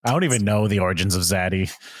I don't even know the origins of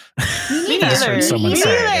Zaddy. Me neither. Someone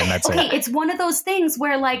say it, and that's okay, it. it's one of those things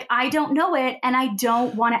where like I don't know it and I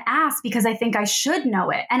don't want to ask because I think I should know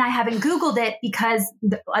it, and I haven't Googled it because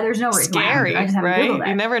there's no reason. Scary, I just haven't right? Googled it.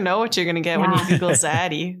 You never know what you're gonna get when you Google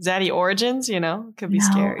Zaddy. Zaddy origins, could be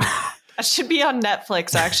scary. That should be on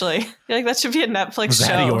Netflix, actually. I feel like that should be a Netflix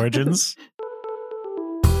Zaddy show. origins.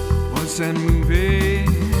 What's that movie?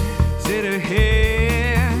 Is it a hit?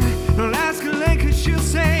 Don't ask her like she'll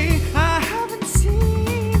say, I haven't seen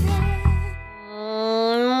it.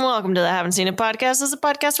 Welcome to the Haven't Seen It podcast. This is a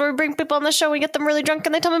podcast where we bring people on the show, we get them really drunk,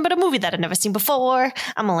 and they tell me about a movie that I've never seen before.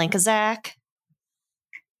 I'm Alenka Zach.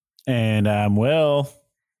 And I'm Will.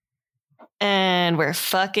 And we're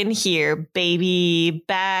fucking here, baby.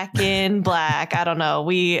 Back in Black. I don't know.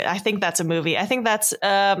 I think that's a movie. I think that's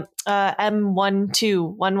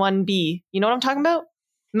M1211B. You know what I'm talking about?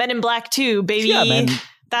 Men in Black 2, baby. Yeah,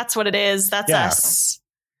 that's what it is. That's us.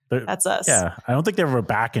 That's us. Yeah, I don't think they were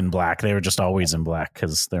back in black. They were just always in black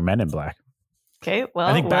because they're men in black. Okay, well,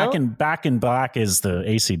 I think back in black is the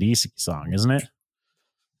AC/DC song, isn't it?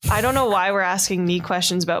 I don't know why we're asking me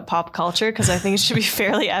questions about pop culture because I think it should be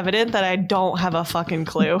fairly evident that I don't have a fucking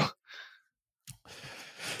clue.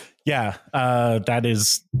 Yeah, that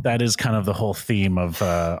is kind of the whole theme of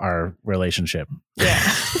our relationship.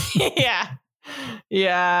 Yeah.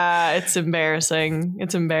 Yeah, it's embarrassing.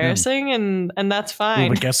 It's embarrassing, and that's fine.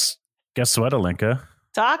 Well, but guess what, Alenka?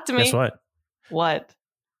 Talk to me. Guess what? What?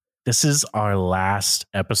 This is our last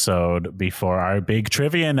episode before our big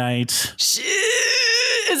trivia night. Is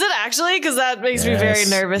it actually? Because that makes me very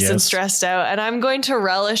nervous and stressed out. And I'm going to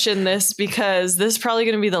relish in this because this is probably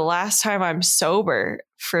going to be the last time I'm sober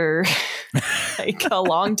for like a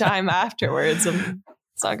long time afterwards.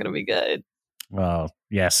 It's not going to be good. Well,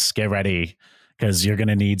 yes, get ready because you're going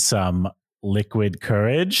to need some liquid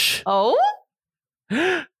courage. Oh,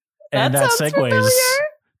 and that segues. Familiar.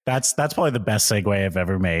 That's probably the best segue I've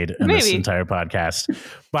ever made in this entire podcast.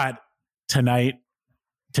 But today,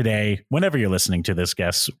 whenever you're listening to this,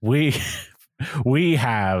 guests, we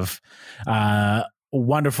have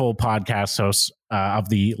wonderful podcast hosts of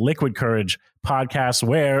the Liquid Courage podcast,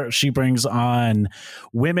 where she brings on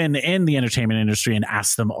women in the entertainment industry and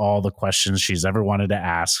asks them all the questions she's ever wanted to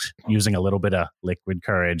ask using a little bit of liquid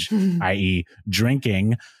courage, i.e.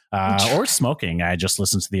 drinking or smoking. I just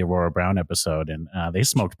listened to the Aurora Brown episode and they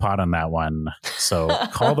smoked pot on that one. So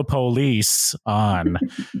call the police on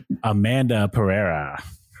Amanda Pereira.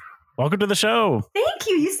 Welcome to the show. Thank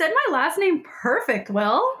you. You said my last name perfect,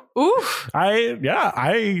 Will. Oof.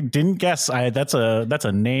 I didn't guess. That's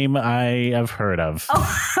a name I have heard of.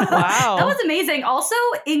 Oh, wow. That was amazing. Also,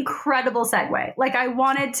 incredible segue. Like I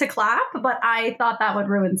wanted to clap, but I thought that would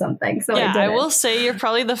ruin something. So yeah, I will say you're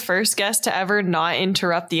probably the first guest to ever not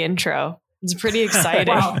interrupt the intro. It's pretty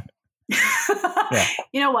exciting. Wow. Yeah.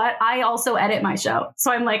 You know what? I also edit my show.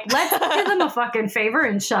 So I'm like, let's give them a fucking favor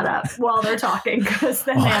and shut up while they're talking because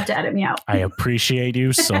then they have to edit me out. I appreciate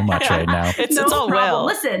you so much right now. It's all problem. well.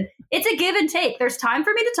 Listen, it's a give and take. There's time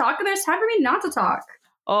for me to talk and there's time for me not to talk.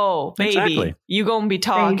 Oh, baby, exactly. You gonna be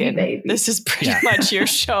talking. Baby. This is pretty much your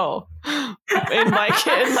show. In like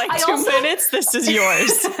 2 minutes, this is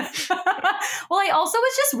yours. Well, I also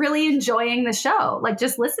was just really enjoying the show. Like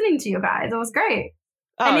just listening to you guys. It was great.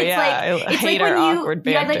 Oh, and it's yeah. like, it's like when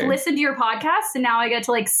I like listen to your podcast and now I get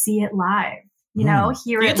to like see it live, hear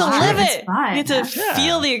you it get to live. live It's it. fun. You get to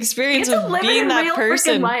feel the experience of being that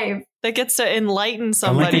person that gets to enlighten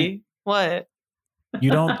somebody. What?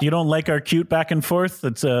 You don't like our cute back and forth?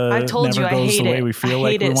 It's I told never you I goes hate the way it. we feel I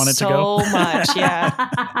like hate we want it to go. so much. Yeah,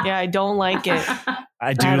 I don't like it.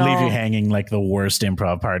 I do leave you hanging like the worst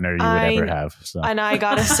improv partner you would ever have. So. And I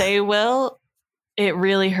gotta say, Will, it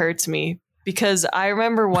really hurts me. Because I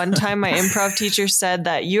remember one time my improv teacher said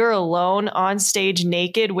that you're alone on stage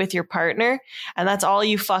naked with your partner. And that's all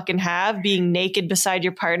you fucking have, being naked beside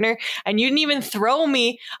your partner. And you didn't even throw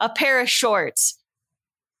me a pair of shorts.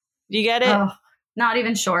 Do you get it? Oh, not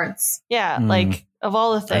even shorts. Yeah. Like of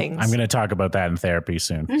all the things. I'm going to talk about that in therapy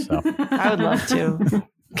soon. So I would love to.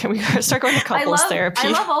 Can we start going to couples therapy?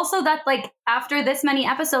 I love also that like after this many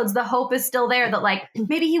episodes, the hope is still there that like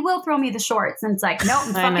maybe he will throw me the shorts, and it's like nope,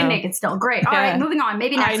 I'm fucking naked still. Great. All right, moving on.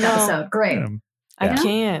 Maybe next episode. Great. I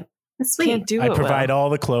can't. That's sweet. Can't do it. I provide all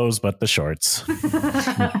the clothes but the shorts.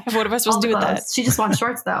 What am I supposed to do with that? She just wants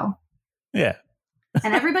shorts though. Yeah.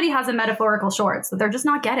 And everybody has a metaphorical shorts that they're just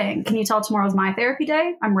not getting. Can you tell tomorrow's my therapy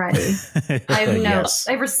day? I'm ready. I have notes. Yes.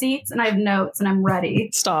 I have receipts and I have notes and I'm ready.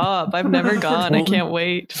 Stop. I've never gone. I can't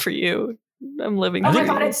wait for you. I'm living. Oh my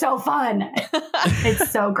God, it's so fun.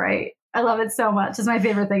 It's so great. I love it so much. It's my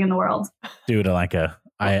favorite thing in the world. Dude, Alenka,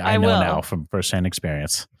 I know now from firsthand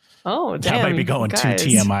experience. Oh, damn. That might be going too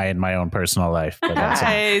TMI in my own personal life. But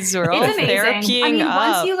guys, we're all therapying I mean, up.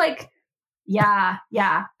 once you like, yeah.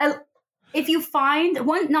 If you find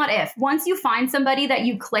once you find somebody that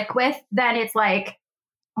you click with, then it's like,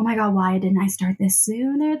 oh my God, why didn't I start this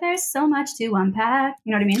sooner? There's so much to unpack.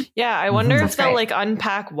 You know what I mean? Yeah, I wonder if they'll like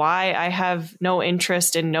unpack why I have no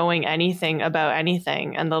interest in knowing anything about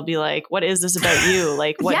anything. And they'll be like, what is this about you?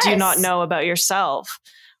 Like, what do you not know about yourself?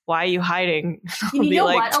 Why are you hiding? You know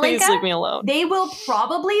like, what, please Alenka? leave me alone. They will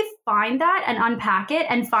probably find that and unpack it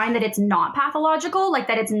and find that it's not pathological, like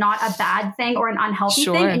that it's not a bad thing or an unhealthy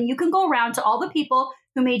thing. And you can go around to all the people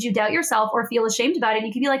who made you doubt yourself or feel ashamed about it. And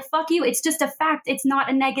you can be like, fuck you. It's just a fact. It's not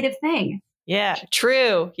a negative thing. Yeah,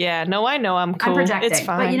 true. Yeah, no, I know I'm cool. I'm projecting, it's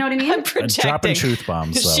fine. But you know what I mean? I'm projecting. Dropping truth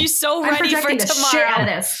bombs. Though. She's so ready for the tomorrow. Shit out of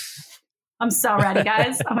this. I'm so ready,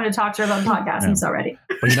 guys. I'm going to talk to her about the podcast. I'm so ready.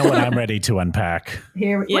 But you know what? I'm ready to unpack.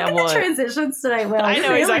 Here, look at the transitions today, Will. I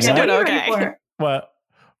know he's actually doing okay.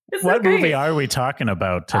 What movie are we talking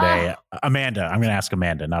about today? Amanda. I'm going to ask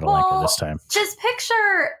Amanda, not Alenka this time. Just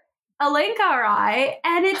picture Alenka or I,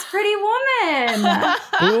 and it's Pretty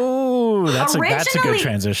Woman. Ooh, that's a good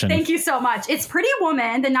transition. Thank you so much. It's Pretty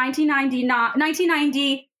Woman, the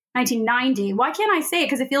 1990. Why can't I say it?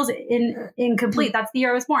 Because it feels incomplete. That's the year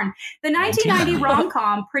I was born. The 1990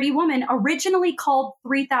 rom-com Pretty Woman, originally called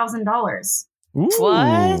 $3,000. Ooh. What?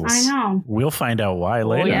 I know. We'll find out why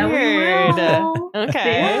later. Weird.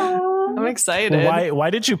 Okay. I'm excited. Why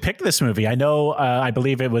did you pick this movie? I know, I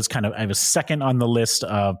believe it was second on the list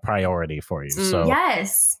of priority for you. So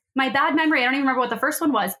yes, my bad memory. I don't even remember what the first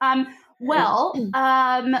one was.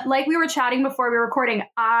 Like we were chatting before we were recording,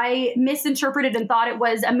 I misinterpreted and thought it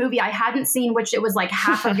was a movie I hadn't seen, which it was like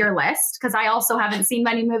half of your list because I also haven't seen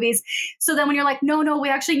many movies. So then when you're like, no, we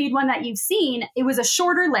actually need one that you've seen, it was a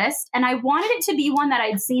shorter list. And I wanted it to be one that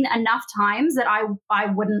I'd seen enough times that I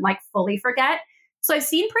wouldn't like fully forget. So I've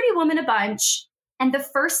seen Pretty Woman a bunch. And the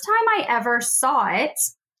first time I ever saw it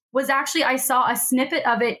was actually, I saw a snippet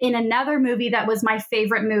of it in another movie that was my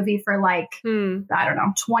favorite movie for like, I don't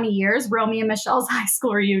know, 20 years, Romeo and Michelle's High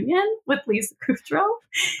School Reunion with Lisa Kudrow.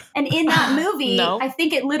 And in that movie, I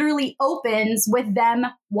think it literally opens with them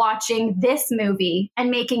watching this movie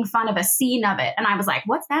and making fun of a scene of it. And I was like,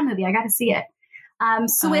 what's that movie? I got to see it.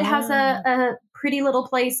 So it has a pretty little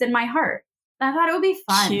place in my heart. I thought it would be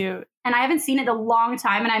fun. Cute. And I haven't seen it in a long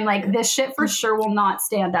time. And I'm like, this shit for sure will not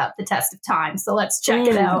stand up the test of time. So let's check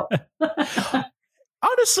it out.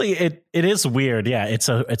 Honestly, it is weird. Yeah, it's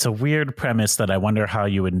a weird premise that I wonder how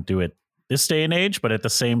you would do it this day and age. But at the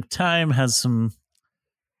same time,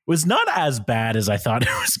 was not as bad as I thought it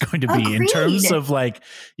was going to be in terms of like,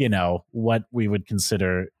 what we would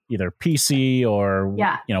consider either PC or,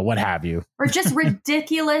 what have you. Or just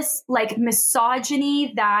ridiculous, like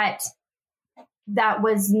misogyny that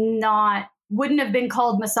wouldn't have been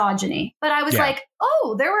called misogyny. But I was like,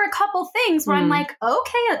 there were a couple things where I'm like,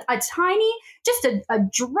 okay, a tiny, just a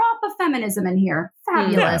drop of feminism in here.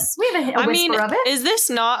 Fabulous. We have a whisper of it. Is this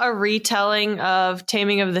not a retelling of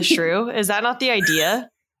Taming of the Shrew? Is that not the idea?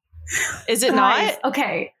 Is it not?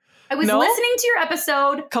 Okay. I was listening to your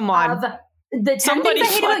episode. Come on. Of the 10 things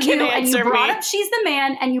I hate about you, and you brought up She's the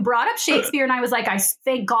Man, and you brought up Shakespeare, and I was like, I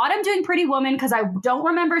thank God I'm doing Pretty Woman because I don't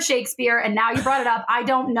remember Shakespeare, and now you brought it up. I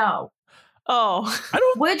don't know. Oh,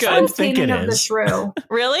 which one's Taming of the Shrew?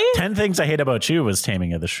 Really? 10 Things I Hate About You was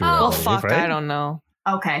Taming of the Shrew. Oh, fuck, right? I don't know.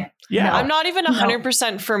 Okay. Yeah. No. I'm not even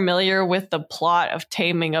 100% familiar with the plot of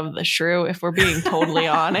Taming of the Shrew, if we're being totally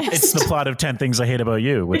honest. It's the plot of 10 Things I Hate About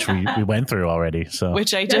You, which we went through already. So,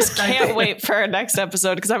 which I just can't wait for our next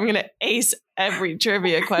episode because I'm going to ace every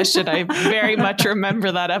trivia question. I very much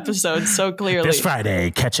remember that episode so clearly. This Friday,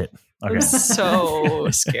 catch it. Okay. I'm so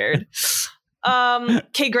scared.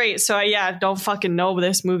 Okay, great. So I don't fucking know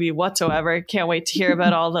this movie whatsoever. Can't wait to hear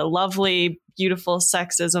about all the lovely, beautiful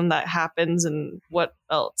sexism that happens and what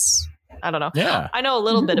else. I don't know. Yeah. I know a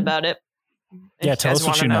little bit about it. Yeah, tell us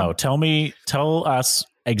what you know. Tell us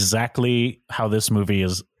exactly how this movie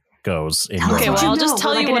goes. Okay, well, I'll just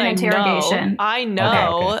tell you what I know. I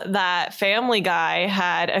know that Family Guy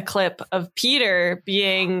had a clip of Peter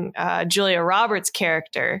being Julia Roberts'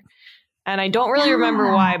 character. And I don't really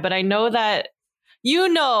remember why, but I know that,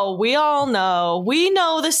 we all know, we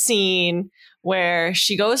know the scene where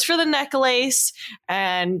she goes for the necklace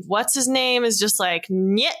and what's his name is just like,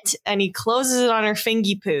 nyet, and he closes it on her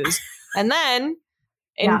fingy poos. And then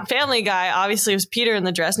in Family Guy, obviously it was Peter in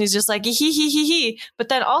the dress and he's just like, he. But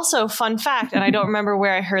then also, fun fact, and I don't remember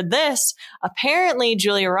where I heard this, apparently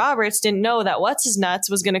Julia Roberts didn't know that what's his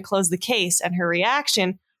nuts was going to close the case and her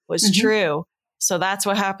reaction was true. So that's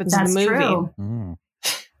what happens in the movie. True.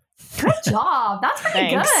 Good job. That's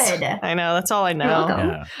pretty Thanks. good. I know. That's all I know. You're welcome.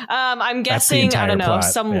 Yeah. I'm That's the guessing, I don't entire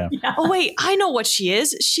know, plot, yeah. Oh, wait, I know what she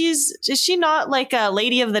is. Is she not like a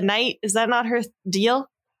lady of the night? Is that not her deal?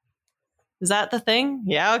 Is that the thing?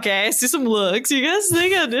 Yeah, okay. I see some looks. You guys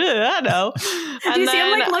think I do? I know. Do you see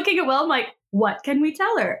him like looking at Will? I'm like, what can we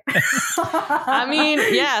tell her? I mean,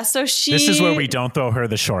 yeah. So she. This is where we don't throw her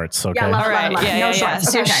the shorts. Okay. Yeah, love All right. love. Yeah, No yeah,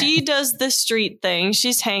 shorts. So Okay. she does the street thing.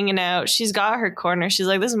 She's hanging out. She's got her corner. She's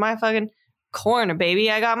like, this is my fucking corner, baby.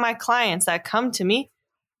 I got my clients that come to me.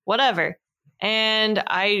 Whatever. And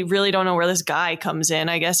I really don't know where this guy comes in.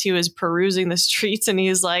 I guess he was perusing the streets and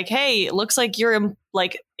he's like, hey, it looks like you're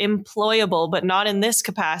employable, but not in this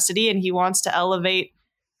capacity. And he wants to elevate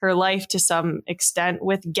her life to some extent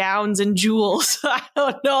with gowns and jewels. I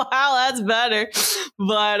don't know how that's better,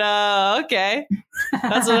 but okay.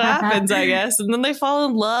 That's what happens, I guess. And then they fall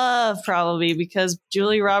in love probably because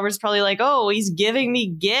Julia Roberts probably like, oh, he's giving me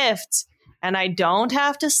gifts and I don't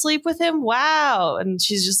have to sleep with him. Wow. And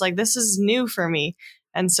she's just like, this is new for me.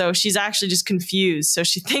 And so she's actually just confused. So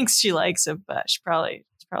she thinks she likes him, but it's probably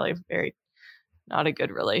very not a good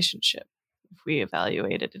relationship if we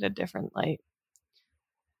evaluate it in a different light.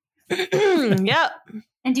 Yep.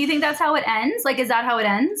 And do you think that's how it ends? Like, is that how it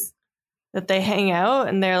ends? That they hang out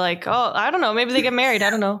and they're like, oh, I don't know. Maybe they get married. I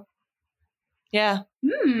don't know. Yeah.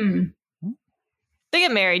 Hmm. They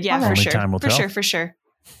get married. Yeah, Okay. for Only sure. time will For tell. sure. For sure.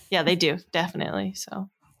 Yeah, they do. Definitely. So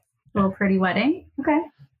Little pretty wedding. Okay.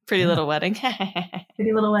 pretty little wedding.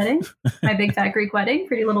 Pretty little wedding. My big fat Greek wedding.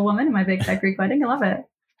 Pretty little woman and my big fat Greek wedding. I love it.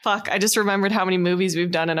 Fuck. I just remembered how many movies we've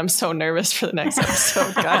done and I'm so nervous for the next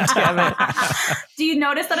episode. God damn it. Do you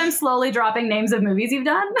notice that I'm slowly dropping names of movies you've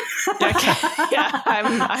done? Okay. Yeah,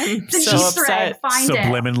 I'm The so Easter egg, upset. find it.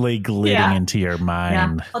 Subliminally gliding Yeah. into your Yeah.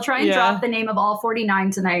 mind. I'll try and Yeah. drop the name of all 49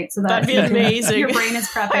 tonight so that That'd be amazing. your brain is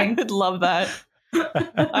I prepping. would love that.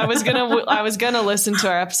 I was gonna listen to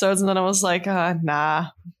our episodes and then I was like, nah,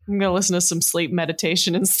 I'm gonna listen to some sleep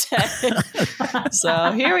meditation instead.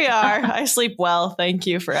 So here we are. I sleep well. Thank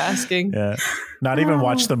you for asking. Yeah. Not even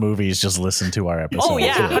watch the movies, just listen to our episodes. Oh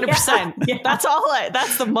yeah, 100%. Yeah. That's all.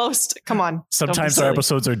 That's the most. Come on. Don't be Sometimes our silly.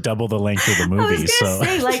 episodes are double the length of the I was movies. gonna So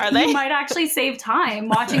say, like, Are you they? might actually save time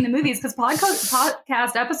watching the movies because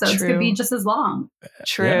podcast episodes True. could be just as long.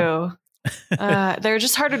 True. They're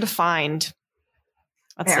just harder to find.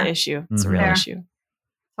 That's Fair. the issue. It's a real Fair. issue.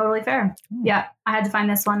 Totally fair. Yeah, I had to find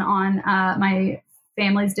this one on my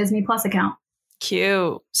family's Disney Plus account.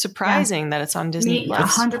 Cute. Surprising that it's on Disney Me,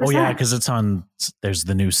 Plus. 100%. oh yeah, because it's on. There's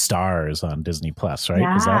the new Stars on Disney Plus,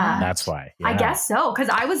 right? Is Yeah. that's why? I Yeah. guess so. Because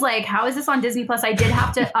I was like, how is this on Disney Plus? I did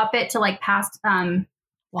have to up it to like past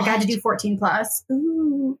like I had to do 14 plus.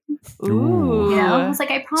 Ooh. Ooh. You know? I was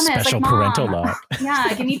like, I promise. Special like, Mom, parental lock.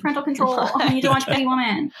 Yeah, give me parental control. I need to watch Pretty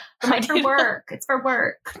Woman. I It's for need- work. It's for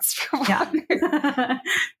work. It's for- Yeah.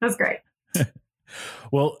 That's great.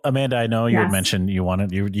 Well, Amanda, I know you had Yes. mentioned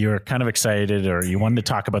you're kind of excited, or you wanted to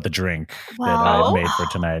talk about the drink that Well- I made for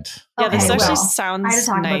tonight. Yeah, this Okay, actually well, sounds I had to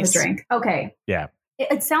talk about nice. the drink. Okay. Yeah.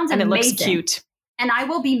 It sounds And it amazing. looks cute. And I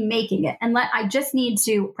will be making it. And I just need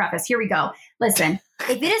to preface. Here we go. Listen,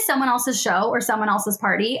 if it is someone else's show or someone else's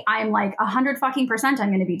party, I'm like 100% I'm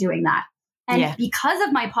going to be doing that. And Yeah. because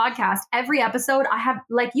of my podcast, every episode I have,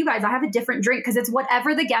 like you guys, I have a different drink because it's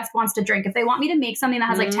whatever the guest wants to drink. If they want me to make something that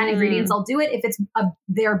has like 10 ingredients, I'll do it. If it's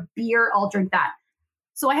their beer, I'll drink that.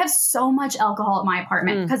 So I have so much alcohol at my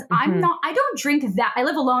apartment because I don't drink that. I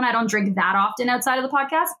live alone. I don't drink that often outside of the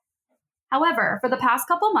podcast. However, for the past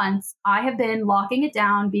couple months, I have been locking it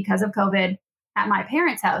down because of COVID at my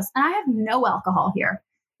parents' house, and I have no alcohol here.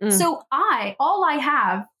 So all I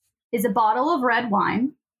have is a bottle of red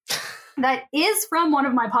wine that is from one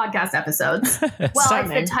of my podcast episodes. Well, it's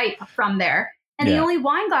Stunning. the type from there. And Yeah. the only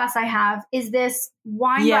wine glass I have is this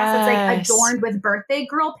wine glass that's like Yes. adorned with birthday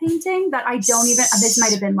girl painting that I don't even, this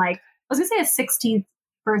might have been like, I was going to say a 16th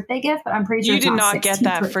birthday gift, but I'm pretty sure You it's did not not get 16th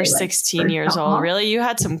that for birthday, like, 16 for years alcohol. old. Really? You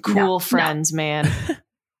had some cool No. friends, man.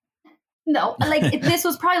 No, like this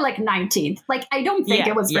was probably like 19th. Like I don't think Yeah,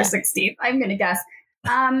 it was for yeah. 16th. I'm gonna guess.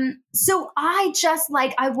 So I just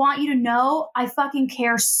like I want you to know I fucking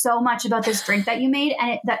care so much about this drink that you made,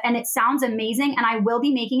 and it sounds amazing. And I will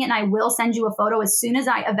be making it, and I will send you a photo as soon as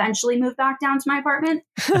I eventually move back down to my apartment.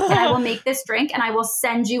 And I will make this drink, and I will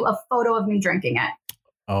send you a photo of me drinking it.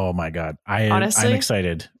 Oh my God. I'm Honestly?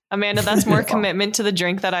 excited. Amanda, that's more Beautiful. commitment to the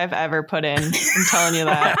drink that I've ever put in. I'm telling you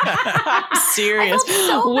that. I'm I serious.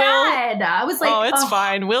 felt so bad. I was like, oh, it's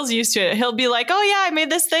fine. Will's used to it. He'll be like, oh, yeah, I made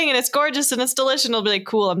this thing and it's gorgeous and it's delicious. And he'll be like,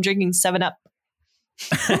 cool, I'm drinking 7-Up.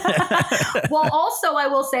 Well, also, I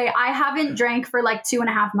will say I haven't drank for like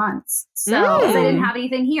 2.5 months. So 'cause I didn't have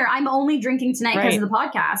anything here. I'm only drinking tonight because of the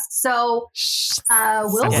podcast. So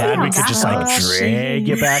we'll I'm see glad how we could that just like goes. drag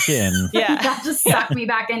you back in. Yeah. That just sucked me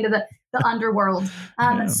back into the underworld.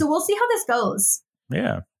 So we'll see how this goes.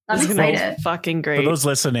 Yeah. I'm This is gonna be excited. fucking great. For those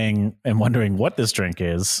listening and wondering what this drink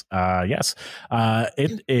is, yes,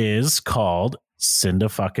 it is called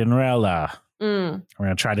Cinderfucking-rella. We're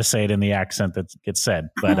gonna try to say it in the accent that gets said,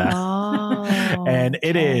 but and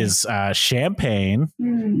it is champagne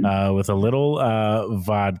with a little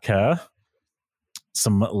vodka,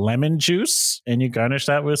 some lemon juice, and you garnish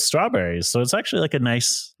that with strawberries. So it's actually like a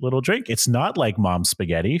nice little drink. It's not like Mom's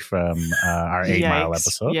Spaghetti from our 8 Mile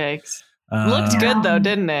episode. Yikes. Looked good though,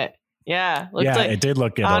 didn't it? Yeah. Looked Yeah, like, it did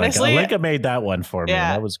look good. honestly, Alinka made that one for me.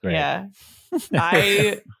 That was great. Yeah.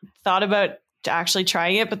 I thought about actually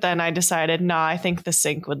trying it, but then I decided, nah, I think the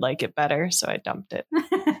sink would like it better. So I dumped it.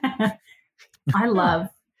 I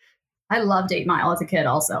loved 8 Mile as a kid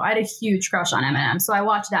also. I had a huge crush on Eminem. So I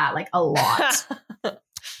watched that like a lot.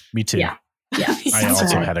 Me too. Yeah. I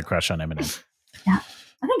also had a crush on Eminem.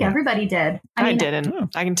 I think everybody did. I mean,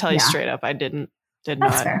 didn't. I can tell you straight up, I did That's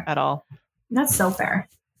not fair. at all. That's so fair.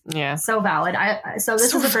 Yeah. So valid. So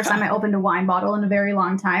this is the first time I opened a wine bottle in a very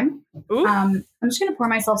long time. Ooh. I'm just going to pour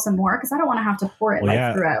myself some more because I don't want to have to pour it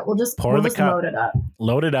throughout. We'll just Pour the cup. load it up.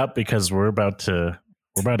 Load it up because we're about to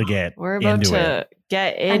get We're about into to it.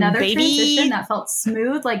 get in, Another baby. transition that felt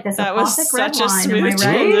smooth, like this. That was Apothic red such a wine, smooth am I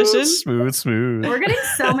right? transition. Smooth. We're getting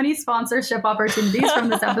so many sponsorship opportunities from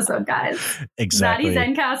this episode, guys. Exactly.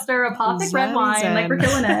 Zaddy Zencaster, Apothic red Zaddy wine, Zen. like we're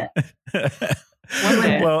killing it. One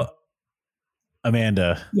day. Well,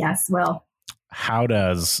 Amanda, Yes, Will. how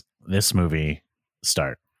does this movie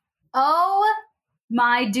start? Oh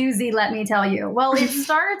my doozy, let me tell you. Well, it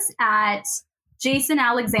starts at Jason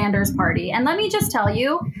Alexander's party. And let me just tell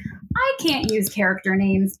you, I can't use character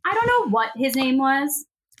names. I don't know what his name was.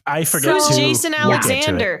 I forget Who's to Jason look into it.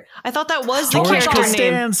 Alexander? I thought that was the George character name.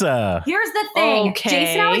 Costanza. Here's the thing. Okay.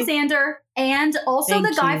 Jason Alexander and also Thank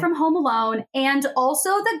the guy you. from Home Alone and also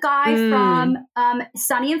the guy from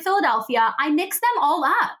Sunny in Philadelphia. I mixed them all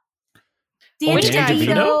up. Danny Which guy?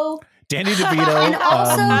 DeVito. Danny DeVito. And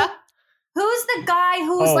also, who's the guy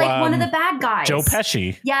who's one of the bad guys? Joe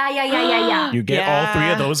Pesci. Yeah. You get all three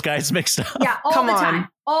of those guys mixed up. Yeah, all Come the on. time.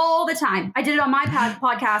 All the time. I did it on my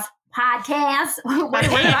podcast. Where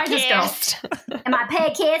did I just go? And my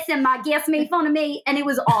podcast and my guests made fun of me, and it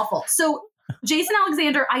was awful. So Jason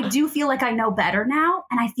Alexander, I do feel like I know better now,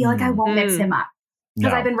 and I feel like I won't mix him up.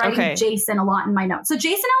 Because No. I've been writing Okay. Jason a lot in my notes. So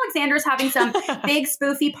Jason Alexander's having some big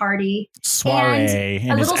spoofy party. Soiree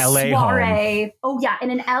in A his little LA home. soiree. Oh yeah, in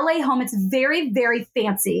an LA home. It's very, very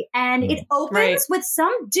fancy. And it opens Right. with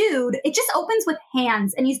some dude. It just opens with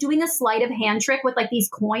hands. And he's doing this sleight of hand trick with like these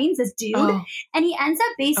coins, this dude. Oh. And he ends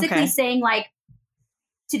up basically saying like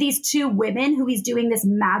to these two women who he's doing this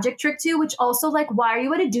magic trick to, which also like, why are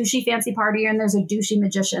you at a douchey fancy party and there's a douchey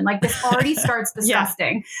magician? Like this already starts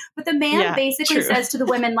disgusting. But the man basically true. says to the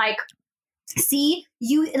women like, see,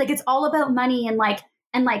 you like it's all about money and like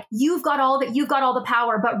you've got all of it, you've got all the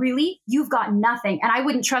power, but really you've got nothing. And I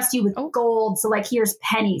wouldn't trust you with gold. So like here's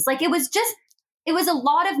pennies. Like it was a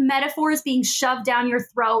lot of metaphors being shoved down your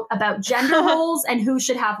throat about gender roles and who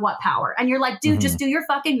should have what power. And you're like, dude, just do your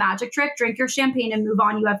fucking magic trick, drink your champagne and move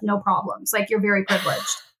on. You have no problems. Like you're very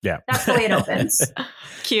privileged. Yeah. That's the way it opens,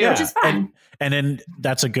 Cute. which is fun. And then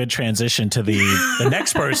that's a good transition to the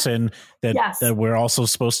next person that that we're also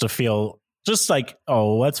supposed to feel just like,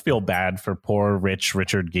 oh, let's feel bad for poor rich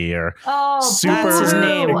Richard Gere. Oh, Super- That's his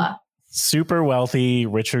name. Super wealthy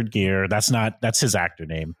Richard Gere. That's his actor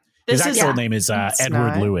name. This His is- actual name is Edward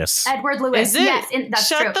not. Lewis. Edward Lewis. Is it? Yes, that's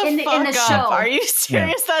Shut true. the In the fuck show. up. Are you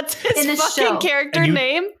serious? That's his In the fucking show. character And you-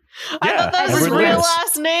 name? I Yeah, thought that was his Edward real Lewis.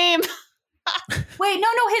 last name. Wait, no,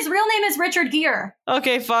 his real name is Richard Gere.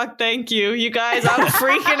 Okay, fuck, thank you. You guys, I'm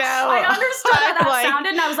freaking out. I understood how that I'm, like, sounded,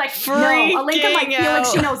 and I was like, no, Alinka might freaking feel like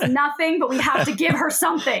she out. knows nothing, but we have to give her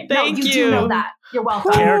something. Thank no, you you. do know that. You're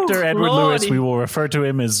welcome. Character Edward Lewis, Lordy. we will refer to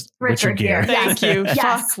him as Richard Gere. Thank you.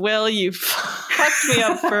 Yes. Fuck, Will, you fucked me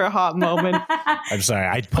up for a hot moment. I'm sorry.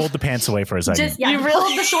 I pulled the pants away for a second. Just, yeah, You he really-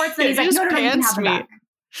 pulled the shorts, and he's you like, just no, you can have pantsed them me. back.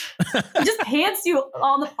 He just pants you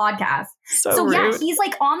on the podcast. So yeah, rude. he's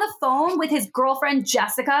like on the phone with his girlfriend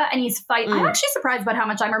Jessica, and he's fighting. I'm actually surprised about how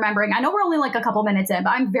much I'm remembering. I know we're only like a couple minutes in,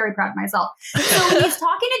 but I'm very proud of myself. So he's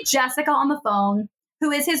talking to Jessica on the phone,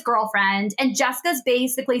 who is his girlfriend, and Jessica's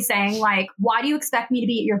basically saying like, "Why do you expect me to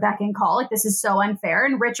be at your beck and call? Like this is so unfair."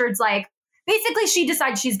 And Richard's like, basically, she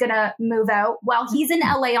decides she's gonna move out while he's in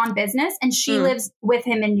LA on business, and she lives with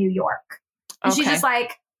him in New York. And she's Okay. just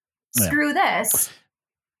like, "Screw this."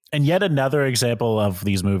 And yet another example of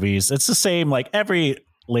these movies. It's the same, like every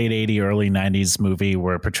late 80s, early 90s movie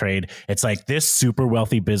were portrayed. It's like this super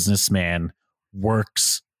wealthy businessman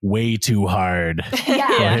works way too hard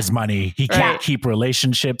for his money. He can't keep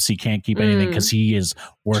relationships. He can't keep anything because he is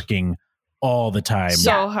working all the time.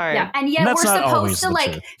 So hard. Yeah. And yet we're supposed to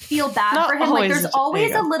like feel bad for him. Like there's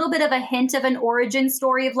always a little bit of a hint of an origin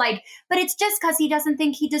story of like, but it's just because he doesn't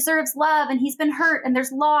think he deserves love and he's been hurt and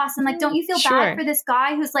there's loss. And like, don't you feel bad for this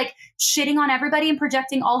guy who's like shitting on everybody and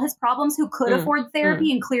projecting all his problems, who could afford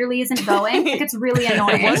therapy and clearly isn't going? Like, it's really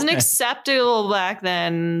annoying. It wasn't acceptable back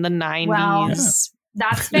then, the 90s. Well,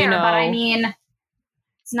 that's fair. But I mean,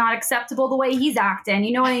 it's not acceptable the way he's acting.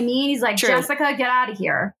 You know what I mean? He's like, Jessica, get out of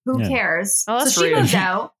here. Who cares? Oh, so she moves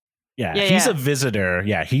out. He's a visitor.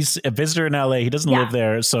 Yeah, he's a visitor in LA. He doesn't live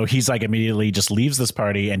there. So he's like immediately just leaves this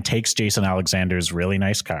party and takes Jason Alexander's really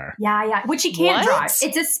nice car. Yeah. Which he can't drive.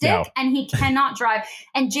 It's a stick and he cannot drive.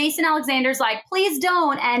 And Jason Alexander's like, please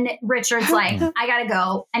don't. And Richard's like, I gotta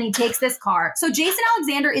go. And he takes this car. So Jason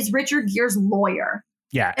Alexander is Richard Gere's lawyer.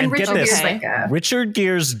 Yeah. And get this. Richard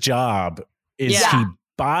Gere's job is he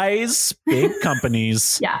buys big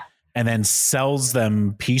companies and then sells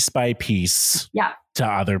them piece by piece to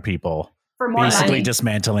other people for more basically money.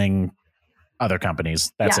 Dismantling other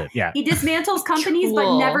companies. That's it. Yeah. He dismantles companies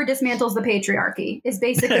but never dismantles the patriarchy is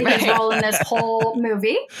basically his role in this whole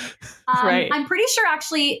movie. I'm pretty sure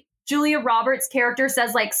actually Julia Roberts' character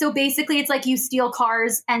says like, so basically it's like you steal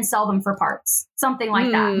cars and sell them for parts, something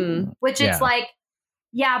like that, which it's like,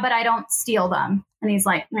 but I don't steal them. And he's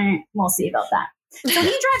like, we'll see about that. So he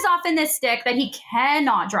drives off in this stick that he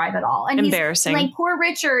cannot drive at all. And embarrassing. He's like, poor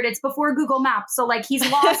Richard, it's before Google Maps. So like he's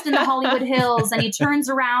lost in the Hollywood Hills and he turns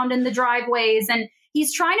around in the driveways and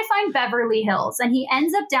he's trying to find Beverly Hills. And he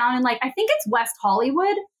ends up down in like, I think it's West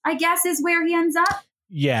Hollywood, I guess is where he ends up.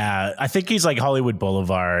 Yeah, I think he's like Hollywood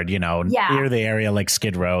Boulevard, near the area like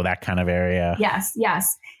Skid Row, that kind of area. Yes.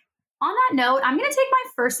 On that note, I'm going to take my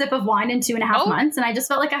first sip of wine in 2.5 months. And I just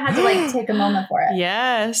felt like I had to like take a moment for it.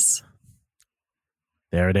 Yes.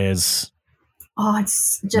 There it is. Oh,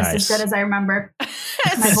 it's just as good as I remember.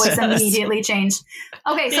 My voice immediately changed.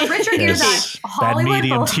 Okay, so Richard Gere's at Hollywood. That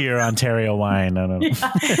medium tier Ontario wine. I don't know.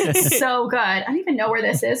 So good. I don't even know where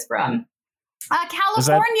this is from.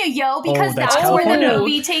 California, because that's California. where the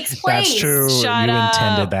movie takes place. That's true. Shut you up.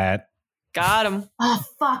 Intended that. Got him. Oh,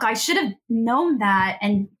 fuck. I should have known that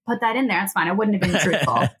and put that in there. That's fine. I wouldn't have been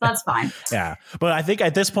truthful. That's fine. Yeah. But I think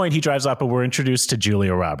at this point he drives up and we're introduced to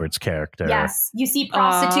Julia Roberts' character. Yes. You see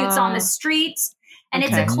prostitutes on the street and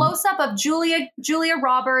it's a close-up of Julia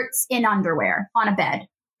Roberts in underwear on a bed,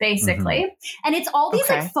 basically. And it's all these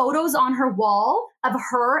like photos on her wall of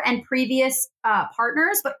her and previous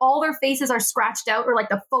partners, but all their faces are scratched out or like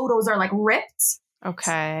the photos are like ripped.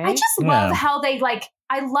 Okay. I just love how they like,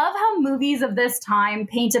 I love how movies of this time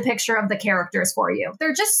paint a picture of the characters for you.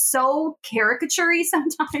 They're just so caricature-y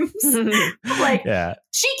sometimes. Like,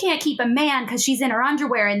 she can't keep a man because she's in her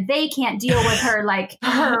underwear and they can't deal with her, like,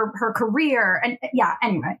 her career. And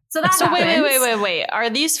anyway. So that's wait. Are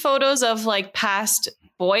these photos of, like, past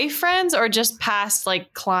boyfriends or just past,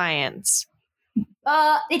 like, clients?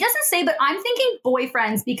 It doesn't say, but I'm thinking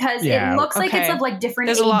boyfriends because it looks like it's of, like, different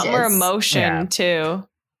ages. There's a lot more emotion, too.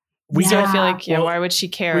 I feel like, why would she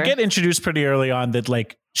care? We get introduced pretty early on that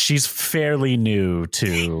like she's fairly new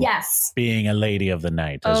to being a lady of the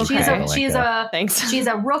night. She's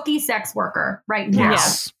a rookie sex worker right now.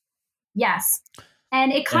 Yes.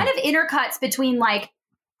 And it kind of intercuts between like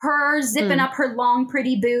her zipping up her long,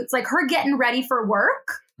 pretty boots, like her getting ready for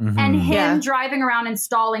work. And him driving around and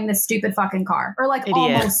stalling this stupid fucking car. Or like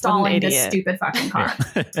almost stalling this stupid fucking car.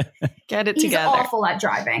 Get it He's together. He's awful at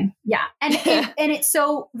driving. Yeah. And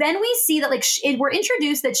so then we see that like we're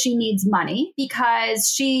introduced that she needs money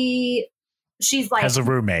because she's like... has a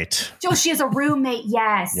roommate. Oh, she has a roommate,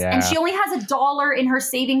 yes. Yeah. And she only has $1 in her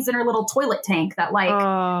savings in her little toilet tank that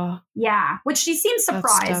like... which she seems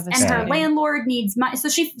surprised. And her landlord needs money. So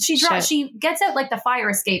she gets out like the fire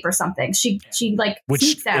escape or something. She like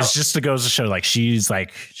sneaks out. Which just goes to show like she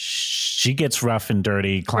gets rough and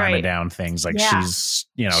dirty climbing down things. Like she's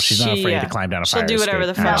not afraid to climb down a fire escape. She'll do whatever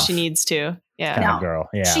the fuck she needs to. Yeah. Kind of girl.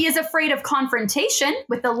 Yeah. She is afraid of confrontation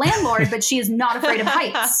with the landlord, but she is not afraid of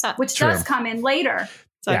heights, which does come in later.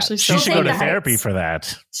 It's actually she should go to therapy for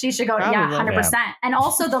that. She should go to 100%. And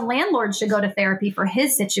also the landlord should go to therapy for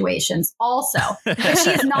his situations also. But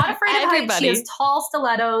she is not afraid of heights. She has tall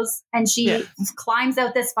stilettos and she climbs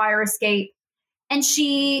out this fire escape. And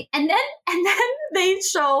then they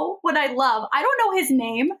show what I love. I don't know his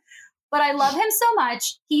name, but I love him so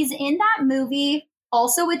much. He's in that movie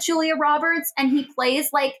also with Julia Roberts, and he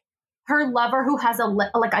plays like her lover who has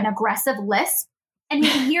like an aggressive lisp. And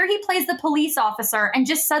here he plays the police officer, and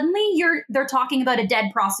just suddenly they're talking about a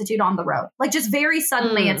dead prostitute on the road. Like just very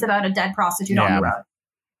suddenly, it's about a dead prostitute on the road.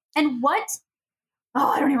 And what? Oh,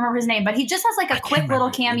 I don't even remember his name, but he just has like a quick little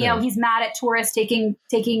cameo. Either. He's mad at tourists taking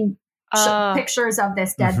pictures of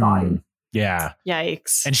this dead body. Yeah.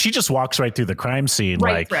 Yikes. And she just walks right through the crime scene.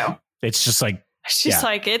 Right like through. it's just like She's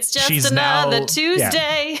like, it's just She's another now-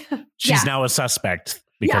 Tuesday. she's now a suspect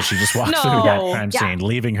because she just walked No. through that crime Yeah. scene,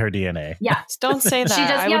 leaving her DNA. Yeah. Don't say that. She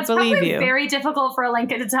does. I Yeah, would it's believe probably you. very difficult for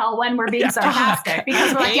Alenka to tell when we're being sarcastic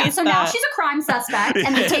because we're like, yeah. hate So now that. she's a crime suspect,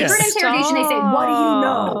 and they take her to interrogation. They say, "What do you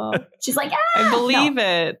know?" She's like, I believe no.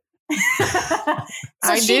 it.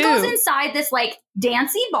 So I she do. goes inside this like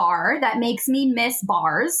dancey bar that makes me miss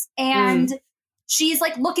bars, and she's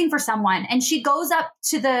like looking for someone, and she goes up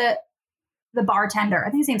to the bartender. I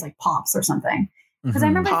think his name's like Pops or something. Because I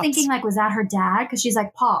remember Pops. thinking, like, was that her dad? Because she's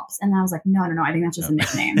like, Pops. And I was like, no, I think that's just a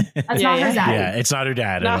nickname. That's Yeah, not her yeah. zaddy. Yeah, it's not her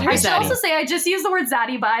dad. Not I her don't I think should zaddy. also say I just used the word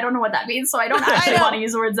zaddy, but I don't know what that means. So I don't actually know. want to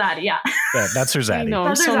use the word zaddy. Yeah. Yeah, that's her I zaddy. know. I'm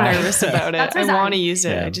That's her so zaddy. nervous about it. That's her I want to zaddy. use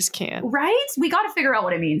it. Yeah. I just can't. Right? We got to figure out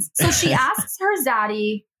what it means. So she asks her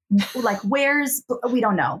zaddy, like, we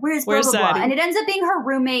don't know. Where's blah, Where's blah, blah. zaddy? And it ends up being her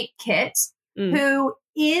roommate, Kit, Mm. who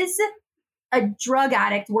is a drug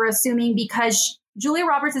addict, we're assuming, because Julia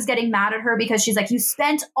Roberts is getting mad at her because she's like, you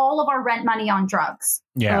spent all of our rent money on drugs.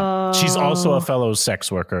 Yeah. She's also Oh. a fellow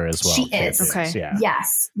sex worker as well. She Kate is. Okay. Yeah.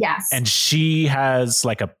 Yes. And she has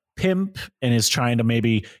like a pimp and is trying to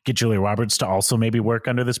maybe get Julia Roberts to also maybe work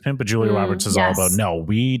under this pimp. But Julia Roberts is Yes. all about, no,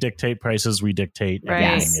 we dictate prices, we dictate Right.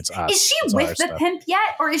 everything. Yes. It's us. Is she It's our with the stuff. pimp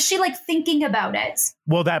yet? Or is she like thinking about it?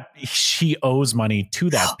 Well, that she owes money to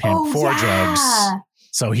that pimp Oh, for yeah. drugs.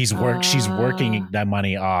 So she's working that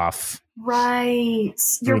money off. Right.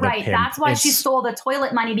 You're the right. pimp. That's why she It's- stole the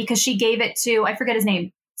toilet money, because she gave it to, I forget his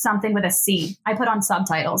name, something with a C. I put on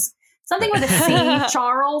subtitles. Something with a C.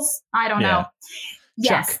 Charles? I don't know.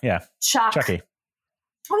 Yes. Chuck. Yeah. Chuck. Chucky.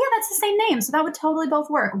 Oh, yeah, that's the same name. So that would totally both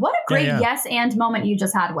work. What a great Yeah. yes and moment you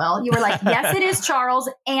just had, Will. You were like, yes, it is Charles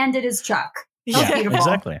and it is Chuck. That was Yeah, beautiful.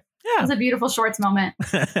 exactly. It was a beautiful shorts moment.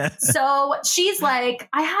 So she's like,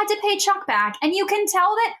 I had to pay Chuck back. And you can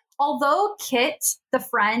tell that although Kit, the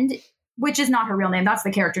friend, which is not her real name, that's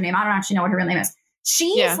the character name. I don't actually know what her real name is.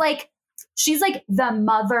 She's Yeah. like the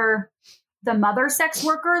mother sex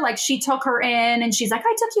worker. Like she took her in and she's like,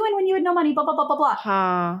 I took you in when you had no money, blah, blah, blah, blah, blah.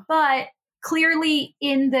 Huh. But clearly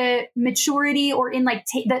in the maturity or in like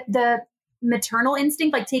the maternal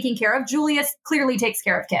instinct, like taking care of, Julia clearly takes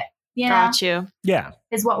care of Kit. You know, Got you. Yeah.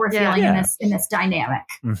 is what we're Yeah. feeling Yeah. in this dynamic.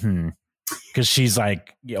 Because she's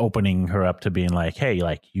like opening her up to being like, hey,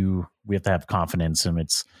 like we have to have confidence, and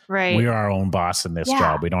it's Right. we're our own boss in this Yeah.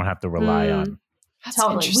 job. We don't have to rely Mm. on. That's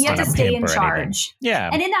Totally. We have to interesting. stay Pimp in or anything. charge. Yeah.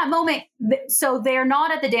 And in that moment, so they're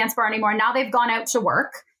not at the dance bar anymore. Now they've gone out to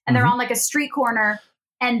work and they're on like a street corner.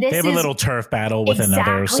 And this They have is a little turf battle with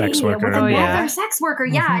another sex worker. With Oh, another yeah. sex worker.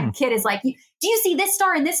 Yeah. And Kid is like, do you see this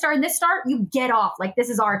star and this star and this star? You get off. Like, this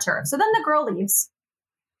is our turf. So then the girl leaves.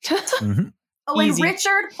 Mhm. Oh, and Easy.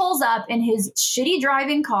 Richard pulls up in his shitty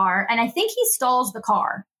driving car. And I think he stalls the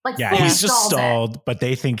car. Like, Yeah, fully he's just stalls it. stalled, but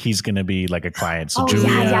they think he's going to be like a client. So Oh, Julia,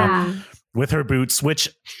 yeah. with her boots, which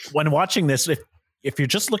when watching this, if you're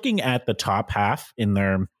just looking at the top half in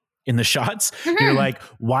the shots, you're like,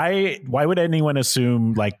 why would anyone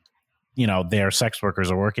assume like, you know, their sex workers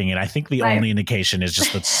are working? And I think the Right. only indication is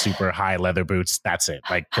just the super high leather boots. That's it.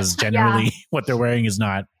 Like, because generally what they're wearing is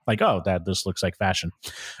not like, oh, this looks like fashion.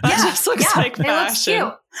 That just looks like it looks fashion.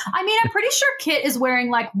 cute. I mean, I'm pretty sure Kit is wearing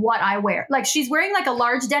like what I wear. Like she's wearing like a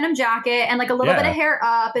large denim jacket and like a little Yeah. bit of hair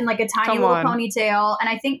up and like a tiny Come little on. ponytail. And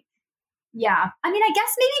I think, I mean, I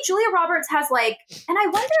guess maybe Julia Roberts has like, and I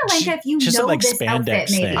wonder, Alenka, if you She's know a, like, this spandex outfit,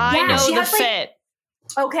 maybe. thing. I Yeah, know she the has, like, fit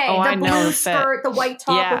okay, Oh, I the know blue the fit. skirt, the white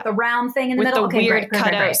top Yeah. with the round thing in the with middle. the Okay, weird great,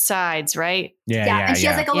 cutout great. sides, right? Yeah, and she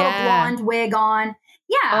has like a little Yeah. blonde wig on.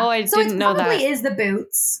 Yeah. Oh, I so didn't it know probably that. is the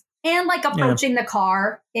boots and like approaching the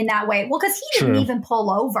car in that way. Well, because he didn't True. even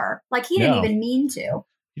pull over. Like he didn't No. even mean to.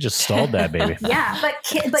 You just stalled that baby. Yeah, but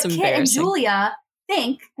Kit It's and embarrassing. Julia I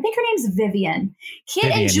think her name's Vivian. Kit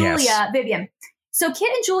and Vivian, Julia, yes. Vivian. So Kit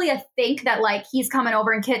and Julia think that like he's coming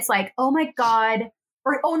over and Kit's like, oh my God.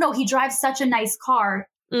 Or, oh no, he drives such a nice car.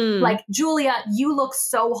 Mm, Like, Julia, you look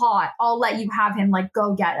so hot. I'll let you have him. Like,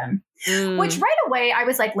 go get him. mm. Which right away, I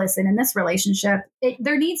was like, listen, in this relationship,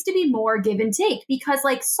 there needs to be more give and take because,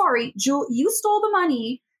 like, sorry, you stole the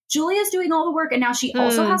money. Julia's doing all the work and now she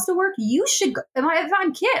also has to work. You should go. If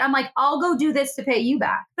I'm Kit, I'm like, I'll go do this to pay you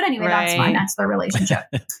back. But anyway, that's Right. fine. That's their relationship.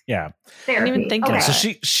 Yeah. Therapy. even think of okay. that. So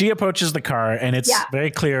she approaches the car, and it's Yeah. very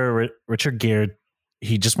clear Richard Gere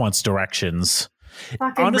he just wants directions.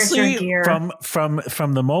 Fucking Honestly, Richard Gere.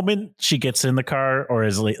 from the moment she gets in the car, or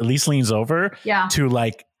at least leans over, Yeah. to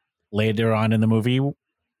like later on in the movie,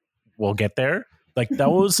 we'll get there. Like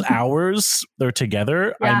those hours they're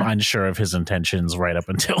together, Yeah. I'm unsure of his intentions right up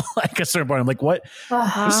until like a certain point. I'm like,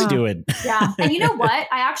 what's he doing? Yeah. And you know what?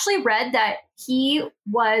 I actually read that he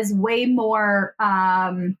was way more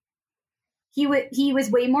he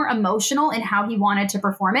was way more emotional in how he wanted to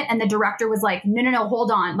perform it. And the director was like, no,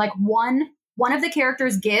 hold on. Like one of the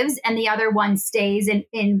characters gives and the other one stays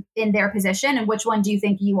in their position. And which one do you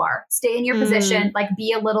think you are? Stay in your position, like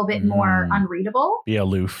be a little bit more unreadable. Be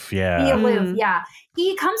aloof, yeah. Be aloof, yeah.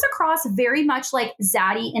 He comes across very much like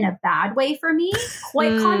Zaddy in a bad way for me.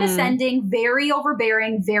 Quite condescending, very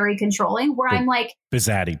overbearing, very controlling, where I'm like,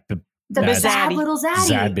 Bizzaddy. the sad little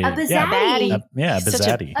Zaddy. A Bizzaddy. Yeah,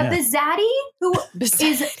 Bizzaddy. A Bizzaddy who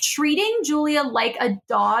is treating Julia like a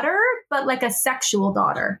daughter, but like a sexual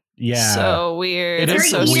daughter. Yeah. So weird. It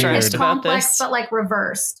is so so stressed weird. about Complex, this. but like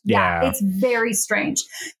reversed. Yeah. It's very strange.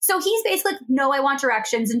 So he's basically like, no, I want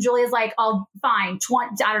directions. And Julia's like, oh, fine,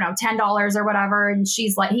 $10 or whatever. And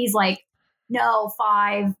he's like, no,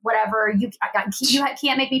 $5, whatever. You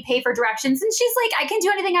can't make me pay for directions. And she's like, I can do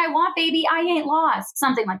anything I want, baby. I ain't lost.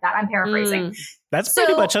 Something like that. I'm paraphrasing. That's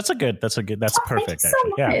pretty much. That's perfect. Thank you Actually,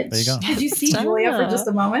 so yeah. much. There you go. Did you see Julia for just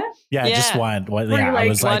a moment? Yeah, Yeah. just one. Were you I like,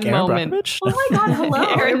 was like, one Aaron moment? Brockovich? Oh my God, hello.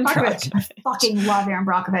 Aaron Aaron Brockovich. Brockovich. I fucking love Aaron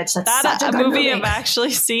Brockovich. That's That's such a a good movie I've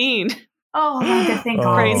actually seen. Oh my God, thank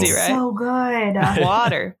God. Crazy, right? So good.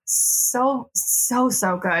 Water. So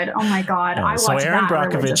good. Oh my God. Yeah, I so watched Aaron that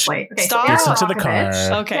Brockovich religiously. Okay, Stop. so Aaron Gets into the Brockovich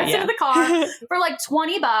car. Okay, gets yeah. into the car for like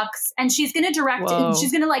 $20 and she's going to direct Whoa. him.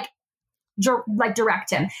 She's going to direct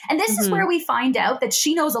him. And this is where we find out that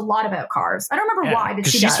she knows a lot about cars. I don't remember why, but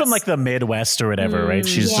because she she's does. from like the Midwest or whatever, right?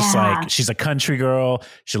 She's just Yeah. like, she's a country girl.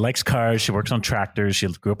 She likes cars. She works on tractors. She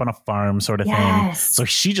grew up on a farm sort of thing. Yes. So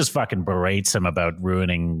she just fucking berates him about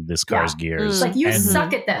ruining this car's gears. It's like, you and,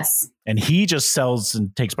 suck at this. and he just sells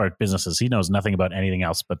and takes part businesses. He knows nothing about anything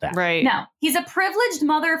else but that. Right. No, he's a privileged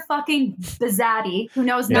motherfucking Bizzaddy who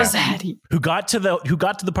knows Yeah. nothing. Who got to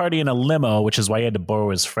the party in a limo, which is why he had to borrow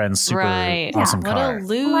his friend's super Right. awesome What car. a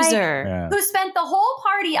loser. Yeah. Who spent the whole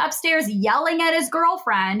party upstairs yelling at his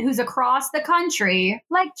girlfriend who's across the country.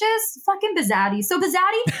 Like, just fucking Bizzaddy. So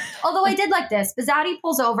Bizzaddy, although I did like this, Bizzaddy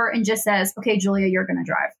pulls over and just says, okay, Julia, you're going to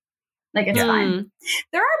drive. Like, it's fine.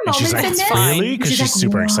 There are And she's moments like, in this. fine. really? Because she's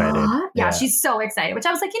super "What?" excited. Yeah, she's so excited, which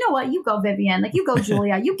I was like, you know what? You go, Vivian. Like, you go,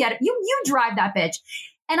 Julia. You get it. You drive that bitch.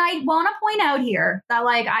 And I want to point out here that,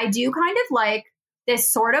 like, I do kind of like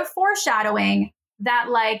this sort of foreshadowing that,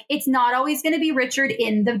 like, it's not always going to be Richard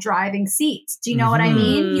in the driving seat. Do you know what I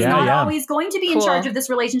mean? He's not always going to be in charge of this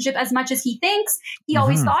relationship as much as he thinks. He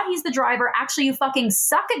always thought he's the driver. Actually, you fucking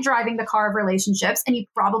suck at driving the car of relationships, and you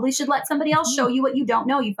probably should let somebody else show you what you don't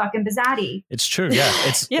know, you fucking Bizzaddy. It's true. Yeah.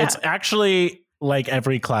 It's actually like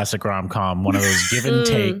every classic rom-com, one of those give and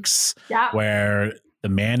takes Yeah. where the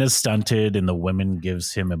man is stunted and the woman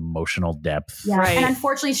gives him emotional depth. Yeah. Right. And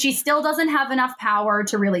unfortunately, she still doesn't have enough power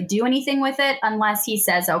to really do anything with it unless he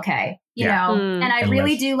says, okay, you know, and I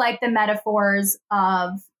really do like the metaphors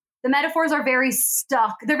are very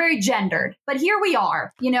stuck. They're very gendered, but here we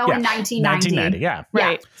are, you know, in 1990. Yeah.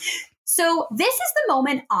 Right. So this is the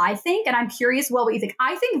moment, I think, and I'm curious what you think.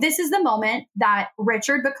 I think this is the moment that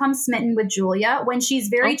Richard becomes smitten with Julia when she's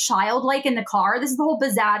very childlike in the car. This is the whole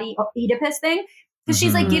Bizzaddy Oedipus thing. Because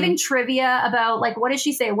she's like giving trivia about, like, what does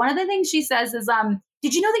she say? One of the things she says is,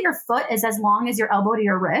 did you know that your foot is as long as your elbow to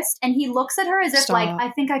your wrist? And he looks at her as if like, I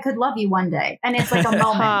think I could love you one day. And it's like a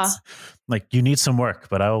moment. Like, you need some work,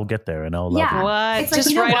 but I will get there and I'll love you. What? It's like, Just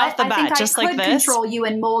you know right what? off the I bat, think just I like could this. control you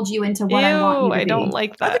and mold you into what I want you to I be. don't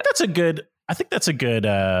like I that. think that's a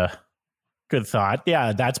good thought.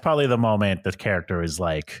 Yeah, that's probably the moment the character is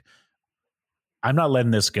like, I'm not letting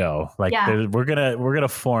this go. Like, we're gonna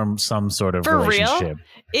form some sort of For relationship.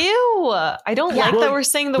 Real? Ew! I don't like that we're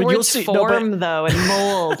saying the but you'll words see- form though and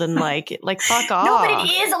mold and like fuck off. No, but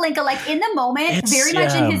it is, Alinka. Like, in the moment, It's- very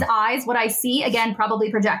much in his eyes, what I see, again, probably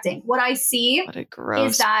projecting. What I see What a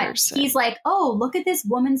gross is that person. he's like, oh, look at this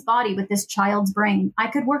woman's body with this child's brain. I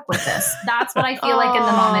could work with this. That's what I feel like in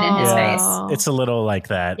the moment in his Yeah. face. It's a little like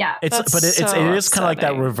that. Yeah. It is kind of like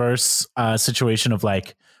that reverse situation of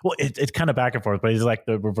like, well, it's kind of back and forth, but it's like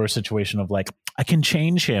the reverse situation of like, I can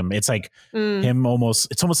change him. It's like him almost.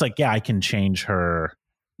 It's almost like, yeah, I can change her.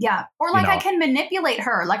 Yeah. Or like, I can manipulate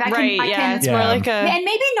her. Like, I can. It's more like a. And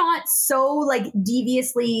maybe not so like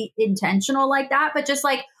deviously intentional like that, but just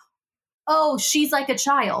like, oh, she's like a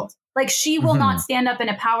child. Like, she will not stand up in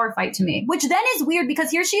a power fight to me, which then is weird because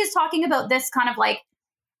here she is talking about this kind of like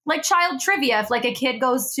like child trivia. If like a kid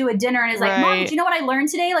goes to a dinner and is like, Mom, Right. do you know what I learned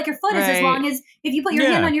today? Like your foot is as Right. long as if you put your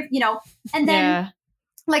hand on your, and then Yeah.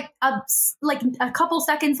 like a couple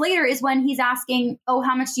seconds later is when he's asking, oh,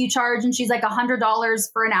 how much do you charge? And she's like $100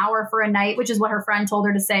 for an hour for a night, which is what her friend told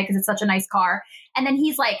her to say because it's such a nice car. And then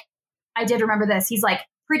he's like, I did remember this. He's like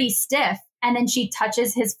pretty stiff. And then she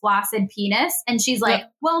touches his flaccid penis and she's like,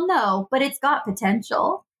 well, no, but it's got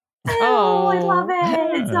potential. Oh, I love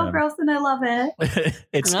it. It's so gross and I love it.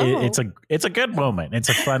 It's a good moment. It's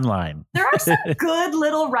a fun line. There are some good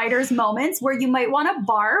little writers moments where you might want to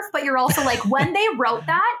barf, but you're also like, when they wrote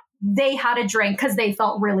that, they had a drink because they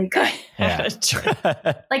felt really good. Yeah.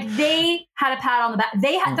 Like they had a pat on the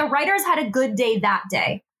back. The writers had a good day that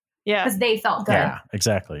day Yeah. because they felt good. Yeah,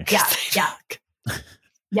 exactly.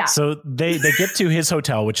 Yeah. So they get to his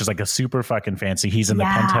hotel, which is like a super fucking fancy. He's in the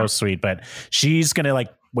Yeah. penthouse suite, but she's gonna like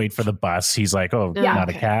wait for the bus. He's like, oh, Yeah. not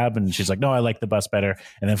a cab, and she's like, no, I like the bus better.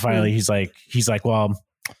 And then finally, he's like, well,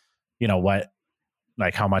 you know what?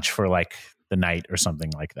 Like, how much for like the night or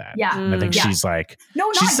something like that? Yeah. And I think Yeah. she's like, No,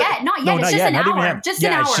 not she's- yet. Not yet. no, It's not just yet. an Not even hour. yet. Just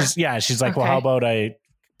an hour. She's like, well, Okay. how about I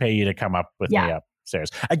pay you to come up with Yeah. me upstairs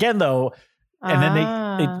again, though? And then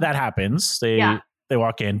they that happens. They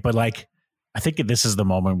walk in, but like, I think this is the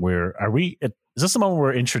moment where is this the moment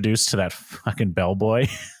we're introduced to that fucking bellboy?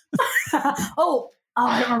 Oh,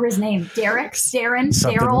 I don't remember his name. Derek, Darren,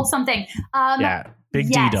 Something. Daryl, something. Yeah, Big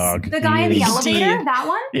yes. D dog. The guy in the He is- elevator, that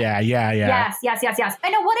one? Yeah. Yes. I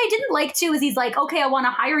know what I didn't like too is he's like, okay, I want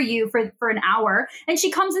to hire you for an hour. And she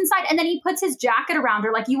comes inside and then he puts his jacket around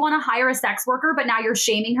her like, you want to hire a sex worker, but now you're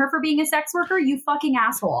shaming her for being a sex worker? You fucking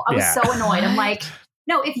asshole. I was Yeah. so annoyed. I'm like,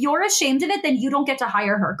 no, if you're ashamed of it, then you don't get to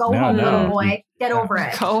hire her. Go home, no. little boy. Get over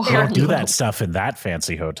it. Go You There don't you do go. that stuff in that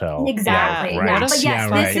fancy hotel. Exactly. Yeah, What right. a- But yes, Yeah,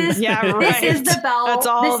 right. this is Yeah, this is the bell. That's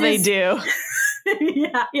all This they is- do.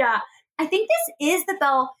 yeah. I think this is the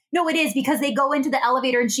bell. No, it is because they go into the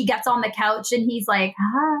elevator and she gets on the couch and he's like,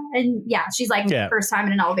 and yeah, she's like first time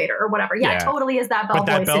in an elevator or whatever. Yeah, Yeah. it totally is that bellboy But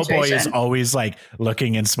that bellboy situation. is always like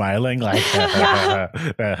looking and smiling, like He's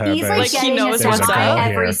like Like, he getting knows a what's guy up.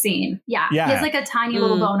 every Here. scene. Yeah. Yeah. He has like a tiny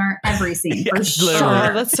little boner every scene Yeah, for literally. sure.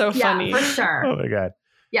 Oh, that's so funny. Yeah, for sure. Oh my god!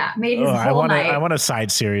 Yeah, made his I whole night. want a side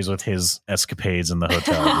series with his escapades in the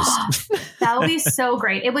hotel. Just- That would be so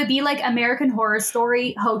great. It would be like American Horror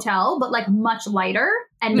Story Hotel, but like much lighter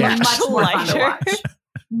and Yeah. much more fun to Lighter. watch.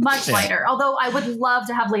 Much Yeah. lighter. Although I would love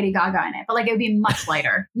to have Lady Gaga in it, but like it would be much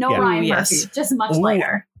lighter. No Yeah. Ryan Ooh, yes. Murphy, just much Ooh.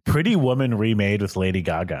 lighter. Pretty Woman remade with Lady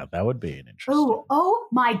Gaga. That would be an interesting. Oh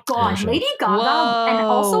my God. version. Lady Gaga. Whoa. And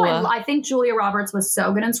also, I think Julia Roberts was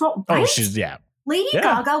so good in this role. Right? Oh, she's Lady yeah.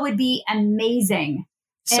 Gaga would be amazing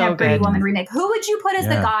in So a Pretty good. Woman remake. Who would you put as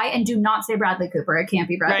the Yeah. guy? And do not say Bradley Cooper. It can't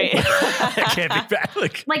be Bradley Right. Cooper. Can't be bad.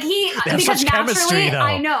 Like, Like he, They have because such chemistry, naturally, though.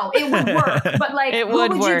 I know it would work, but like, It who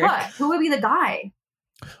would would work. you put? Who would be the guy?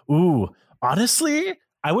 ooh, honestly,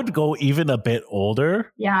 I would go even a bit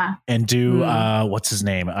older Yeah. and do what's his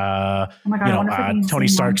name? Oh my God. I wonder if we can Tony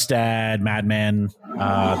see Stark's dad, Madman.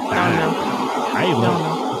 I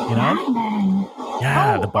love, you know, one. Madman.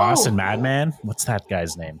 yeah, Oh, the boss oh. in Madman. What's that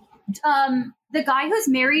guy's name? The guy who's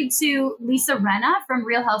married to Lisa Renna from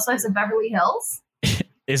Real Housewives of Beverly Hills.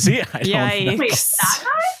 Is he? I don't know. Yikes. Wait, that guy?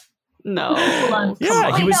 No. Hold on.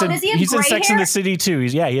 Yeah, Wait, he was no, in. does he have He's in gray Sex in hair? the City too.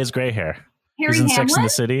 He has gray hair. Harry He's in Hamlin? Sex in the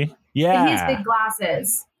City. And he has Yeah. big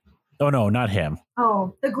glasses. Oh no, not him.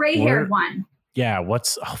 Oh, the gray Where- haired one. Yeah.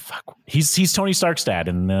 Oh fuck. He's Tony Stark's dad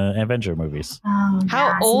in the Avenger movies. Oh, How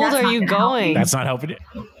yeah, so old that's are not you gonna help going? me. That's not helping it.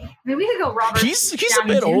 I mean, we could go Robert. He's a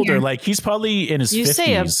Downey bit Jr. older. Like he's probably in his You 50s.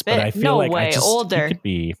 say a but I bit. feel No like way, he older. could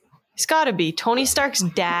be. He's got to be Tony Stark's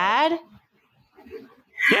dad.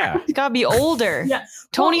 Yeah. He's got to be older. Yeah.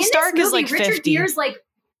 Tony Well, in Stark this is movie, like Richard 50. Gere's like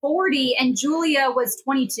 40 and Julia was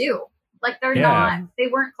 22. Like they're Yeah. they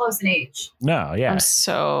weren't close in age. No. Yeah. I'm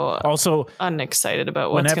so Also, unexcited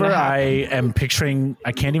about what's whenever going to I happen. am picturing,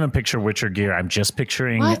 I can't even picture Richard Gere. I'm just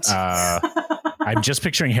picturing. What? I'm just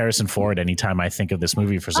picturing Harrison Ford anytime I think of this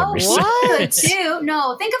movie for some Oh, reason. what? good too.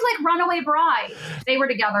 No, think of like Runaway Bride. They were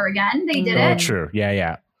together again. They did Oh, it. true.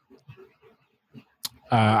 Yeah.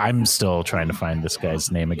 I'm still trying to find this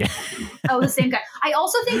guy's name again. Oh, the same guy. I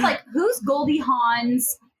also think like who's Goldie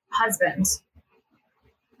Hawn's husband?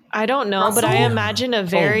 I don't know, but I Russell? imagine a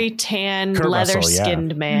very tan, Kurt Russell,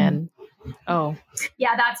 leather-skinned man. Oh,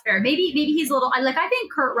 Yeah, that's fair. Maybe he's a little. I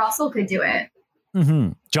think Kurt Russell could do it. Mm-hmm.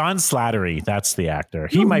 John Slattery, that's the actor.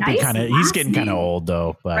 He Ooh, might be nice kind of. He's last getting kind of name. old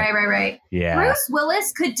though. But Right. yeah, Bruce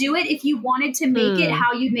Willis could do it if you wanted to make it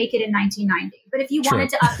how you'd make it in 1990. But if you True. wanted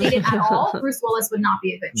to update it at all, Bruce Willis would not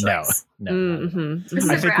be a good no, choice. no. mm-hmm. This is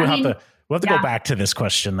I a think great- we'll We'll have to go back to this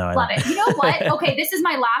question, though. Love it. You know what? Okay, this is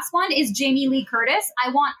my last one, is Jamie Lee Curtis. I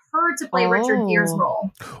want her to play Richard Gere's role.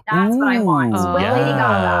 That's what I want. With Lady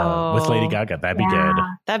Gaga. With Lady Gaga. That'd be good.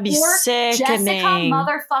 That'd be or sickening. Jessica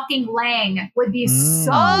motherfucking Lange would be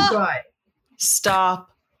so good.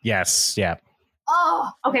 Stop. Yes. Yeah. Oh,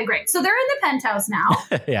 okay, great. So they're in the penthouse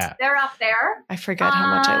now. Yeah. They're up there. I forgot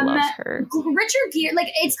how much I love her. Richard Gere, like,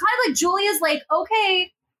 it's kind of like Julia's like,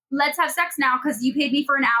 okay, let's have sex now because you paid me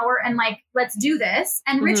for an hour and like, let's do this.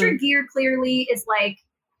 And Richard Gere clearly is like,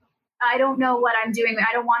 I don't know what I'm doing.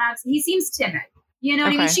 I don't want to. He seems timid. You know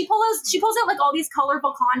what I mean? She pulls out like all these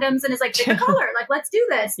colorful condoms and is like, pick a color. Like, let's do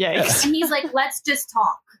this. Yikes. And he's like, let's just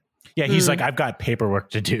talk. Yeah, he's like, I've got paperwork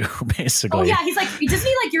to do, basically. Oh yeah, he's like, doesn't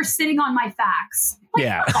he like, you're sitting on my facts?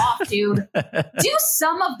 Like, fuck off, dude. Do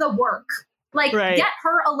some of the work. Like, get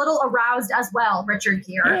her a little aroused as well, Richard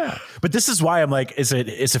Gere. Yeah. But this is why I'm like, is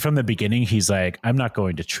it from the beginning? He's like, I'm not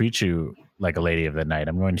going to treat you like a lady of the night.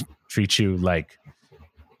 I'm going to treat you like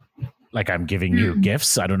I'm giving you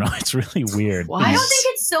gifts. I don't know. It's really weird. I don't think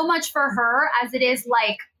it's so much for her as it is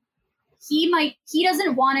like he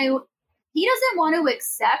doesn't want to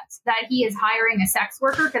accept that he is hiring a sex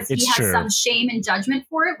worker because he has some shame and judgment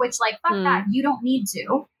for it, which like, fuck that. You don't need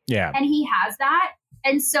to. Yeah. And he has that.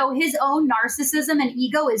 And so his own narcissism and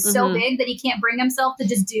ego is so big that he can't bring himself to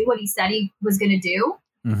just do what he said he was going to do.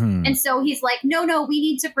 And so he's like, no, we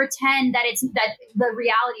need to pretend that that the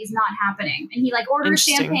reality is not happening. And he like orders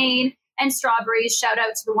champagne and strawberries. Shout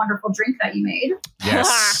out to the wonderful drink that you made.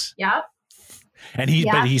 Yes. Yep. And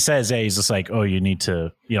but he says, hey, he's just like, oh, you need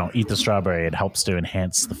to, eat the strawberry. It helps to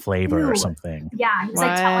enhance the flavor or something. Yeah. He's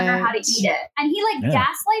like telling her how to eat it. And he like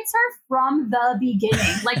gaslights her from the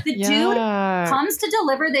beginning. Like the dude comes to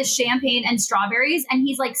deliver this champagne and strawberries and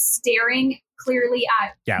he's like staring clearly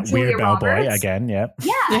at Julia weird Roberts. bellboy again. Yeah.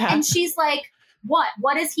 And she's like,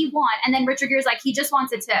 what does he want? And then Richard Gere's like, he just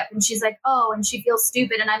wants a tip. And she's like, oh, and she feels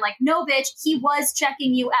stupid. And I'm like, no, bitch, he was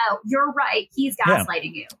checking you out. You're right. He's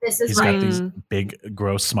gaslighting you. This is right. He's got these big,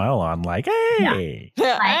 gross smile on, like, hey. Like,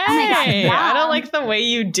 oh my God, I don't like the way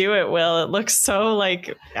you do it, Will. It looks so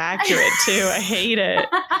like accurate too. I hate it.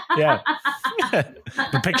 Yeah.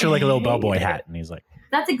 The picture like a little bellboy hat. And he's like,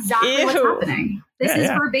 that's exactly what's happening. This is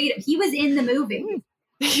verbatim. He was in the movie.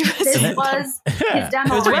 This was his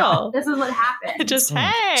demo reel. This is what happened. Just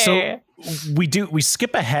So we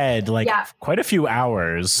skip ahead like quite a few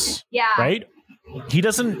hours. Yeah. Right? He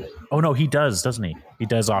doesn't. Oh no, he does, doesn't he? He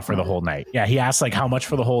does offer the whole night. Yeah, he asks like how much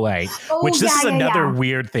for the whole night. Which this is another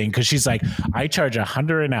weird thing because she's like, I charge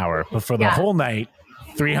 $100 an hour, but for the whole night,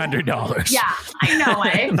 $300. Yeah, I know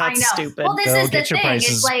it. That's I know. Stupid. Well, this is the your thing.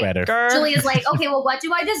 It's like better. Julia's like, okay, well, what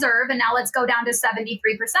do I deserve? And now let's go down to 73%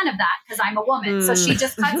 of that because I'm a woman. So she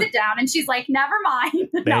just cuts it down and she's like, never mind.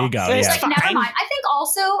 There you go. She's like, never mind. I think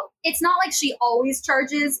also it's not like she always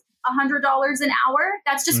charges $100 an hour.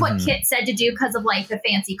 That's just what Kit said to do because of like the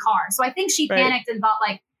fancy car. So I think she panicked and thought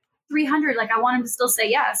like 300. Like I want him to still say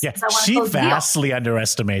yes. Yeah, I want she to vastly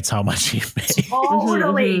underestimates how much he made.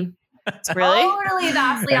 Totally. Really? Totally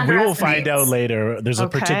vastly And we will underestimates. find out later. There's a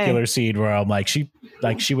particular scene where I'm like, she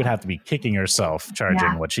would have to be kicking herself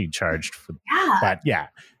charging what she charged for. Yeah. But yeah.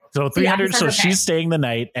 So 300. So she's staying the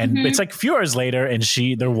night, and it's like a few hours later, and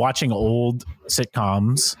they're watching old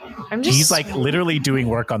sitcoms. He's like literally doing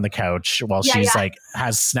work on the couch while she's like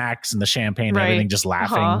has snacks and the champagne and everything, just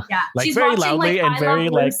laughing, Yeah, like very loudly and very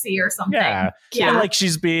like Lucy or something. Yeah, and like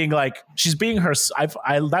she's being her.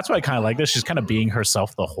 That's why I kind of like this. She's kind of being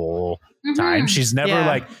herself the whole time. She's never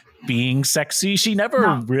like being sexy. She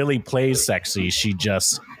never really plays sexy. She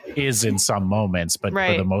just is in some moments, but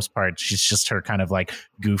for the most part, she's just her kind of like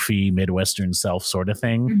goofy Midwestern self sort of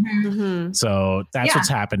thing. So that's what's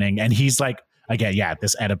happening. And he's like, again,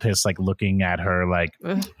 this Oedipus like looking at her like,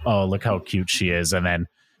 oh, look how cute she is. And then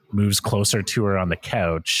moves closer to her on the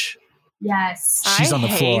couch. Yes. She's on the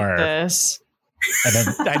floor. This. And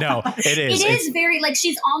then I know it is. It is very like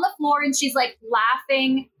she's on the floor and she's like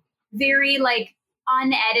laughing very like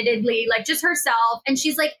uneditedly, like just herself. And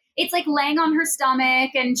she's like, it's like laying on her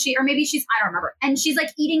stomach and I don't remember. And she's like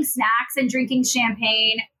eating snacks and drinking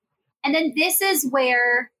champagne. And then this is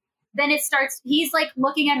where then it starts, he's like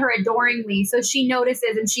looking at her adoringly. So she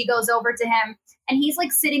notices and she goes over to him and he's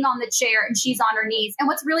like sitting on the chair and she's on her knees. And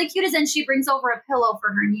what's really cute is then she brings over a pillow for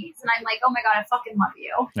her knees. And I'm like, oh my God, I fucking love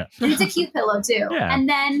you. Yeah. And it's a cute pillow too. Yeah. And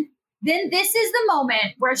then this is the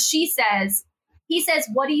moment where he says,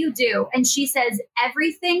 what do you do? And she says,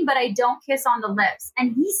 everything, but I don't kiss on the lips.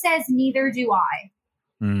 And he says, neither do I.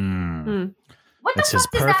 What the It's his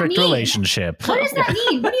fuck does that perfect mean? relationship. What does that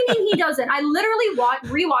mean? What do you mean he doesn't? I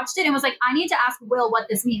literally rewatched it and was like, I need to ask Will what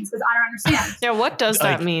this means because I don't understand. Yeah, what does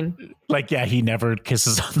that mean? Like, yeah, he never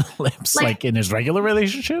kisses on the lips, Like- like in his regular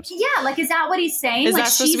relationships. Yeah, like, is that what he's saying? Is like, that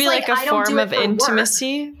supposed to be she's like a I don't do form it of for work.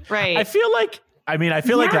 intimacy? Right. I feel like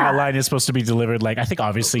Yeah. that line is supposed to be delivered like, I think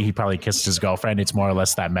obviously he probably kissed his girlfriend. It's more or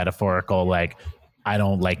less that metaphorical, like, I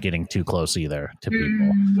don't like getting too close either to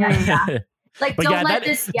people. Yeah. Like, But don't yeah, let that,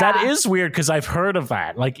 this. that is weird because I've heard of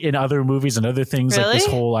that, like in other movies and other things, like this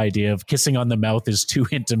Really? whole idea of kissing on the mouth is too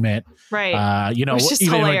intimate. right. You know, Which is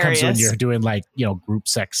even when it comes to when hilarious. you're doing like, you know, group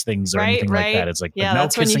sex things or Right, anything like right. that. It's like, Yeah, but no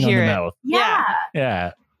that's when you kissing on hear the it. mouth. Yeah.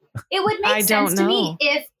 Yeah. It would I make sense don't to me know.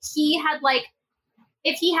 if he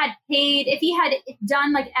had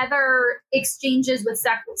done like other exchanges with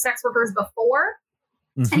sex workers before.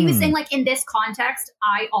 And he was Mhm. saying, like, in this context,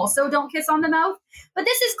 I also don't kiss on the mouth. But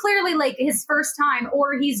this is clearly like his first time,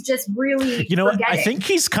 or he's just really You know what? forgetting. I think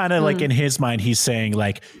he's kind of like in his mind, he's saying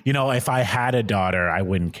like, you know, if I had a daughter, I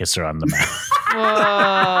wouldn't kiss her on the mouth.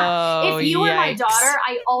 Whoa, if you were my yikes. daughter,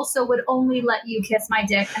 I also would only let you kiss my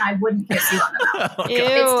dick, and I wouldn't kiss you on the mouth. Oh, Ew,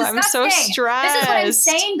 God. It's I'm so disgusting. stressed. This is what I'm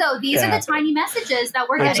saying, though. These Yeah. are the tiny messages that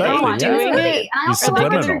we're getting Exactly, from watching yeah. this movie. Doing it. And I He's also like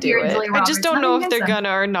subliminal. Richard Gere and Julia I Roberts. just don't know if Nothing they're against them.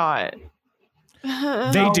 gonna or not.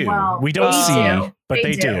 They Oh, do. well, We don't they see, do. but They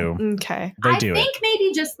they do. do. Okay. They I do think it.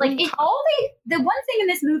 maybe just like the one thing in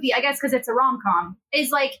this movie, I guess, because it's a rom-com, is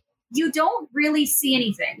like you don't really see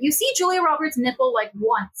anything. You see Julia Roberts' nipple like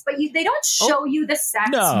once, but they don't show you the sex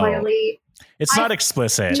No. really. It's not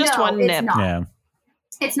explicit. Just No, one it's nip. not. Yeah.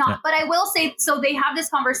 It's not. Yeah. But I will say, so they have this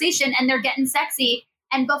conversation and they're getting sexy.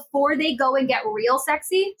 And before they go and get real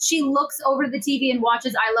sexy, she looks over the TV and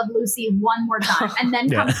watches I Love Lucy one more time, and then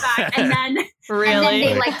Yeah. comes back, and then Really?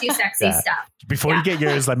 they like do sexy Yeah. stuff. Before you get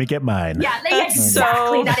yours, let me get mine. Yeah, That's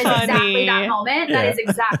exactly. so That is exactly funny. that moment. Yeah. That is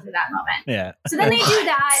exactly that moment. Yeah. So then they do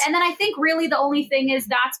that, and then I think really the only thing is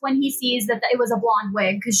that's when he sees that it was a blonde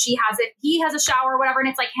wig because she has it. He has a shower or whatever, and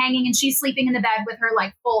it's like hanging, and she's sleeping in the bed with her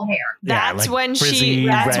like full hair. Yeah, That's like when frizzy,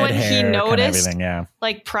 that's red when he hair, kinda noticed. everything, yeah.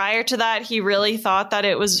 Like prior to that, he really thought that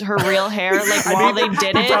it was her real hair. Like I while mean, they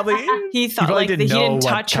did he it, probably- he thought probably like didn't that he know didn't what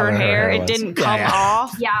touch her color her hair. hair It was. didn't Yeah, come yeah.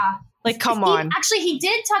 off. Yeah. Like, come on. Actually, he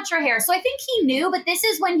did touch her hair, so I think he knew. But this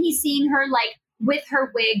is when he's seeing her like with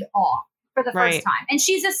her wig off for the Right. first time, and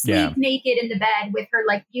she's asleep Yeah. naked in the bed with her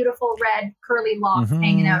like beautiful red curly locks Mhm.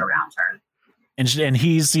 hanging out around her. And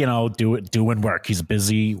he's, you know, doing work. He's a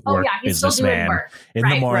busy work Oh yeah, he's still doing businessman work. in the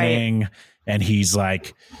Right. morning, and he's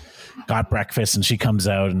like got breakfast, and she comes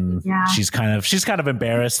out, and Yeah. she's kind of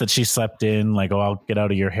embarrassed that she slept in. Like, oh, I'll get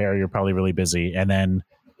out of your hair. You're probably really busy. And then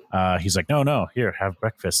he's like, no, here, have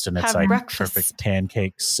breakfast, and it's Have like breakfast. perfect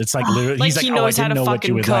pancakes. It's like literally, Like he's like, he oh, I knows how didn't to know what you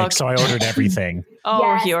fucking would like, cook. so I ordered everything. Oh,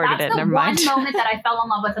 Yes, he ordered that's it. the Never one mind. moment that I fell in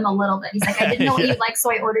love with him a little bit. He's like, I didn't know what you like,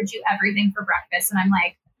 so I ordered you everything for breakfast, and I'm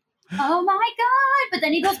like, oh my god! But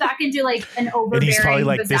then he goes back into like an overbearing. And he's probably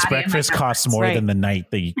like, this Bazadi and, like, breakfast costs more Right. than the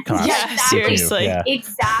night that you cost. Yeah, Exactly. seriously. Yeah.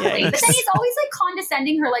 Exactly. But Yikes. then he's always like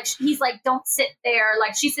condescending her. Like he's like, don't sit there.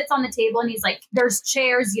 Like she sits on the table and he's like, there's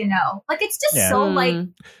chairs, you know. Like it's just Yeah. so Mm. like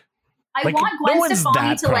I Like, want no Gwen one's Stefani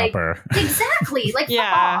that to like proper. exactly like fuck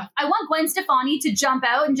Yeah. off. I want Gwen Stefani to jump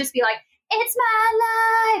out and just be like, it's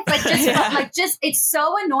my life. Like just Yeah. like just it's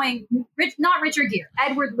so annoying. Not Richard Gere.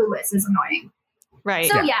 Edward Lewis is annoying. Right.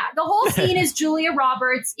 So yeah, the whole scene is Julia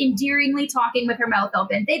Roberts endearingly talking with her mouth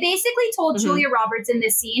open. They basically told Mhm. Julia Roberts in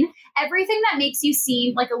this scene, everything that makes you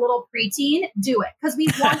seem like a little preteen, do it. Because we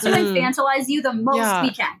want to Mm. infantilize you the most Yeah.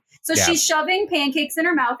 we can. So Yeah. she's shoving pancakes in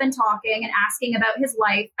her mouth and talking and asking about his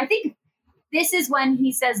life. I think this is when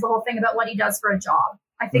he says the whole thing about what he does for a job.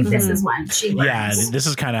 I think this Mhm. is when she Yeah, learns. this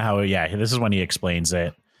is kind of how. Yeah, this is when he explains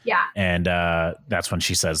it, Yeah. and that's when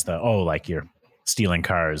she says like you're stealing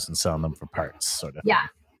cars and selling them for parts, sort of. Yeah.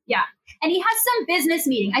 Yeah. And he has some business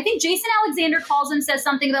meeting. I think Jason Alexander calls him, says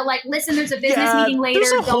something about like, listen, there's a business meeting later.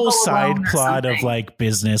 There's a don't whole go side alone or plot of something. like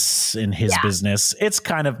business in his Yeah. business. It's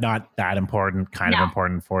kind of not that important, kind of No.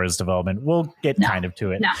 important for his development. We'll get No. kind of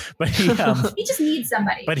to it. No. But He just needs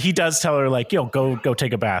somebody. but he does tell her like, go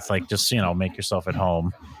take a bath, like just, make yourself at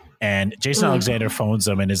home. And Jason Alexander phones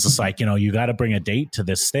him and is just like, you got to bring a date to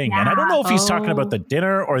this thing. And I don't know if he's talking Oh. about the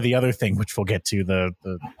dinner or the other thing, which we'll get to, the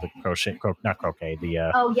not croquet, the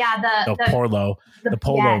oh yeah, the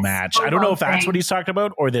polo yes, match. I don't know if that's thing. what he's talking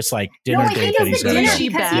about or this like No, dinner I date think that it's he's the going dinner to Sushi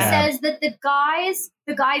because he bath. says that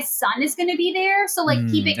the guy's son is going to be there. So like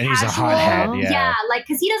keep it and he's a casual. hothead, yeah. like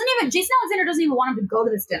because Jason Alexander doesn't even want him to go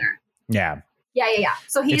to this dinner. Yeah. Yeah.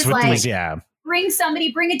 So he's It's with like, these, yeah.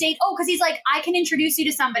 bring a date. Oh, because he's like, I can introduce you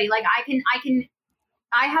to somebody. Like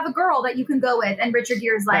I have a girl that you can go with. And Richard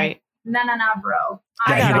Gere's like, Right. no, bro.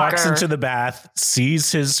 Yeah, he walks gotta go. into the bath,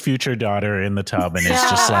 sees his future daughter in the tub, and it's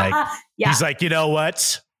just like, yeah. he's like, you know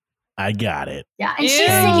what? I got it. Yeah, and she's Ew.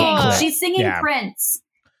 singing. She's singing Yeah. Prince.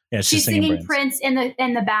 Yeah, She's singing Prince in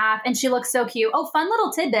the bath, and she looks so cute. Oh, fun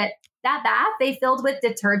little tidbit. That bath they filled with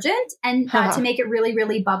detergent and to make it really,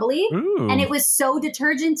 really bubbly. Ooh. And it was so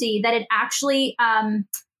detergenty that it actually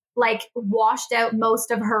like washed out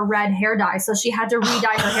most of her red hair dye. So she had to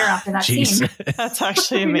re-dye her hair after that scene. Jeez. That's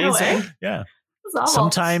actually You know amazing. it. Yeah. It's awful.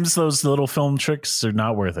 Sometimes those little film tricks are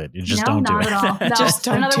not worth it. You just no, don't do not it. at all. No, Just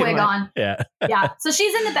don't another do wig it. on. Yeah. Yeah. So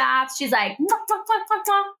she's in the bath. She's like, "Mwah, mwah, mwah,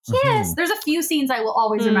 mwah, mwah." Kiss. Mhm. There's a few scenes I will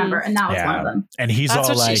always remember, and that was Yeah. one of them. And he's That's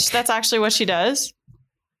all what like, that's actually what she does.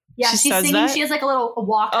 Yeah, She she's says singing. that? She has like a little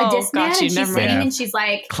walk, Oh, a disc man, got you. and she's Never singing, mind. and she's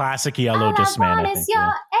like, classic yellow all disc man, I I want think. is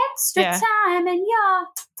your extra Yeah. time and your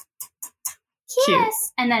Cute.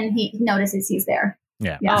 kiss. And then he notices he's there.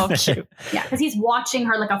 Yeah. Yeah. Oh, cute. Yeah, because he's watching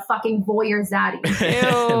her like a fucking voyeur zaddy. Ew,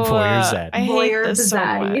 Voyeur Zaddy. I hate Voyeur this so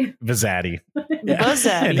much. zaddy. Vizaddy.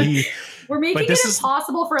 Buzzaddy. And he, We're making But it this is-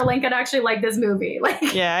 impossible for Lincoln to actually like this movie. Like,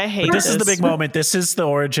 Yeah, I hate but this is the big moment. This is the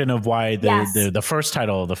origin of why Yes. the first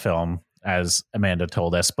title of the film, as Amanda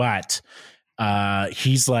told us. But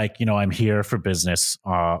he's like, I'm here for business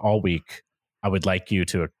all week. I would like you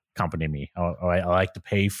to accompany me. I like to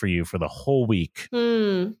pay for you for the whole week.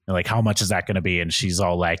 Hmm. Like, how much is that going to be? And she's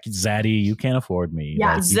all like, Zaddy, you can't afford me.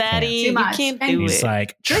 Yeah. Like, you can't." Zaddy, Too you much. can't And do He's it.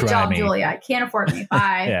 like, good try job, me. Julia. Can't afford me.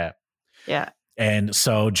 Bye. Yeah. Yeah. And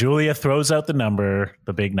so Julia throws out the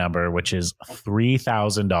big number, which is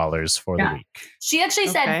 $3,000 for the Yeah. week. She actually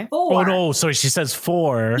Okay. said 4. Oh no! Sorry, she says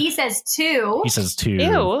 4. He says 2. He says 2,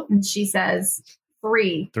 Ew. And she says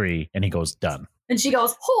 3. 3, and he goes done. And she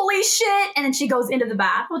goes, holy shit. And then she goes into the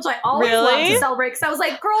bath, which I always love Really? to celebrate. Because I was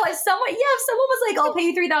like, girl, if someone was like, I'll pay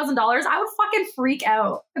you $3,000, I would fucking freak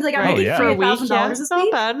out. I'd be like, I'm Right. making yeah. For a week, $3,000 this Not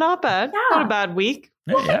week. bad, not bad. Yeah. Not a bad week.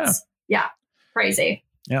 Yeah, Yeah. Crazy.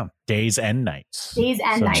 yeah. Days and nights. Days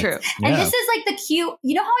and So- nights. True. And Yeah. this is like the cute,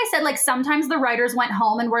 you know how I said, like, sometimes the writers went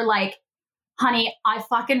home and were like, honey, I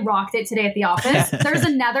fucking rocked it today at the office. There's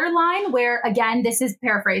another line where, again, this is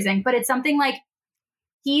paraphrasing, but it's something like,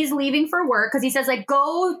 he's leaving for work because he says, like,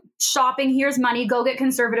 go shopping. Here's money. Go get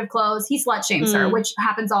conservative clothes. He slut shames her, which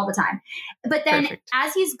happens all the time. But then Perfect.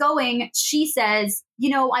 as he's going, she says,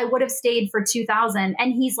 I would have stayed for 2,000.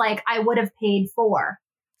 And he's like, I would have paid 4.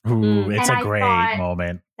 Ooh, it's And a I great thought-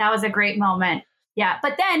 moment. That was a great moment. Yeah.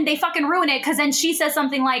 But then they fucking ruin it because then she says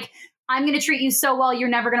something like, I'm going to treat you so well, you're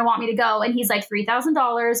never going to want me to go. And he's like,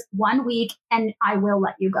 $3,000 1 week, and I will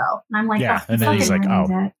let you go. And I'm like, Yeah, oh, and then he's fucking like,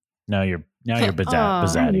 ruined oh, it. Now you're Oh,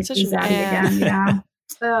 Bazaddy. such a Zaddy man. again. Yeah.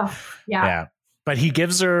 Ugh. Yeah. Yeah. But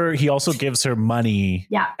he also gives her money,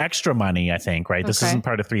 Yeah. extra money, I think, right? This Okay. isn't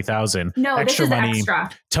part of 3,000. No, extra this is money extra.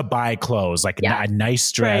 to buy clothes, like Yeah. a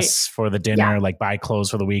nice dress for the dinner, Yeah. like buy clothes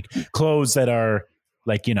for the week, clothes that are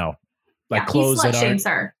like, like Yeah, clothes he slut that shames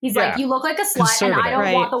are her. He's Yeah. like, you look like a slut, and Conservative. I don't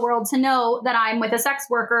Right. want the world to know that I'm with a sex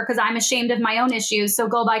worker because I'm ashamed of my own issues. So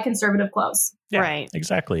go buy conservative clothes. Yeah, Right.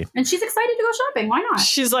 exactly. And she's excited to go shopping. Why not?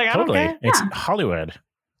 She's like, I Totally. don't care. It's Yeah. Hollywood.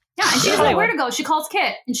 Yeah. And she's like, Hollywood. where to go? She calls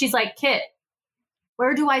Kit, and she's like, Kit,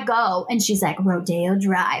 where do I go? And she's like, Rodeo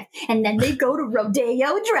Drive. And then they go to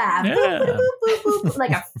Rodeo Drive. Yeah. Boop, boop, boop, boop, boop.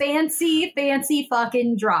 Like a fancy, fancy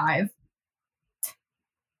fucking drive.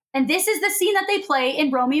 And this is the scene that they play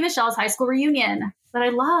in Romy and Michelle's high school reunion that I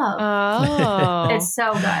love. Oh. It's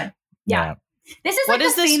so good. Yeah. This is like What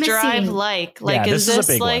is the this famous drive scene. like? Yeah, Like, this is is a this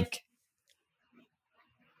big one. like,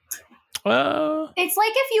 It's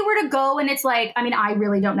like if you were to go and it's like, I mean, I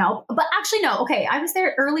really don't know. But actually, no. Okay, I was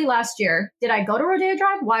there early last year. Did I go to Rodeo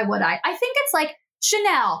Drive? Why would I? I think it's like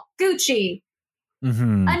Chanel, Gucci,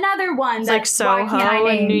 Mhm. another one. it's like that's why can't I Soho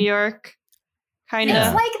in name? New York? Kind It's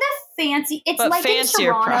of. like the fancy. It's But like fancier,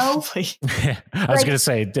 in Toronto probably. I was like- going to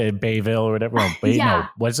say Bayville or whatever. No, Yeah. no,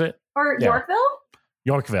 was it? or Yeah. Yorkville.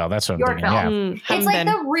 Yorkville. That's what I'm Yorkville. thinking. Haven't It's like been.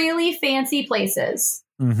 the really fancy places.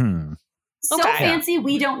 Yeah. Mm-hmm. So Okay. fancy,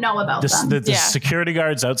 we don't know about them. The Yeah. security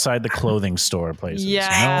guards outside the clothing store places. Yeah.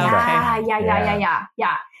 You know that?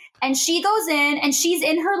 Yeah. And she goes in and she's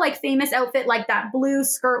in her like famous outfit, like that blue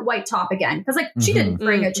skirt, white top again. Because like she Mhm. didn't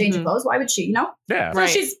bring a change of Mhm. clothes. Why would she? You know? Yeah. So Right.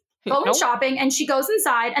 she's going Nope. shopping and she goes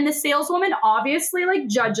inside and the saleswoman obviously like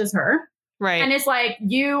judges her Right. and it's like,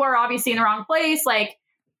 you are obviously in the wrong place. Like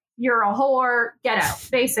you're a whore, get out,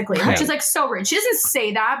 basically. Right. Which is like so rude. She doesn't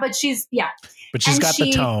say that, but she's But she's And got the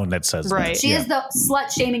she- tone that says that. Right. she Yeah. is the slut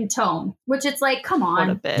shaming tone, which it's like, come What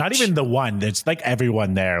a on. bitch. Not even the one. It's like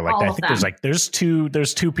everyone there. Like All I of think them.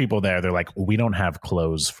 there's two people there. They're like, we don't have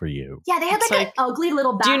clothes for you. Yeah, they had It's like, like, an ugly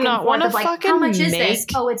little back do you and not forth wanna of like, how fucking much is this?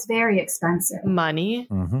 make- Oh, it's very expensive. money.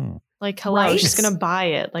 Mm-hmm. Like, hello, Right? she's gonna buy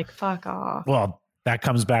it. Like, fuck off. Well, that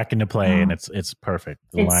comes back into play, and it's perfect.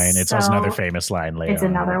 The It's line. It's so- another famous line later. It's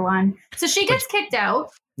another one. So she gets kicked out.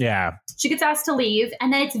 Yeah. She gets asked to leave,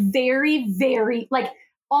 and then it's very, very like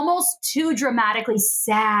almost too dramatically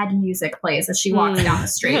sad music plays as she walks down the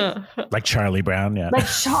street, Like Charlie Brown. Yeah. like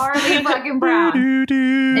Charlie fucking Brown.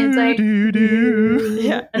 And it's like,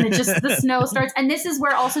 Yeah. and it just the snow starts, and this is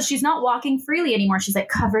where also she's not walking freely anymore. She's like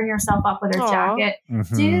covering herself up with her Aw. jacket.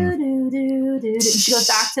 Mhm. Do do do do. And she goes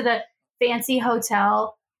back to the fancy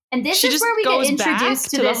hotel, and this She is just where we goes get introduced back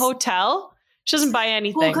to to this. the hotel. She doesn't buy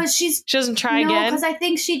anything. Well, because she's She doesn't try no, again. because I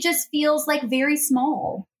think she just feels like very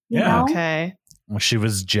small. You Yeah. know? Okay. Well, she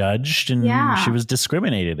was judged and Yeah. she was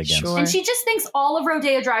discriminated against. Sure. And she just thinks all of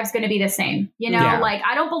Rodeo Drive's going to be the same. You know, Yeah. like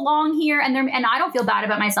I don't belong here, and I don't feel bad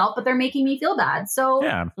about myself, but they're making me feel bad. So,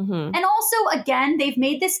 Yeah. Mhm. and also again, they've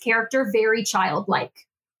made this character very childlike.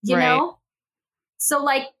 You Right. know, so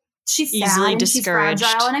like she's sad Easily and discouraged. she's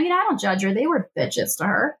fragile, and I mean, I don't judge her. They were bitches to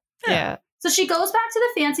her. Yeah. So she goes back to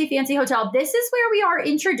the fancy hotel. This is where we are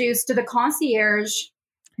introduced to the concierge,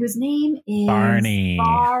 whose name is Barney.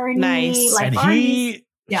 Barney. Nice. Like And Barney's-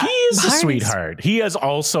 yeah. he is a Barney's- sweetheart. He is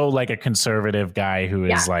also like a conservative guy who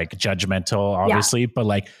is like judgmental, obviously, but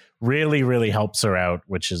like really, really helps her out,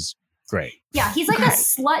 which is great. Yeah, he's like a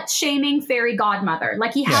slut shaming fairy godmother.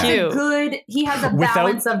 Like he has Yeah. a good, he has a Without-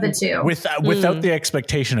 balance of the two. Without the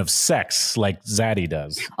expectation of sex like Zaddy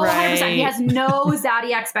does. Oh, 100%. He Right. has no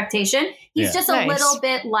zaddy expectation. He's Yeah. just a Nice. little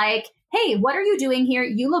bit like, hey, what are you doing here?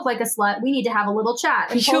 You look like a slut. We need to have a little chat.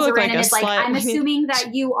 And You pulls look her in like and a is like, slut. I'm assuming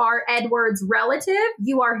that you are Edward's relative.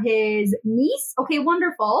 You are his niece. Okay,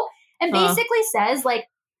 wonderful. And Huh. basically says like,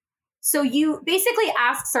 so you basically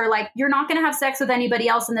asks her like, you're not going to have sex with anybody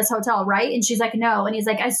else in this hotel, right? And she's like, no. And he's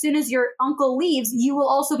like, as soon as your uncle leaves, you will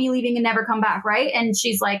also be leaving and never come back, right? And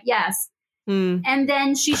she's like, yes. Hmm. And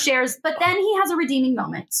then she shares, but then he has a redeeming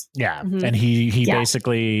moment. Yeah. Mhm. And he Yeah.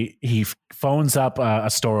 basically he phones up a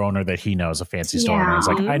store owner that he knows, a fancy store owner. He's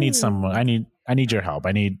like, I need Mm. someone. I need your help.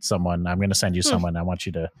 I need someone. I'm going to send you someone. I want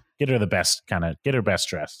you to get her the best get her best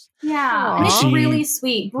dress. Yeah. And it's She- really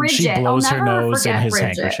sweet. Bridget. She blows I'll her never nose in forget his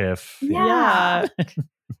Bridget. handkerchief. Yeah. Yeah.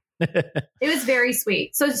 It was very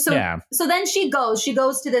sweet. So Yeah. so then she goes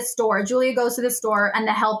to this store. Julia goes to the store, and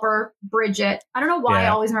the helper, Bridget. I don't know why I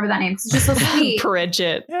Yeah. always remember that name, 'cause it's just so sweet.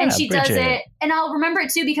 Bridget. And she does Bridget. it. And I'll remember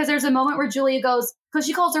it too, because there's a moment where Julia goes, because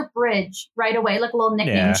she calls her Bridge right away, like a little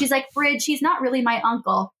nickname. Yeah. And she's like, Bridge, he's not really my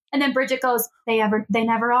uncle. And then Bridget goes, they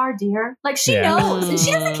never are, dear. Like she Yeah. knows, and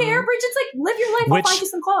she doesn't care. Bridget's like, live your life. I'll Which- find you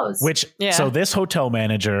some clothes. Which Yeah. so this hotel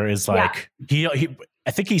manager is like he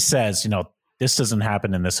I think he says, this doesn't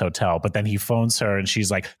happen in this hotel, but then he phones her and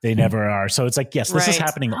she's like, they never are. So it's like, yes, this is Right.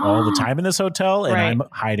 happening all the time in this hotel, and Right. I'm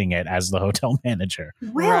hiding it as the hotel manager.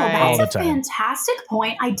 Will, Right. All that's the a time. fantastic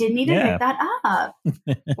point. I didn't even Yeah. pick that up.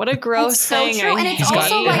 What a gross It's so thing. true, and I it's He's hate got,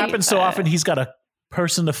 also it like- happens so often. He's got a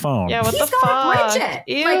person to phone. Yeah, what He's the got fuck? a Bridget.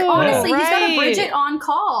 Ew. Like honestly, he's got a Right. Bridget on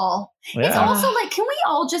call. It's Yeah. also like, can we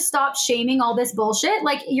all just stop shaming all this bullshit?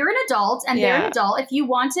 Like, you're an adult and they're an Yeah. adult. If you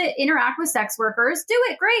want to interact with sex workers, do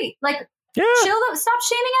it. Great. Like, Yeah, chill. Stop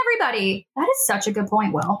shaming everybody. That is such a good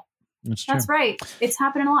point, Will. it's true. That's right. It's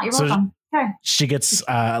happening a lot. You're So- welcome. Okay. She gets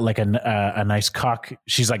like a nice cock.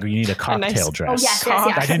 She's like, you need a cocktail nice- dress. Oh, yes, Cock.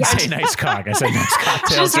 yes, I yes. didn't yes. say nice cock. I said nice She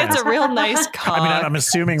cocktail just dress. gets a real nice cock. I mean, I'm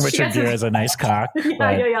assuming She Richard gets Gere a- has a nice cock. Yeah,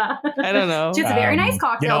 but, yeah. I don't know. She has a very nice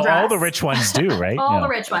cocktail dress. all the rich ones do, right? All You the know.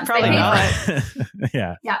 rich ones. Probably They pay not. for it.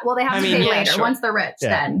 Yeah, Yeah. Well, they have I to mean, pay yeah, later. sure. Once they're rich,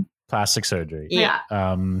 Yeah. then. plastic surgery. Yeah.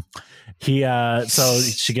 So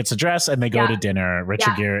she gets a dress and they go Yeah. to dinner,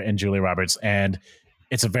 Richard Yeah. Gere and Julia Roberts. And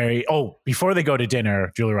it's a very, before they go to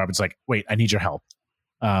dinner, Julia Roberts is like, wait, I need your help.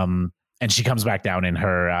 And she comes back down in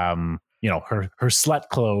her, her slut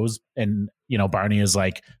clothes. And, Barney is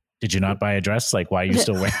like, did you not buy a dress? Like, why are you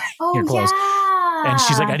still wearing Oh, your clothes? yeah. And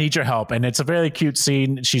she's like, I need your help. And it's a very cute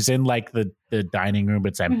scene. She's in like the dining room.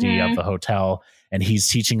 It's empty Mhm. of the hotel. And he's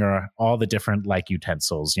teaching her all the different like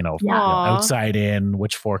utensils, Yeah. Aw. outside in,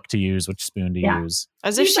 which fork to use, which spoon to Yeah. use.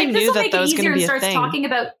 As if He's she like, knew this'll that make that it was easier, going to and be a starts thing. talking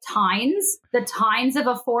about tines, the tines of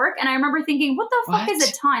a fork. And I remember thinking, what the fuck What? is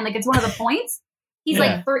a tine? Like, it's one of the points. He's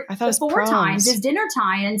Yeah. like, I thought it was 4 prongs. times is dinner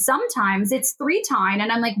tine, and sometimes it's 3 tine.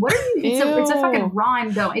 And I'm like, what are you? It's a Ew. fucking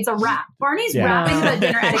rhyme going. It's a rap. Barney's Yeah. rapping about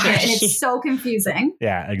dinner etiquette, and it's so confusing.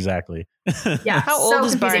 Yeah, exactly. Yeah. How so old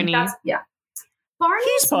is confusing. Barney? Barney's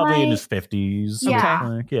He's probably like, in his 50s. Yeah.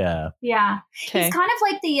 Like, yeah. yeah. Okay. He's kind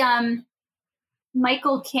of like the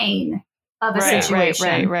Michael Caine of a Right,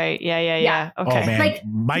 situation. right. Yeah. Yeah. Okay. Oh man, Like-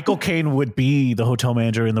 Michael Caine would be the hotel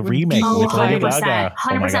manager in the Would remake be Oh, with Lady 100%. Gaga.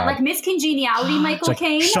 Oh my 100%. God. Like Miss Congeniality, Michael like,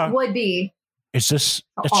 Caine Sean- would be. It's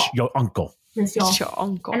Oh. your uncle. It's your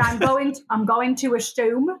uncle. And I'm going to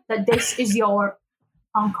assume that this is your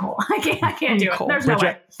uncle. I can't do it. There's no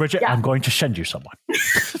way. Bridget, I'm going to send you someone.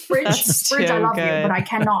 Bridge, That's I too love you, good. but I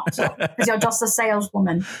cannot because you're just a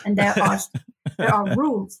saleswoman, and there are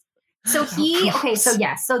rules. So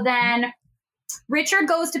so then Richard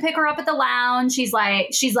goes to pick her up at the lounge. She's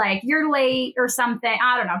like, you're late or something.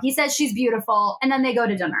 I don't know. He says she's beautiful, and then they go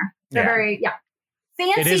to dinner. They're very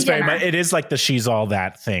fancy It is dinner. very much, it is like the she's all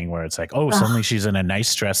that thing where it's like, suddenly she's in a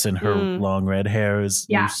nice dress and her long red hair is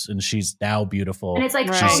loose and she's now beautiful. And it's like,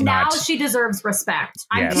 Right. now she deserves respect.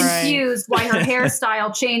 I'm Yes. confused why her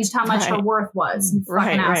hairstyle changed how much her worth was. You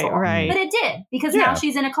fucking asshole. Right. But it did, because now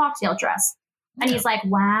she's in a cocktail dress. And he's like,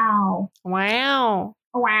 wow.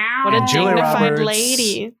 What a Julia dignified Roberts-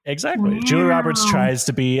 lady. Exactly. Wow. Julia Roberts tries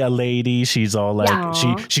to be a lady. She's all like,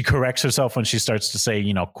 Yeah. she corrects herself when she starts to say,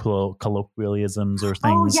 colloquialisms or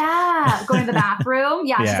Oh, things. yeah. Going to the bathroom.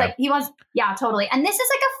 Yeah. Yeah. She's like, totally. And this is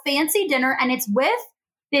like a fancy dinner, and it's with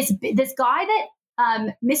this guy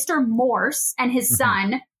that Mr. Morse and his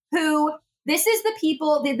son, who this is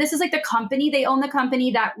like the company. They own the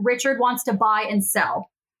company that Richard wants to buy and sell.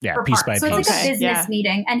 Yeah, for piece parts. by So piece. it's like a business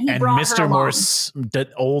meeting, and he brought her Mr. along. Morse,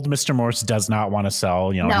 old Mr. Morse does not want to sell.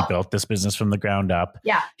 He built this business from the ground up.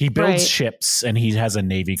 Yeah. He builds Right. ships and he has a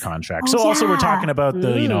Navy contract. Oh, so also we're yeah. talking about the,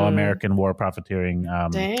 Mm. American war profiteering,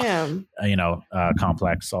 Damn.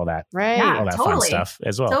 complex, all that, Right. Yeah. all that fun totally. stuff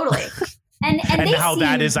as well. Totally. And And they how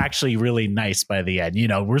that seem- is actually really nice by the end.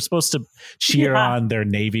 We're supposed to cheer Yeah. on their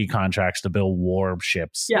Navy contracts to build war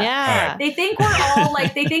ships. Yeah. Yeah. They think we're all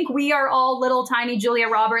like, they think we are all little tiny Julia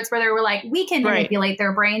Roberts, where they were like, we can Right. manipulate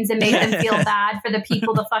their brains and make them feel bad for the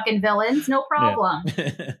people, the fucking villains. No problem.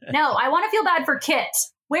 No, I want to feel bad for Kit.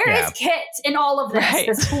 Where is Yeah. Kit in all of this? Right.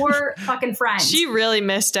 This poor fucking friend. She really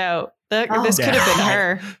missed out. Oh, This could have been God.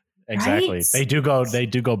 her. Exactly. Right? They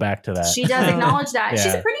do go back to that. She does acknowledge that. She's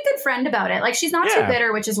a Yeah. pretty good friend about it. Like, she's not Yeah. too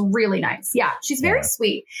bitter, which is really nice. Yeah, she's very Yeah.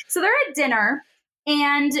 sweet. So they're at dinner,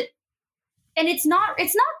 and it's not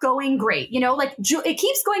going great. Like it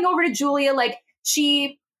keeps going over to Julia. Like,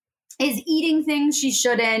 she is eating things she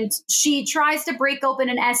shouldn't. She tries to break open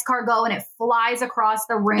an escargot and it flies across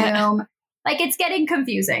the room. Like, it's getting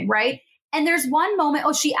confusing, right? And there's one moment,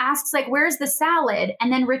 she asks, like, where's the salad?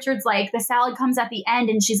 And then Richard's like, the salad comes at the end.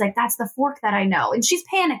 And she's like, that's the fork that I know. And she's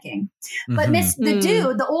panicking. But Mhm. the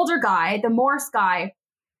dude, the older guy, the Morse guy,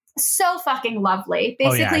 so fucking lovely.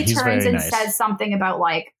 Basically he's turns very and nice. says something about,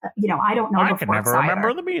 like, I don't know. I the can forks never remember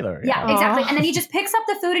either. them either. Yeah, Aw. exactly. And then he just picks up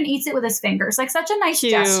the food and eats it with his fingers. Like, such a nice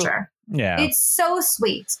Cute. gesture. Yeah. It's so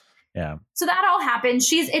sweet. Yeah. So that all happens.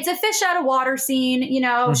 It's a fish out of water scene.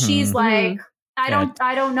 Mhm. She's like, Yeah.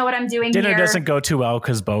 I don't know what I'm doing Dinner here. doesn't go too well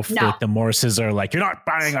because both No. like, the Morses are like, you're not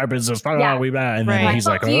buying our business. Blah, Yeah. blah, blah. And then Right. he's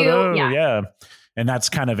Like, like, fuck oh, you. no, Yeah. yeah. And that's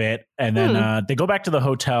kind of it. And then they go back to the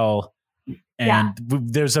hotel. And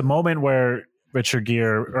there's a moment where Richard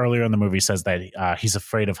Gere earlier in the movie says that he's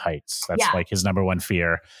afraid of heights. That's Yeah. like his number one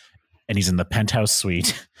fear. And he's in the penthouse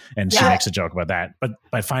suite. And she Yeah. makes a joke about that. But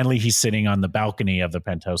finally he's sitting on the balcony of the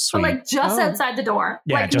penthouse But suite. like just outside the door.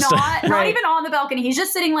 Yeah, like just- not Right. even on the balcony. He's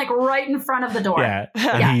just sitting like right in front of the door. Yeah.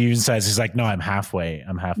 And he even says, he's like, no, I'm halfway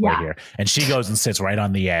Yeah. here. And she goes and sits right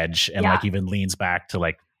on the edge and Yeah. like even leans back to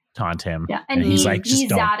like taunt him. Yeah. And he's like, just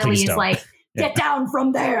don't, Zadely please is don't. like, get down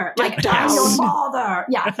from there. Like, down. I'm your father.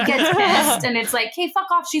 Yeah. He gets pissed and it's like, hey,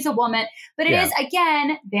 fuck off. She's a woman. But it Yeah. is,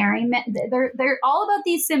 again, they're all about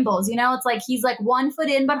these symbols. It's like he's like 1 foot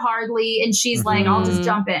in, but hardly. And she's like, I'll just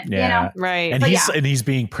jump in. Yeah. Right. And But he's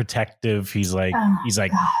being protective. He's like, Oh,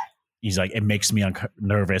 God. it makes me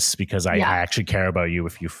nervous because I actually care about you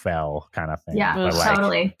if you fell kind of thing. Yeah, But like,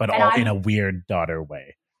 totally. but And all I'm- in a weird daughter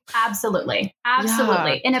way.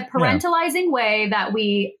 Absolutely. In a parentalizing way that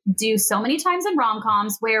we do so many times in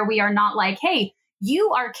rom-coms, where we are not like, hey,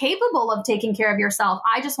 you are capable of taking care of yourself.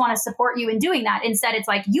 I just want to support you in doing that. Instead, it's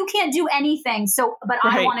like, you can't do anything. But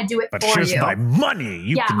I Right. want to do it But for here's you. my money.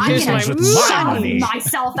 You Yeah, can I'm use gonna things with shove my shove money.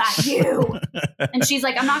 myself at you. And she's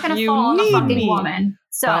like, I'm not going to You fall on a need fucking me. woman.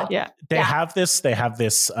 So But Yeah. They Yeah. have this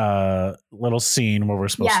little scene where we're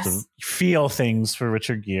supposed to feel things for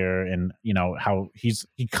Richard Gere and how he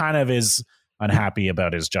kind of is unhappy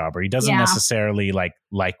about his job, or he doesn't Yeah. necessarily like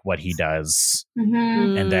what he does,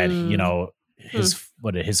 mhm. and that Mm.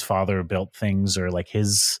 his father built things, or like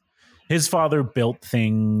his father built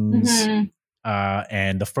things, Mhm.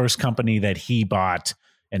 and the first company that he bought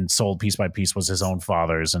and sold piece by piece was his own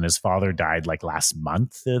father's, and his father died like last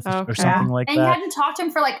month or Okay. something like And he that. hadn't talked to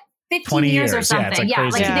him for like 15 20 years or years. Yeah, it's, something. like, Yeah,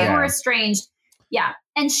 crazy. like they Yeah. were estranged. Yeah.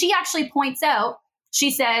 And she actually points out,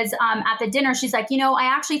 she says at the dinner, she's like, I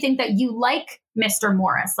actually think that you like Mr.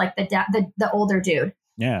 Morris, like the older dude.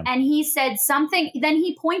 Yeah. And he said something, then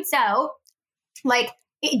he points out, like,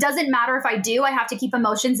 it doesn't matter if I do, I have to keep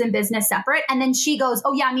emotions and business separate. And then she goes,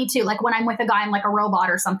 oh yeah, me too. Like when I'm with a guy, I'm like a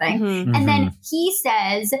robot or something. Mhm. And then he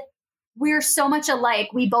says, we're so much alike.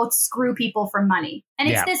 We both screw people for money. And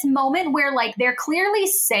it's this moment where like, they're clearly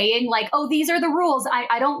saying like, oh, these are the rules.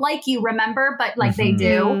 I don't like you, remember? But like they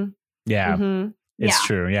do. Yeah. Mhm. It's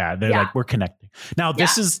true. Yeah. They're like, we're connecting. Now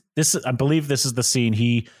this is, I believe this is the scene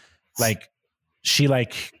she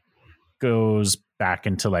like goes back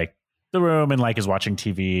into like the room and like is watching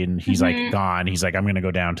TV and he's like gone. He's like, I'm going to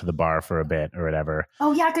go down to the bar for a bit or whatever.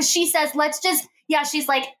 Oh yeah. Cause she says, she's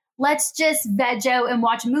like, let's just veg out and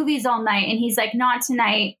watch movies all night. And he's like, not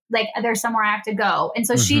tonight. Like there's somewhere I have to go. And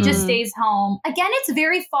so she just stays home. Again, it's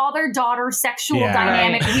very father-daughter sexual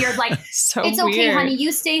dynamic. Right. Weird. Like, So it's okay, weird. honey,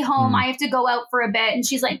 you stay home. I have to go out for a bit. And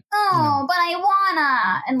she's like, oh, but I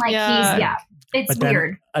wanna. And like, it's But then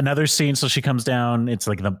weird. Another scene. So she comes down. It's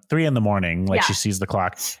like 3 a.m. Like she sees the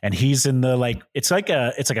clock and he's in the like, it's like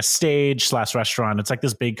a stage / restaurant. It's like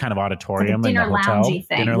this big kind of auditorium in the hotel.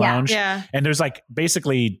 Dinner lounge. Yeah. And there's like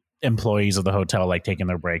basically employees of the hotel like taking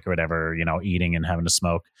their break or whatever, eating and having a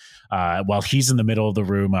smoke, while he's in the middle of the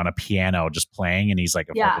room on a piano just playing, and he's like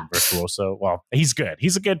a fucking virtuoso. Well, he's good.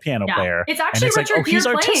 He's a good piano player. It's actually Richard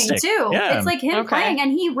Gere playing too. Yeah. It's like him playing,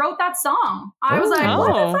 and he wrote that song. I was like,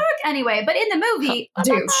 what the fuck? Anyway, but in the movie,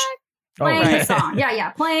 douche. Playing the song.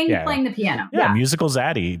 Playing the piano. Yeah, musical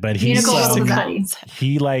zaddy. But he's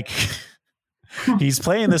he like he's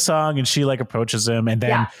playing the song and she like approaches him, and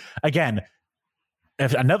then again,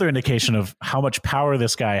 another indication of how much power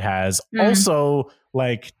this guy has. Also,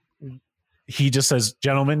 like, he just says,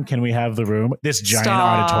 gentlemen, can we have the room? This giant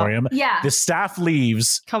auditorium. Yeah. The staff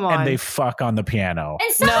leaves. Come on. And they fuck on the piano.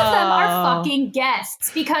 And some of them are fucking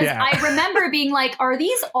guests because I remember being like, are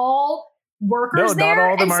these all workers there? Not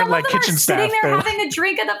all of them and aren't like kitchen staff. Sitting there having a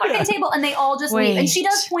drink at the fucking table, and they all just leave. And she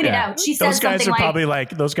does point it out. She says something like,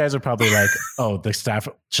 those guys are probably like, oh, the staff,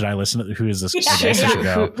 should I listen to who is this? I guess I should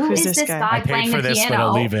go. Who is this guy I paid playing for the this, piano? but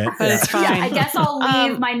I'll leave it. But it's fine. I guess I'll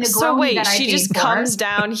leave my Negroni So wait, that I she paid just for. comes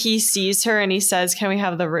down, he sees her, and he says, can we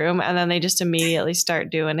have the room? And then they just immediately start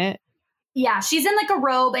doing it. Yeah, she's in like a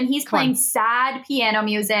robe and he's playing sad piano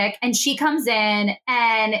music, and she comes in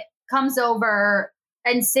and comes over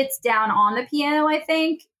and sits down on the piano, I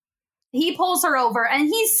think. He pulls her over and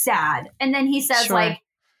he's sad. And then he says like,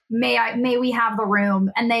 may we have the room?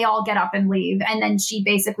 And they all get up and leave. And then she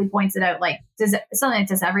basically points it out like, does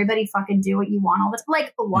everybody fucking do what you want all the time?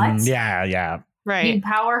 Like, what? Yeah. Right. You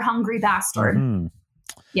power hungry bastard. Mm-hmm.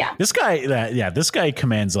 Yeah. This guy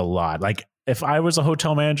commands a lot. Like if I was a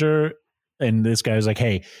hotel manager and this guy was like,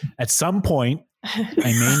 hey, at some point I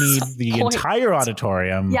may need the entire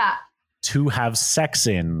auditorium to have sex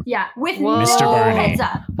in. Yeah, with Mr. no Barney. heads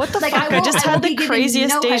up. What the Like, fuck? I just had the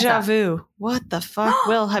craziest deja up. vu. What the fuck?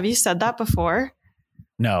 Will, have you said that before?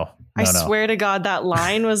 No. I swear to God, that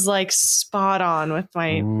line was like spot on with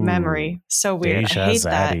my memory. So weird. Deja I hate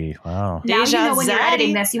zaddy. that. Wow. Now Deja you know when you're zaddy.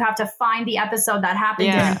 editing this, you have to find the episode that happened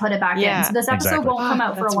in and put it back in. So this episode won't come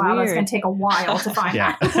out for a while. It's going to take a while to find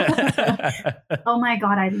that. Oh my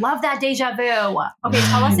God, I love that deja vu. Okay,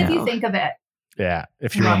 tell us if you think of it. Yeah,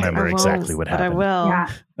 if you remember exactly what happened. I will. Yeah.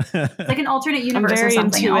 It's like an alternate I'm universe very or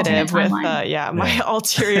something. intuitive with timeline. my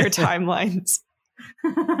ulterior timelines.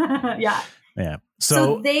 Yeah. Yeah.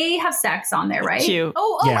 So they have sex on there, right? Cute.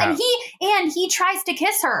 And he tries to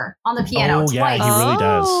kiss her on the piano twice. Yeah, he really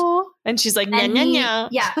does. And she's like, And nya.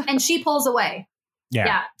 Yeah, and she pulls away.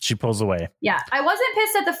 Yeah. She pulls away. Yeah. I wasn't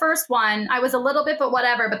pissed at the first one. I was a little bit, but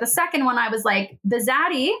whatever. But the second one, I was like, the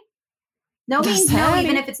zaddy. No means no,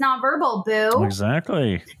 even if it's not verbal, boo.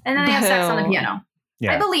 Exactly. And then they have sex on the piano.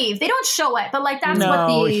 Yeah. I believe they don't show it, but like that's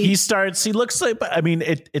what he looks like, but I mean,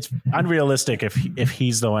 it's unrealistic if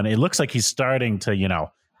he's the one. It looks like he's starting to,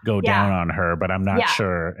 go down on her, but I'm not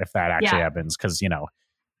sure if that actually happens because,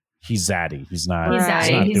 he's zaddy. He's not doing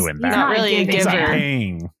that. He's not really a giver. He's not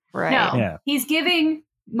paying. Right. No, yeah. He's giving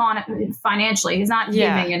financially. He's not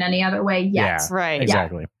giving in any other way yet. Yeah, right.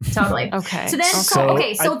 Exactly. Yeah, totally. Okay. So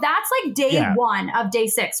then, so that's like day 1 of day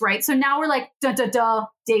 6, right? So now we're like,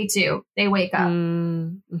 day 2. They wake up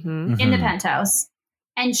in the penthouse.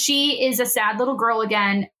 And she is a sad little girl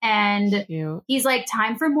again. And he's like,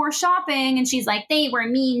 time for more shopping. And she's like, they were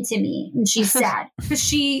mean to me. And she's sad because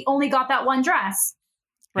she only got that one dress.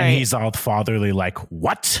 Right. And he's all fatherly, like,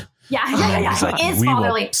 what? Yeah. He's like, he is we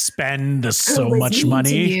fatherly. will spend so much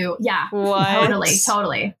money. Yeah. What?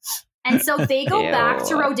 Totally. And so they go back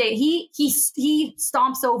to Rodeo. He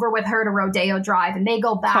stomps over with her to Rodeo Drive, and they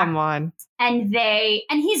go back. Come on. And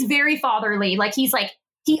he's very fatherly. Like he's like,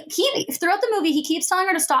 he throughout the movie, he keeps telling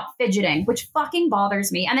her to stop fidgeting, which fucking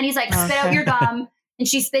bothers me. And then he's like, spit out your gum. And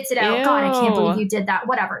she spits it out. Ew. God, I can't believe you did that.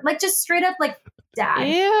 Whatever. Like, just straight up, like, dad.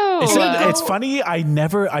 Ew. It's funny.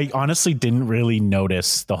 I honestly didn't really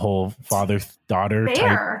notice the whole father-daughter type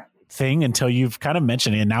Fair. thing until you've kind of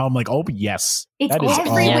mentioned it. And now I'm like, oh, yes, It's that is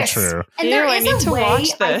everywhere. all true. And Ew, there I is need a to way, watch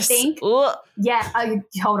I this. think, Ugh. yeah,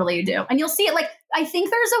 totally you do. And you'll see it, like, I think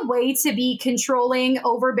there's a way to be controlling,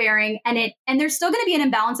 overbearing, and there's still going to be an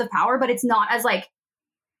imbalance of power, but it's not as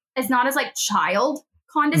child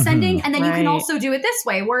condescending. Mhm. And then you can Right. also do it this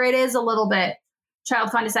way, where it is a little bit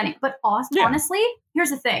child condescending. But honestly, here's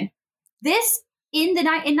the thing: this in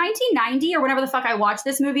 1990 or whenever the fuck I watched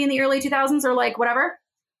this movie in the early 2000s or like whatever.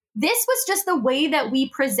 This was just the way that we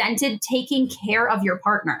presented taking care of your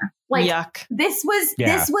partner. Like, Yuck. this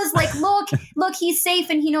was like, look, he's safe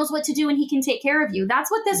and he knows what to do and he can take care of you.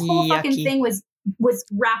 That's what this whole fucking Yucky. thing was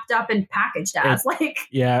wrapped up and packaged as. Like,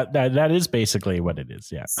 Yeah, that is basically what it is.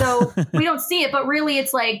 Yeah. so we don't see it, but really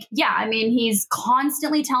it's like, yeah, I mean, he's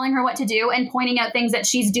constantly telling her what to do and pointing out things that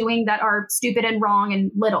she's doing that are stupid and wrong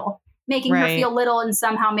and little, making her Right. feel little and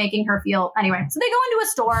somehow making her feel anyway. So they go into a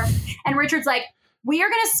store and Richard's like, we are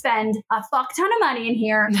going to spend a fuck ton of money in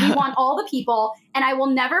here. We want all the people. And I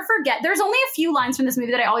will never forget. There's only a few lines from this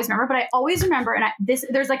movie that I always remember, but I always remember. And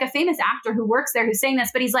there's like a famous actor who works there who's saying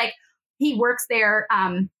this, but he's like, he works there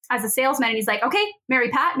as a salesman. And he's like, okay, Mary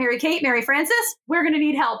Pat, Mary Kate, Mary Frances, we're going to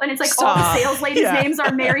need help. And it's like all the Stop. sales ladies' names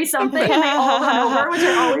are Mary something. And they all run over, which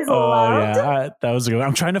I always Oh loved. yeah, that was a good one.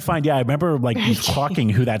 I'm trying to find. Yeah, I remember like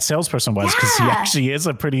clocking who that salesperson was because he Yeah. actually is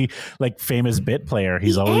a pretty like famous bit player.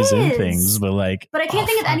 He's He always in is. things, but like, But I can't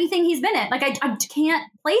think of fuck. anything he's been in. Like, I can't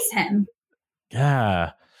place him.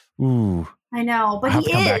 Yeah. Ooh. I know, but I'll have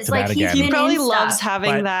he to come back is to like that he's again. been He probably in loves stuff.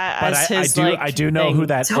 having But- that But as his like. I do know who thing.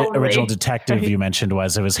 that Totally. original detective you mentioned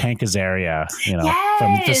was. It was Hank Azaria,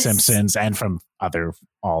 from The Yes. Simpsons and from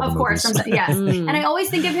all Of the course, movies. yes. Mm. And I always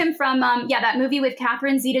think of him from that movie with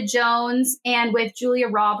Catherine Zeta-Jones and with Julia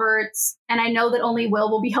Roberts. And I know that only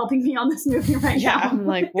Will be helping me on this movie right Yeah, now. I'm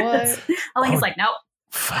like, what? Elaine's like, nope.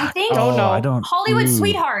 Fuck. I think- Don't know. I don't. Hollywood ooh.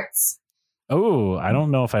 Sweethearts. Oh, I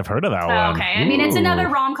don't know if I've heard of that Oh, one. okay. I mean, it's Ooh. another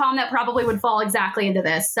rom-com that probably would fall exactly into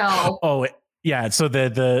this. So Oh, yeah. So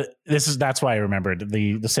that's why I remembered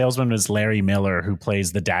the salesman was Larry Miller, who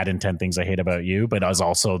plays the dad in 10 Things I Hate About You, but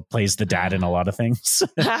also plays the dad in a lot of things.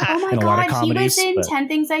 oh my in a lot of God, he was comedies, in but- 10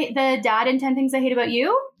 Things the dad in 10 Things I Hate About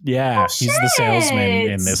You. Yeah, Oh, he's the salesman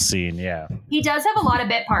shit. in this scene. Yeah. He does have a lot of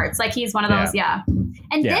bit parts. Like he's one of those, yeah.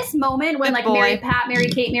 And Yeah. this moment when Good like boy. Mary Pat, Mary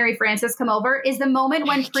Kate, Mary Frances come over is the moment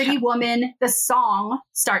when Pretty Woman, the song,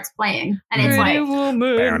 starts playing. And it's Pretty like,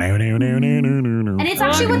 woman. and it's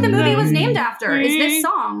actually what the movie was named after, is this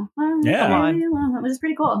song. Yeah. Come on. Which is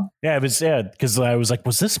pretty cool. Yeah, it was because I was like,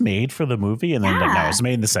 was this made for the movie? And then like, no, Yeah. it was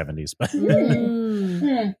made in the 70s. But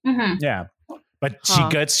Mm. Mm-hmm. yeah. But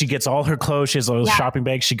Huh. she gets all her clothes. She has a little Yeah. shopping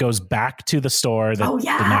bag. She goes back to the store that Oh,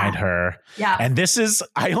 yeah. denied her. Yeah. And this is,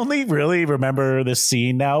 I only really remember this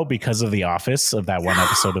scene now because of The Office, of that one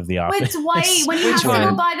episode of The Office. With Dwight, when he Which has to go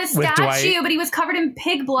one? buy the With statue, Dwight. but he was covered in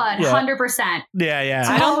pig blood, Yeah. 100%. Yeah.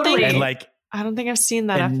 I don't think- And like, I don't think I've seen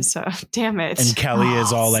that And- episode. Damn it. and Kelly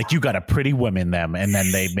is all like, you got a pretty woman them. And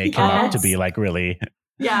then they make him up to Yes. be like really,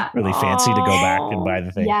 Yeah. really fancy to go back and buy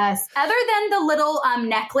the thing. Yes. Other than the little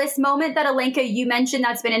necklace moment that Alenka, you mentioned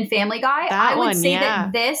that's been in Family Guy, That I would one, say yeah.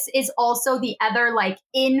 that this is also the other like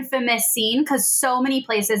infamous scene because so many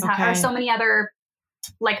places Okay. or so many other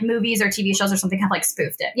like movies or TV shows or something have like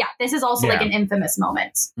spoofed it. Yeah. This is also like Yeah. an infamous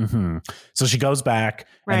moment. hmm So she goes back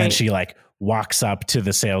and then Right. she like walks up to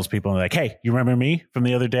the salespeople and like, hey, you remember me from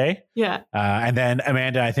the other day? Yeah. And then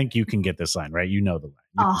Amanda, I think you can get this line, right? You know the line.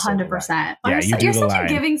 You can say the line. 100%. Yeah, you do You're the such line. a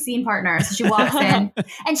giving scene partner. So she walks in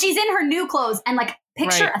and she's in her new clothes and like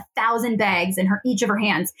picture Right. 1,000 bags in each of her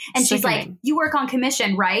hands. And she's like, Sickening. you work on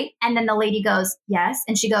commission, right? And then the lady goes, yes.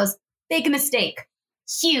 And she goes, big mistake.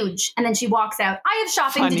 Huge. And then she walks out. I have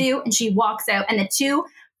shopping to Funny. do. And she walks out. And the two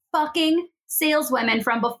fucking saleswomen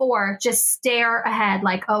from before just stare ahead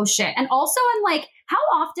like, oh shit. And also I'm like, how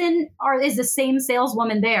often is the same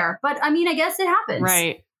saleswoman there? But I mean, I guess it happens.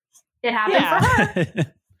 Right. It happened Yeah. for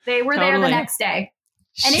her. They were there the Totally. next day.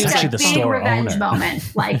 And She's it's actually a the big store revenge owner.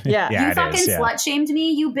 moment. Like, Yeah. Yeah, you it fucking is, yeah. slut shamed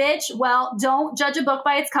me, you bitch. Well, don't judge a book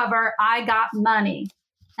by its cover. I got money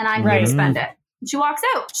and I'm here Right. to spend it. And she walks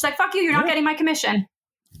out. She's like, fuck you, you're not Yeah. getting my commission.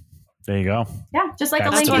 There you go. Yeah, just like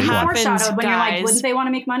That's a what Lincoln happens, foreshadowed when you're like, guys. wouldn't they want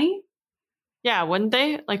to make money? Yeah. Wouldn't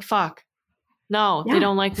they? Like, fuck. No, Yeah. they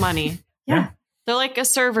don't like money. Yeah. They're like a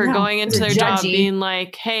server No, going into they're their job judgy. being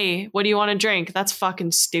like, hey, what do you want to drink? That's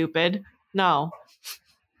fucking stupid. No,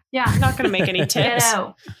 Yeah. I'm not going to make any Get tips.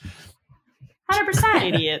 out.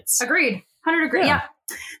 100%. Idiots. Agreed. 100 agree. Yeah.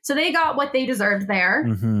 So they got what they deserved there.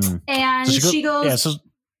 And So she goes. Yeah,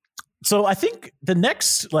 so I think the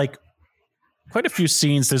next, like, quite a few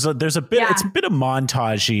scenes, there's a bit, it's a bit of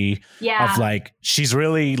montage-y of like, she's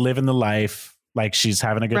really living the life, like she's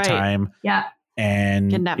having a good time. Yeah.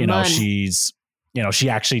 And, you know, she's, she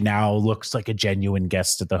actually now looks like a genuine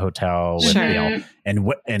guest at the hotel. Sure. And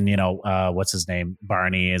what's his name?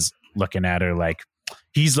 Barney is looking at her like,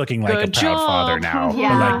 he's looking like a proud father now, but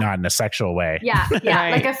like not in a sexual way. Yeah. Yeah.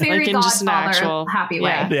 Like a fairy like godfather happy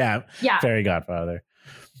way. Yeah. Fairy godfather.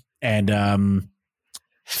 And, and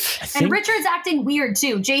Richard's acting weird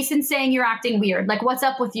too. Jason's saying you're acting weird. Like, what's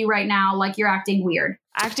up with you right now? Like, you're acting weird.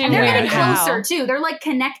 And they're getting closer too. They're like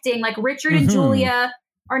connecting. Like Richard and Julia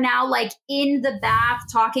are now like in the bath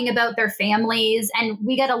talking about their families. And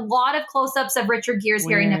we get a lot of close-ups of Richard Gere's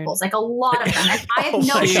hairy nipples. Like a lot of them. And I have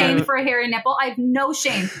no shame for a hairy nipple. I have no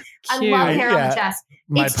shame. I love hair on the chest.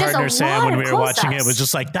 My it's partner just a Sam, lot when of we were close-ups. watching it, was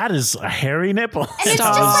just like, that is a hairy nipple. And it's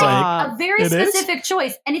just like a very specific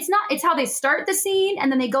choice. And it's how they start the scene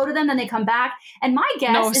and then they go to them, then they come back. And my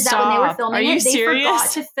guess is that when they were filming it, they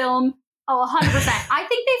forgot to film. Oh, 100%. I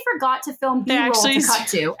think they forgot to film B-roll to cut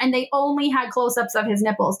to, and they only had close-ups of his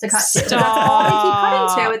nipples to cut to. That's all they keep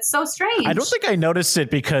cutting to. It's so strange. I don't think I noticed it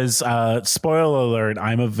because, spoiler alert,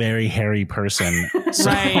 I'm a very hairy person. So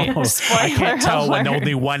I can't tell when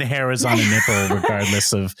only one hair is on a nipple,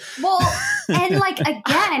 regardless of... Well, and like,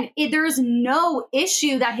 again, there's no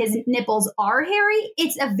issue that his nipples are hairy.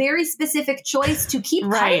 It's a very specific choice to keep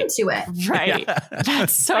cutting to it. Right.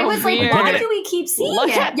 That's so I was weird. like, why do we keep seeing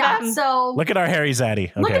it? Yeah, so... Look at our hairy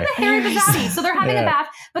zaddy. Okay. Look at the hairy Bazzaddy. So they're having a bath,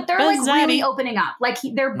 but they're like really opening up. Like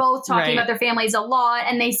they're both talking about their families a lot,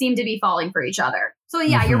 and they seem to be falling for each other. So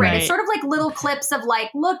yeah, you're right. It's sort of like little clips of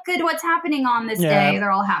like, look at what's happening on this day.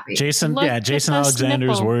 They're all happy. Jason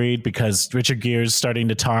Alexander's worried because Richard Gere's starting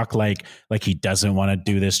to talk like he doesn't want to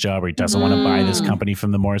do this job, or he doesn't want to buy this company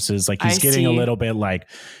from the Morses. Like he's getting a little bit like,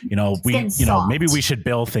 maybe we should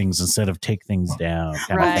build things instead of take things down.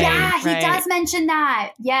 He does mention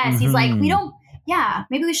that. Yes, he's like, we don't. Yeah,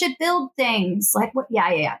 maybe we should build things. Like what?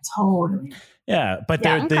 Yeah, totally. Yeah, but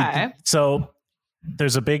so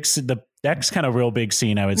there's a big. The next kind of real big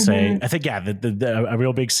scene, I would say. I think a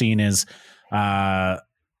real big scene is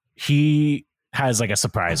he has like a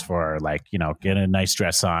surprise for her, like get a nice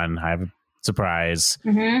dress on, have a surprise,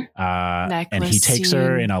 and he takes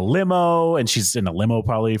her in a limo, and she's in a limo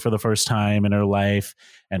probably for the first time in her life,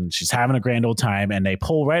 and she's having a grand old time, and they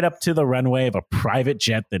pull right up to the runway of a private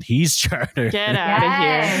jet that he's chartered. Get out of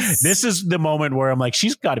here. This is the moment where I'm like,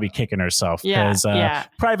 she's got to be kicking herself, because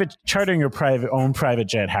chartering your own private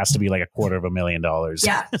jet has to be like $250,000.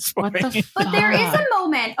 Yeah. But there is a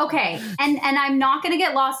moment, okay, and I'm not going to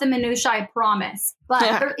get lost in minutia, I promise.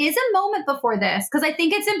 But there is a moment before this, because I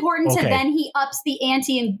think it's important to then he ups the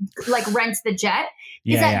ante and like rents the jet.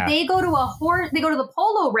 They go to the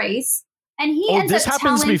polo race, and he ends up this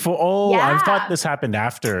happens before. I thought this happened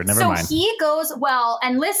after. Never mind. So he goes,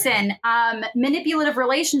 and listen, manipulative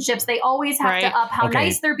relationships, they always have to up how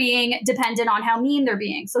nice they're being, dependent on how mean they're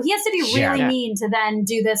being. So he has to be really mean to then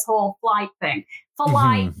do this whole flight thing.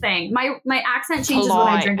 Thing. My accent changes when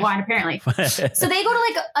I drink wine, apparently. So they go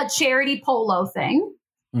to like a charity polo thing,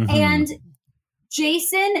 and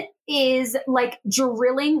Jason is like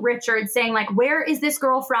drilling Richard, saying like, where is this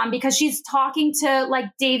girl from? Because she's talking to like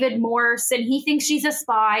David Morse, and he thinks she's a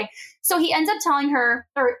spy. So he ends up telling her,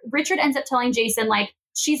 or Richard ends up telling Jason, like,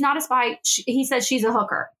 she's not a spy. He says she's a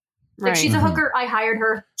hooker. Like, she's a hooker. I hired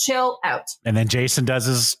her. Chill out. And then Jason does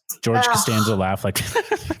his George Costanza laugh, like,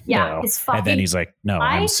 it's fucking. And then he's like, no,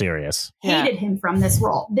 I'm serious. Hated him from this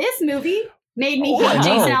role. This movie made me hate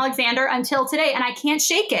Jason Alexander until today, and I can't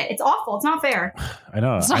shake it. It's awful. It's not fair. I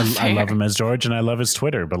know. I love him as George, and I love his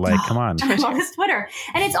Twitter, but like, come on. I love his Twitter.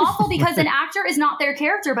 And it's awful because an actor is not their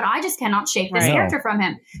character, but I just cannot shake this character from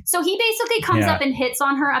him. So he basically comes up and hits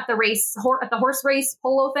on her at the horse race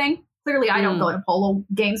polo thing. Clearly, I don't go to polo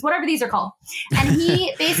games, whatever these are called. And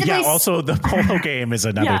he basically... also the polo game is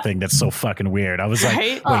another thing that's so fucking weird. I was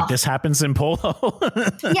like, wait, this happens in polo?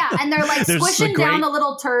 And they're like squishing down the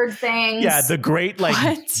little turd things. Yeah, the great like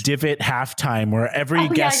divot halftime where every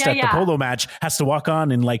guest at the polo match has to walk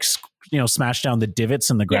on and like... smash down the divots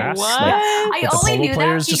in the grass. I only knew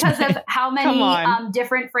that because of how many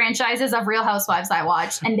different franchises of Real Housewives I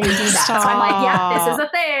watched, and they do that. So I'm like, this is a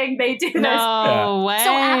thing. They do this. No way.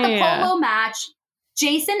 So at the polo match,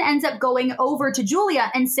 Jason ends up going over to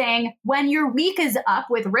Julia and saying, when your week is up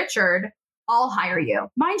with Richard, I'll hire you.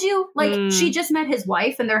 Mind you, like she just met his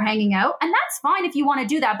wife and they're hanging out. And that's fine if you want to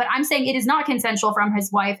do that. But I'm saying it is not consensual from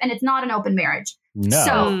his wife and it's not an open marriage. No.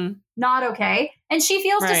 So not okay. And she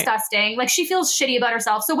feels disgusting. Like she feels shitty about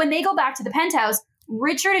herself. So when they go back to the penthouse,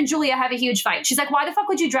 Richard and Julia have a huge fight. She's like, why the fuck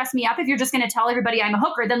would you dress me up if you're just going to tell everybody I'm a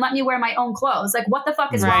hooker? Then let me wear my own clothes. Like, what the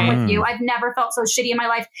fuck is wrong with you? I've never felt so shitty in my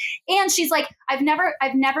life. And she's like, I've never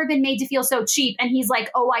been made to feel so cheap. And he's like,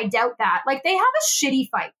 oh, I doubt that. Like, they have a shitty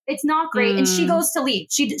fight. It's not great. And she goes to leave.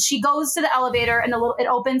 She goes to the elevator and it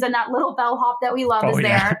opens and that little bellhop that we love is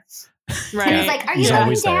there. Right. And he's like, are you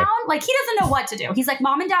going down? Like, he doesn't know what to do. He's like,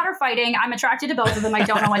 mom and dad are fighting. I'm attracted to both of them. I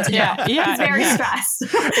don't know what to do. He's very stressed.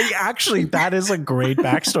 Actually, that is a great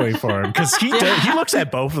backstory for him because he looks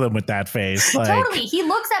at both of them with that face. Like, totally. He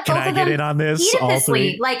looks at both of them. Can I get in on this?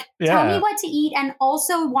 Heedlessly. Like, tell me what to eat and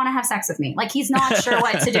also want to have sex with me. Like, he's not sure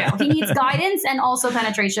what to do. He needs guidance and also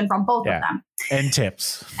penetration from both of them. And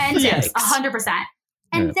tips. And tips, 100%.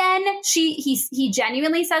 And then he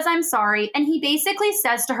genuinely says, I'm sorry. And he basically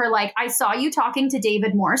says to her, like, I saw you talking to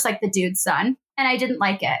David Morse, like the dude's son, and I didn't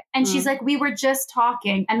like it. And she's like, we were just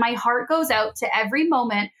talking. And my heart goes out to every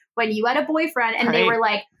moment when you had a boyfriend and they were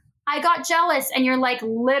like, I got jealous. And you're like,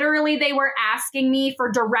 literally, they were asking me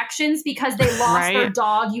for directions because they lost their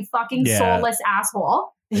dog, you fucking soulless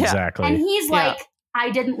asshole. Exactly. And he's like, I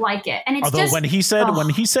didn't like it. And it's although just when he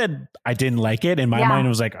said I didn't like it, in my mind it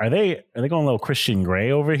was like, are they going a little Christian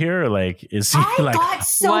Grey over here? Or like, is he I got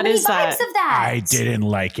so many vibes of that. I didn't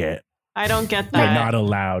like it. I don't get that. They're not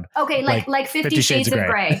allowed. Okay, like 50 Shades of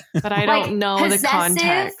Grey. But I don't know the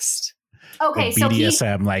context. Okay, so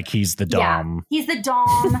BDSM, like he's the dom. Yeah, he's the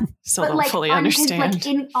dom. Still don't fully understand. Like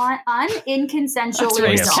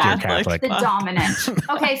inconsensually Catholic. the dominant.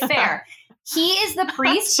 Okay, fair. He is the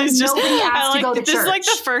priest, but nobody asked to go to church. This is like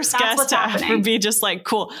the first guest to ever be just like,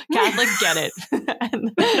 cool, Catholic, get it.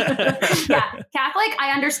 Catholic,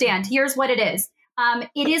 I understand. Here's what it is.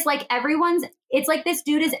 It is like it's like this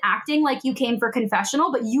dude is acting like you came for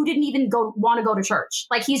confessional, but you didn't even want to go to church.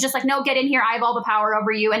 Like he's just like, no, get in here. I have all the power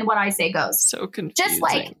over you. And what I say goes. So confusing. Just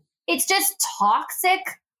like, it's just toxic.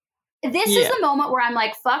 This is the moment where I'm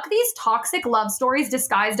like, fuck these toxic love stories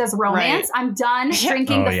disguised as romance. I'm done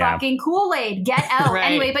drinking the fucking Kool-Aid. Get out.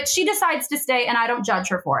 Anyway, but she decides to stay and I don't judge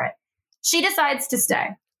her for it. She decides to stay.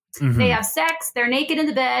 Mm-hmm. They have sex. They're naked in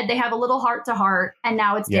the bed. They have a little heart to heart. And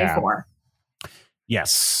now it's day 4.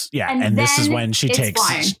 Yes. Yeah. And this is when she takes...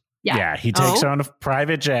 flying. Yeah, he takes her on a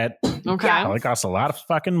private jet. Okay. Probably costs a lot of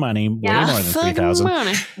fucking money. Way more than 3,000.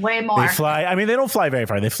 Way more. They fly. I mean, they don't fly very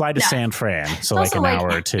far. They fly to San Fran. So like an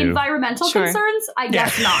hour or two. Environmental concerns? I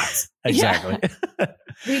guess not. Exactly.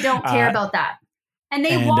 We don't care about that. And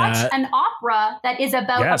they watch an opera that is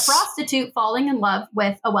about a prostitute falling in love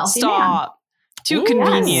with a wealthy man. Too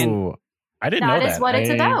convenient. I didn't know that. That is what it's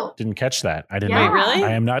about. Didn't catch that. I didn't know. Wait, really?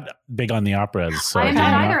 I am not big on the operas. So I am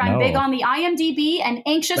not either. I'm big on the IMDb and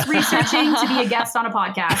anxious researching to be a guest on a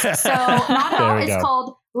podcast. So not at all. It's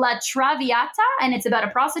called La Traviata, and it's about a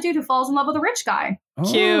prostitute who falls in love with a rich guy.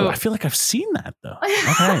 Oh, cute. I feel like I've seen that though.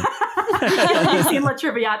 Okay. Have you seen La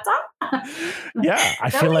Traviata? Yeah, I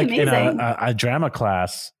feel like in a drama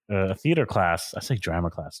class, a theater class. I say drama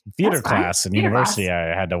class, theater class in university.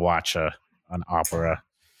 I had to watch an opera.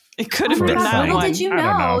 It could have been that little one. did you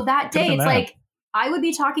know that day? It's like I would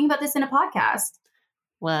be talking about this in a podcast.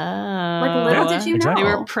 Wow. Like little did you know. They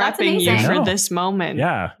were prepping you for this moment.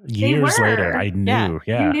 Yeah. Years later, I knew.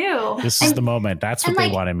 Yeah. You knew. This is the moment. That's what they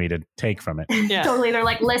wanted me to take from it. Yeah. Totally. They're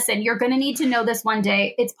like, listen, you're going to need to know this one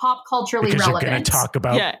day. It's pop culturally because relevant. You're going to talk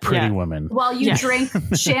about pretty women. While you drink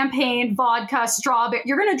champagne, vodka, strawberry.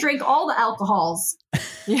 You're going to drink all the alcohols.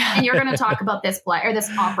 Yeah. And you're going to talk about this play or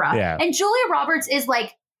this opera. Yeah. And Julia Roberts is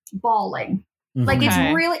like bawling. Like it's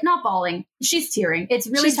really not bawling. She's tearing. It's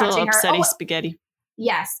really touching her. Upsetty spaghetti.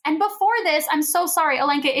 Yes. And before this, I'm so sorry,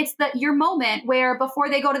 Alenka, it's your moment where before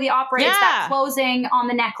they go to the opera, it's that closing on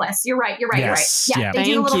the necklace. You're right. Yes. Yeah. They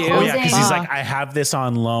do a little closing. Oh, yeah, because he's like, I have this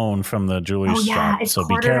on loan from the jewelry shop. So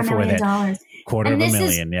be careful with it.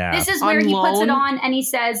 $250,000. This is where he puts it on and he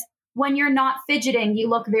says, when you're not fidgeting, you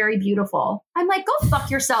look very beautiful. I'm like, go fuck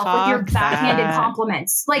yourself with your backhanded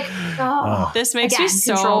compliments. Like, this makes you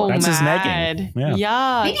so mad. That's his negging.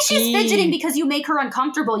 Yeah. Maybe she's fidgeting because you make her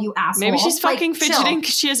uncomfortable, you asshole. Maybe she's fucking fidgeting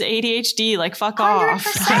because she has ADHD. Like, fuck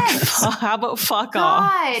 100%. Off. How about fuck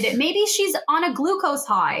off? Maybe she's on a glucose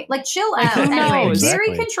high. Like, chill out. Who knows?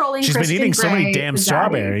 Very controlling. She's been eating so many damn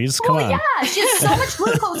strawberries. Come on. Yeah, she has so much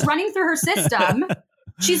glucose running through her system.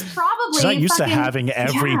 She's probably She's not used to fucking- having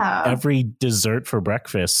every dessert for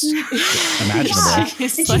breakfast imaginable. Yeah.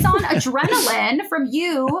 She's And she's like on adrenaline from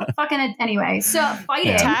you fucking anyway. So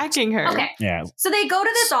fighting. attacking her. Okay. Yeah. So they go to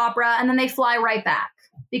this opera and then they fly right back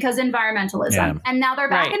because environmentalism. Yeah. And now they're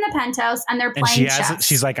back Right. in the penthouse and they're And playing she chess.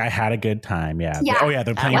 she's like, I had a good time. Yeah. Yeah. Oh yeah,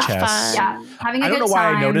 they're playing was chess. fun. yeah, having a I don't good know why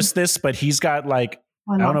time. I noticed this, but he's got like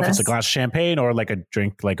I don't love know if it's a this. glass of champagne or like a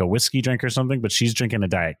drink, like a whiskey drink or something, but she's drinking a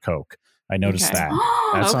Diet Coke. I noticed Okay.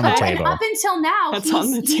 that. That's on the Okay. And table. up until now, That's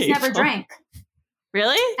on the he's never table. drank.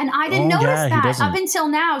 Really? And I didn't Oh, notice yeah, he that. doesn't. Up until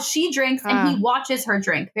now, she drinks and he watches her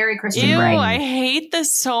drink. Very Christian Ew, Grey. I hate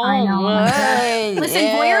this so I know. much. Listen,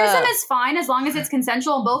 voyeurism is fine as long as it's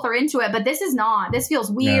consensual and both are into it, but this is not. This feels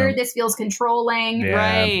weird. This feels controlling. Yeah.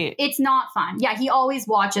 Right. It's not fun. Yeah, he always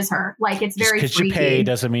watches her. Like, it's Just very because you freaky. pay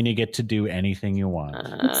doesn't mean you get to do anything you want.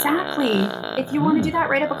 Exactly. If you want to do that,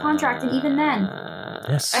 write up a contract, and even then,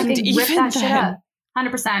 Yes. I And think rip even that shit then. up.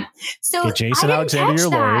 100%. So Get Jason I didn't Alexander, catch your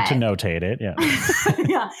lawyer, that. to notate it. Yeah.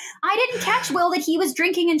 Yeah. I didn't catch, Will, that he was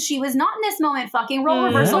drinking and she was not in this moment. Fucking role Mm.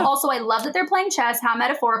 reversal. Yeah. Also, I love that they're playing chess. How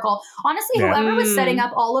metaphorical. Honestly, Yeah. whoever was Mm. setting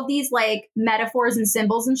up all of these like metaphors and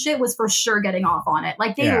symbols and shit was for sure getting off on it.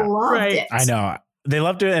 Like they Yeah. loved Right. it. I know. They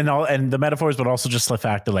loved it and the metaphors, but also just the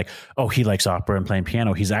fact that like, oh, he likes opera and playing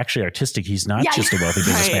piano. He's actually artistic. He's not Yeah. just a wealthy Right.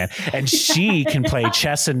 businessman. And she can play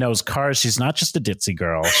chess and knows cars. She's not just a ditzy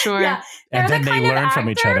girl. Sure. Yeah. And They're then the they kind of learn from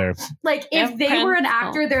each actor- other. Like if Yeah, they were an Prince.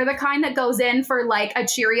 actor, they're the kind that goes in for like a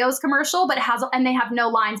Cheerios commercial, but and they have no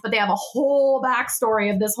lines, but they have a whole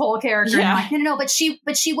backstory of this whole character. And Yeah. I'm like, no, but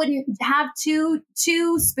she wouldn't have two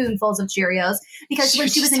spoonfuls of Cheerios because when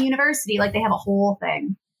she was in university, like they have a whole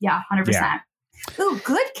thing. Yeah, 100%. Ooh,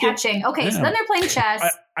 good catching. Okay, so Yeah. then they're playing chess.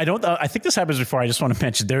 I don't. I think this happens before. I just want to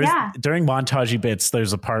mention there is Yeah. during montagey bits.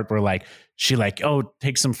 There's a part where like she like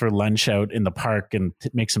takes him for lunch out in the park and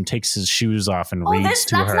makes him takes his shoes off and reads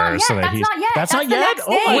to that's her not yet. so that That's he's not yet. That's That's not the yet. next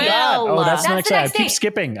Oh my day. god! Oh, Well, that's the that's next the day. I next keep day.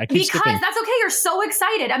 skipping. I keep Because skipping. that's okay. You're so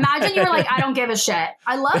excited. Imagine you were like, I don't give a shit.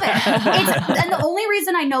 I love it. And the only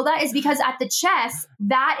reason I know that is because at the chess,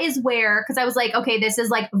 that is where, because I was like, okay, this is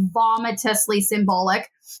like vomitously symbolic.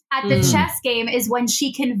 At the Mm. chess game is when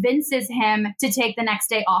she convinces him to take the next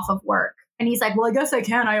day off of work. And he's like, well, I guess I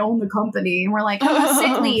can. I own the company. And we're like, oh,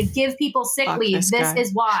 sick leave. Give people sick Fuck leave. this This guy.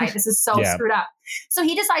 is why. This is so Yeah. screwed up. So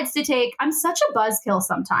he decides to take, I'm such a buzzkill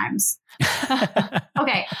sometimes.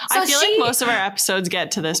 Okay. So I feel like most of our episodes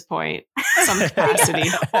get to this point, some capacity.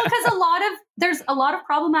 well, because there's a lot of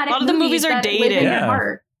problematic A lot of the movies are that live dated. in your Yeah.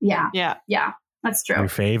 heart. Yeah, Yeah. that's true. Your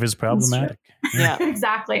fave is problematic. Yeah.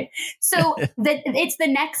 Exactly. So it's the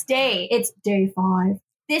next day. It's day 5.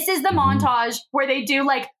 This is the Mhm. montage where they do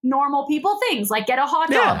like normal people things, like get a hot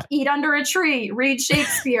dog, Yeah. eat under a tree, read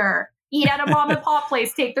Shakespeare, eat at a mom and pop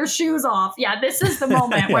place, take their shoes off. Yeah, this is the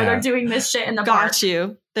moment where Yeah. they're doing this shit in the park. Got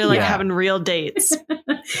you. They're like Yeah. having real dates.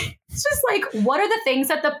 It's just like, what are the things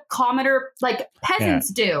that the commoner, like peasants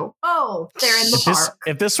do? Oh, they're in the park.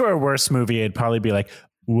 If this were a worse movie, it'd probably be like,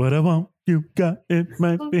 what I want, you got it,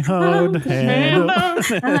 might be hard to handle.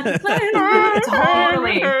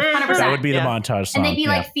 Totally. 100%. That would be Yeah. the montage song. And they'd be yeah.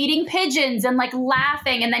 like feeding pigeons and like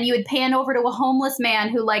laughing, and then you would pan over to a homeless man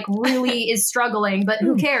who like really is struggling, but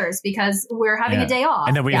who cares because we're having Yeah. a day off.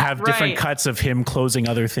 And then we Yeah. have different Right. cuts of him closing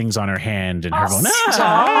other things on her hand and her Oh, going,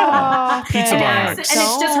 stop pizza it. Yes, box. and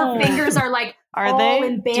it's just her No. fingers are like Are all they?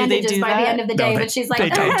 in Do they bandages do by the that? end of the No, day. they- but she's like, they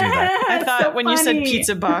don't do that. I thought So when you said funny.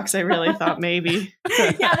 pizza box, I really thought maybe.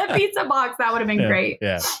 Yeah, the pizza box, that would have been Yeah, great.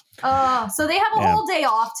 Yeah. So they have a Yeah. whole day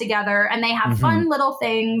off together, and they have Mhm. fun little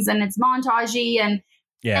things, and it's montagey, and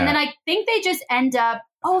Yeah. then I think they just end up.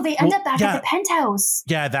 Oh, they end Well, up back yeah. at the penthouse.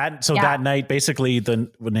 Yeah, Yeah. that night, basically,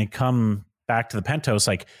 when they come back to the penthouse,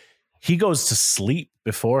 like he goes to sleep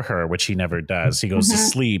before her, which he never does. He goes to Mhm.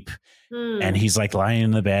 sleep and he's like lying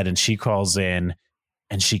in the bed, and she crawls in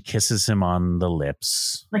and she kisses him on the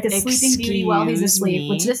lips. Like a sleeping beauty while he's Excuse asleep. me?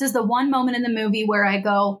 Which this is the one moment in the movie where I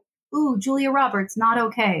go, "Ooh, Julia Roberts, not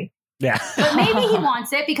okay." Yeah. But maybe he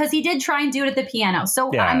wants it because he did try and do it at the piano,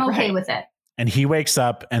 so Yeah. I'm okay Right. with it. And he wakes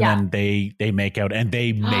up and Yeah. then they make out and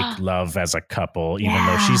they make love as a couple, even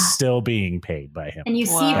though Yeah. she's still being paid by him. And you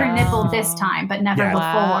see her Wow. nipple this time, but never Yeah.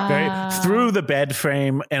 before. Very, through the bed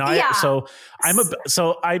frame. And I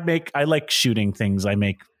I like shooting things. I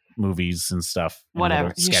make movies and stuff. and Whatever.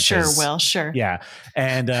 little You sure sketches. will. Sure. Yeah.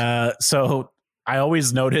 And so I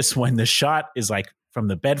always notice when the shot is like from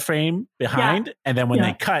the bed frame behind, and then when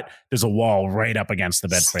they cut, there's a wall right up against the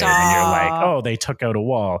bed frame, and you're like, oh, they took out a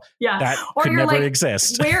wall. Yeah, that or could you're never like,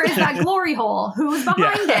 exist. Where is that glory hole? Who's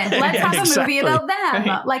behind it? Let's have a movie about them.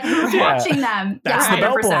 Right. Like, who's watching them? That's the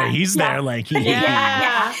 100%. bellboy. He's there, like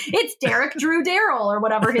It's Derek Drew Darrell or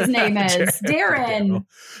whatever his name is. Darren.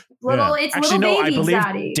 It's Actually, little no, baby I believe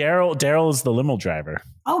daddy. Darrell is the limo driver.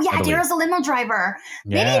 Oh yeah, Daryl's a limo driver.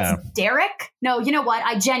 Maybe it's Derek. No, you know what?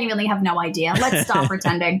 I genuinely have no idea. Let's stop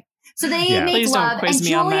pretending. So they make Please don't love, quiz and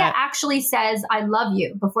me on Julia that. actually says, "I love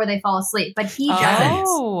you" before they fall asleep, but he doesn't.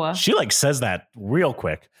 Oh, She like says that real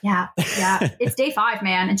quick, Yeah. It's day 5,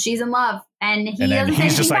 man, and she's in love, and he and then doesn't say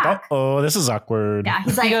he's just like, anything back. oh, this is awkward. Yeah,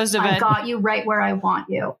 he's like, goes to "I bed. got you right where I want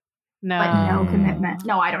you." no. But no commitment.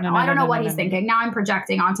 No, I don't know. I don't know what he's no. thinking. Now I'm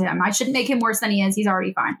projecting onto him. I shouldn't make him worse than he is. He's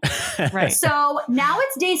already fine. Right. So now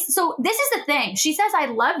it's day. So this is the thing. She says, "I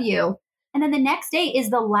love you." And then the next day is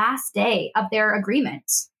the last day of their agreement.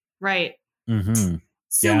 Right. Mm-hmm.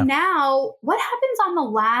 So now what happens on the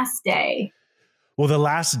last day? Well, the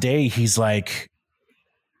last day, he's like,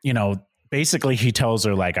 basically he tells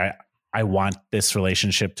her like, I want this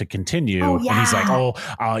relationship to continue. Oh, And he's like, yeah.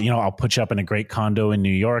 I'll put you up in a great condo in New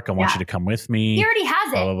York. I want you to come with me. He already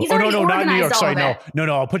has Blah, blah, it. blah. He's already not organized New York. all Sorry, of it. no.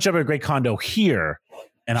 I'll put you up in a great condo here.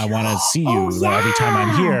 And I want to see you every time I'm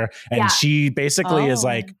yeah. here. And Yeah. she basically is Oh.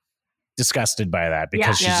 like disgusted by that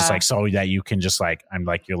because she's just Yeah. like, so that you can just like, I'm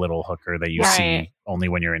like your little hooker that you Right. see only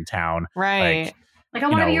when you're in town. Right. Like, I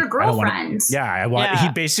want to be your I don't wanna- girlfriend. I want. Yeah. He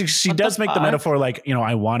basically, she What the does make the fuck? metaphor like,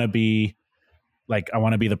 I want to be, like, I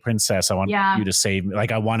want to be the princess. I want you to save me.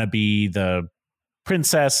 Like, I want to be the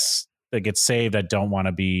princess that gets saved. I don't want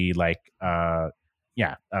to be like,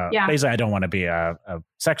 basically, I don't want to be a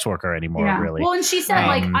sex worker anymore. Really. Well, and she said,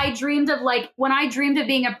 like, Um, when I dreamed of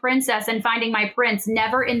being a princess and finding my prince,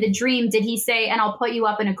 never in the dream did he say, "And I'll put you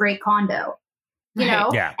up in a great condo." You know?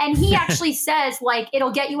 Yeah. And he actually says, like,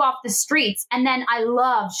 it'll get you off the streets. And then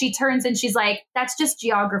she turns and she's like, "That's just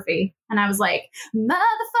geography." And I was like,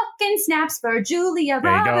 motherfucking snaps for Julia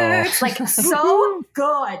There you go. Roberts. Like, so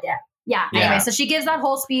good. Yeah. Anyway, Yeah. so she gives that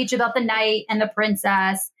whole speech about the knight and the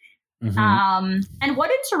princess. Mhm. And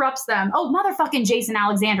what interrupts them? Oh, motherfucking Jason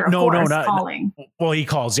Alexander, of No, course, not- calling. Well, he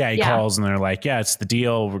calls. Yeah, he calls, and they're like, "Yeah, it's the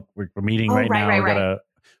deal. We're meeting right now. Right. We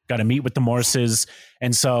gotta meet with the Morses."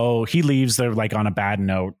 And so he leaves. They're like on a bad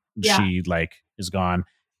note. Yeah. She like is gone,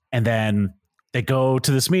 and then they go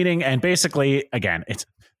to this meeting, and basically, again, it's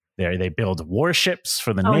there. They build warships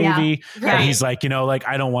for the Navy. Right. And he's like,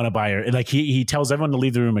 I don't want to buy her. Like he tells everyone to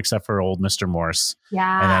leave the room except for old Mr. Morse.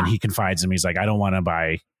 Yeah. And then he confides him. He's like, I don't want to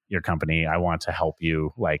buy your company. I want to help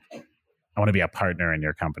you. Like, I want to be a partner in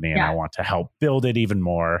your company, and I want to help build it even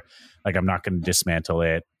more. Like, I'm not going to dismantle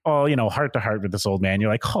it. Oh, heart to heart with this old man. You're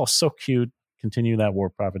like, oh, so cute. Continue that war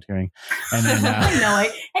profiteering. And then, I know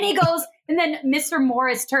it. And he goes, and then Mr.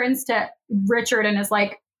 Morris turns to Richard and is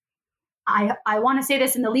like, I want to say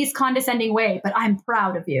this in the least condescending way, but I'm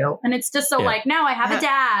proud of you. And it's just so like, now I have a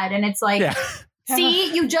dad. And it's like,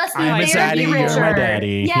 see, you just I'm a married me, zaddy, Richard. you're my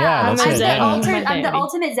daddy. Yeah, that's I'm it. the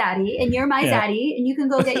ultimate zaddy, and you're my zaddy, and you can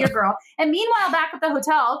go get your girl. And meanwhile, back at the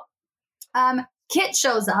hotel, Kit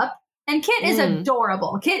shows up, and Kit is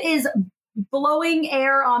adorable. Kit is blowing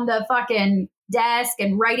air on the fucking desk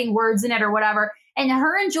and writing words in it or whatever. And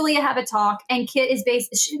her and Julia have a talk, and Kit is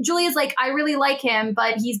Julia's like, I really like him,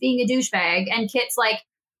 but he's being a douchebag. And Kit's like,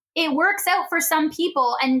 it works out for some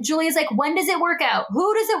people. And Julia's like, when does it work out?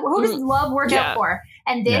 Who does love work out for?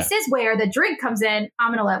 And this is where the drink comes in. I'm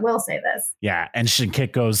going to let Will say this. Yeah. And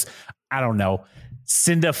Kit goes, I don't know,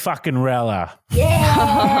 Cinda-fucking-rella.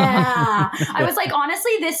 Yeah. I was like,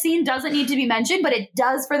 honestly, this scene doesn't need to be mentioned, but it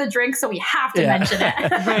does for the drink. So we have to mention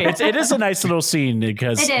it. It is a nice little scene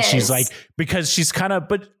because she's is. like, she's kind of,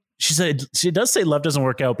 but she said, she does say love doesn't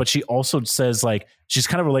work out, but she also says like, she's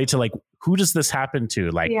kind of related to like, who does this happen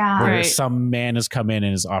to? Like where some man has come in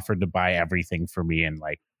and has offered to buy everything for me and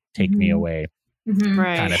like take me away.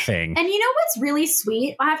 Right. Kind of thing. And you know what's really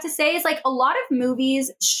sweet, I have to say, is like a lot of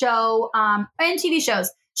movies show, and TV shows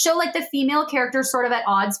show like the female characters sort of at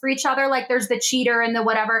odds for each other. Like there's the cheater and the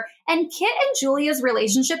whatever. And Kit and Julia's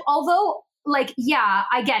relationship, although like, yeah,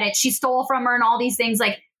 I get it. She stole from her and all these things.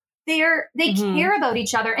 Like they care about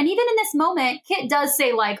each other. And even in this moment, Kit does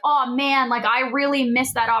say like, oh man, like I really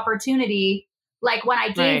missed that opportunity. Like when I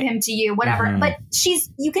gave him to you, whatever. But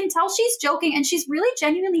you can tell she's joking and she's really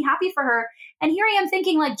genuinely happy for her. And here I am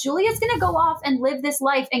thinking like Julia's going to go off and live this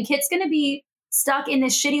life and Kit's going to be stuck in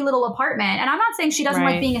this shitty little apartment. And I'm not saying she doesn't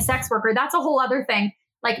like being a sex worker. That's a whole other thing.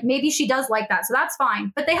 Like maybe she does like that. So that's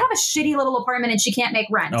fine. But they have a shitty little apartment and she can't make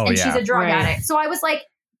rent. And she's a drug addict. So I was like,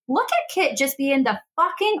 look at Kit just being the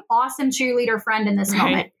fucking awesome cheerleader friend in this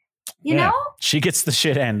moment. You know? She gets the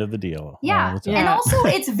shit end of the deal. Yeah. And also,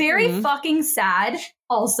 it's very fucking sad,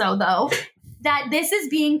 also, though, that this is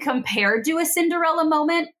being compared to a Cinderella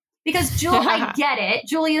moment because I get it.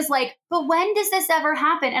 Julia's like, but when does this ever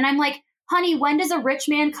happen? And I'm like, honey, when does a rich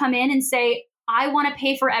man come in and say, I want to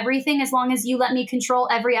pay for everything as long as you let me control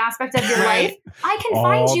every aspect of your life? I can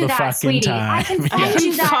find you that, sweetie. I can find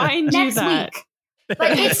you that next week.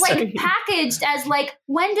 But it's like packaged as like,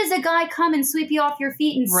 when does a guy come and sweep you off your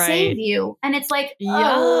feet and save you? And it's like,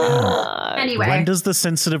 anyway. When does the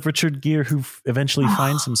sensitive Richard Gere who eventually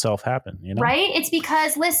finds himself happen? You know? Right? It's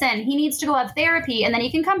because, listen, he needs to go have therapy and then he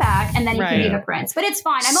can come back and then he can be the prince. But it's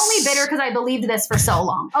fine. I'm only bitter because I believed this for so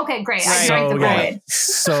long. Okay, great. I drank the Kool-Aid.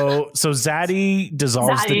 So Zaddy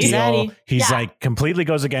dissolves the deal. He's like completely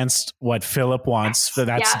goes against what Philip wants.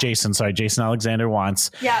 That's Jason. Sorry, Jason Alexander wants.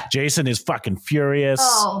 Yeah. Jason is fucking furious.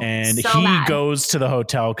 And he mad. Goes to the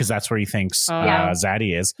hotel because that's where he thinks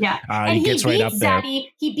Zaddy is. Yeah. And he gets right up there.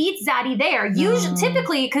 He beats Zaddy there. Usually,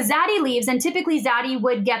 typically, because Zaddy leaves, and typically Zaddy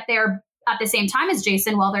would get there at the same time as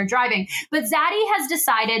Jason while they're driving. But Zaddy has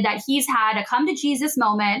decided that he's had a come to Jesus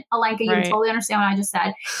moment. Alenka, you totally understand what I just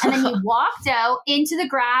said. And then he walked out into the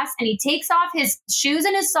grass and he takes off his shoes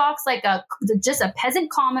and his socks like just a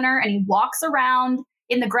peasant commoner, and he walks around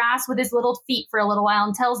in the grass with his little feet for a little while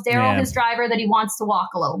and tells Daryl, his driver, that he wants to walk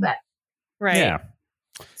a little bit. Right. Yeah.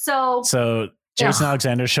 So Jason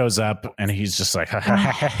Alexander shows up and he's just like, I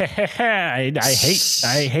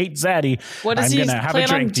hate Zaddy. What does he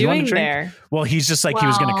plan on doing there? Well, he's just like, he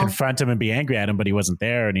was going to confront him and be angry at him, but he wasn't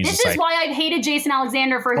there. And he's this is why I've hated Jason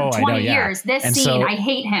Alexander for 20 years. This scene, I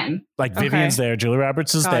hate him. Like Vivian's there, Julia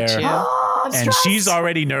Roberts is there. And she's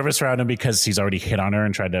already nervous around him because he's already hit on her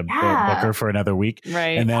and tried to book her for another week.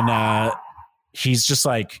 Right. And then he's just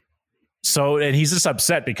like, and he's just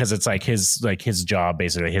upset because it's like his job,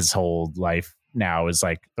 basically his whole life now is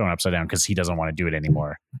like thrown upside down because he doesn't want to do it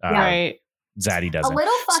anymore. Zaddy doesn't. A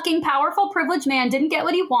little fucking powerful privileged man didn't get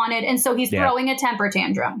what he wanted, and so he's throwing a temper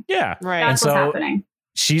tantrum. Yeah. Right. That's what's happening.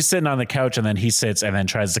 She's sitting on the couch and then he sits and then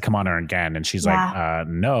tries to come on her again. And she's like,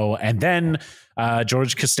 no. And then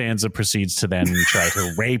George Costanza proceeds to then try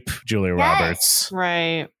to rape Julia Roberts.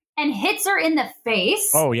 Right. And hits her in the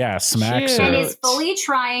face. Oh, yeah. Smacks her. And is fully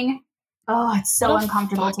trying. Oh, it's so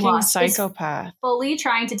uncomfortable to watch. Psychopath. Fully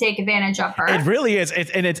trying to take advantage of her. It really is.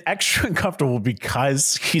 And it's extra uncomfortable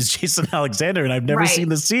because he's Jason Alexander and I've never seen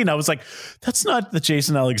the scene. I was like, that's not the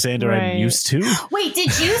Jason Alexander I'm used to. Wait, did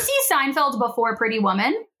you see Seinfeld before Pretty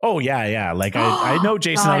Woman? Oh, yeah. Like I know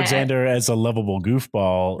Jason Alexander as a lovable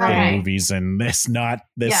goofball in movies and not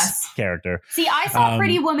this character. See, I saw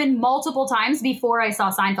Pretty Woman multiple times before I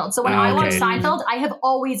saw Seinfeld. So when I watch Seinfeld, I have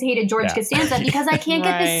always hated George Costanza because I can't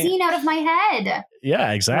get the scene out of my head.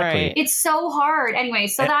 Yeah, exactly. Right. It's so hard. Anyway,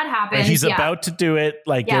 so that happens. And he's about to do it.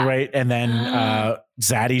 Like, you're right. And then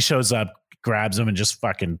Zaddy shows up, grabs him and just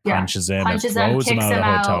fucking punches him and throws him out of the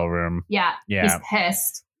hotel room. Yeah. He's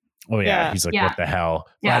pissed. Oh, yeah. He's like, what the hell?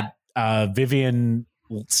 Yeah. But Vivian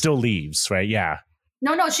still leaves, right? Yeah.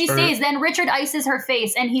 No, she stays. Then Richard ices her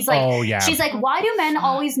face and he's like, she's like, why do men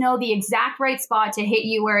always know the exact right spot to hit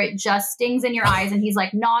you where it just stings in your eyes? And he's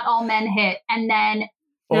like, not all men hit. And then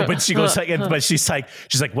but she goes like, but she's like,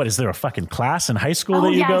 what, is there a fucking class in high school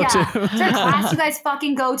that you go to? Is there a class you guys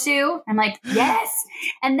fucking go to? I'm like, yes.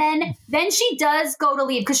 And then she does go to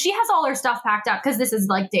leave because she has all her stuff packed up because this is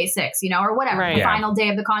like day 6, or whatever, the final day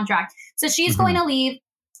of the contract. So she's going to leave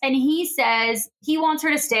and he says he wants her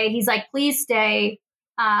to stay. He's like, please stay.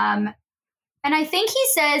 And I think he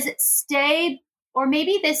says stay, or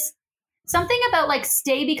maybe something about like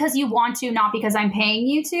stay because you want to, not because I'm paying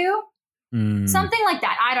you to. Something like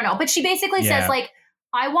that. I don't know. But she basically says like,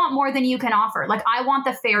 I want more than you can offer. Like, I want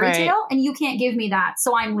the fairy tale and you can't give me that.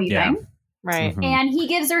 So I'm leaving. Yeah. Right. And he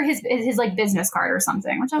gives her his like business card or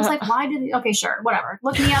something, which I was like, why did okay, sure, whatever.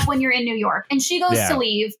 Look me up when you're in New York. And she goes to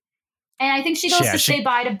leave. And I think she goes to say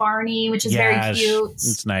bye to Barney, which is very cute.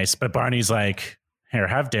 It's nice. But Barney's like, here,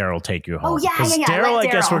 have Daryl take you home. Oh, yeah. Daryl, I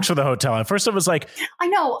guess, works for the hotel. At first, it was like, I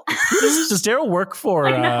know. Does Daryl work for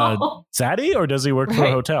Zaddy or does he work for a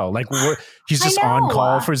hotel? Like, he's just on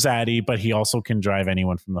call for Zaddy, but he also can drive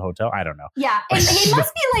anyone from the hotel. I don't know. Yeah. And he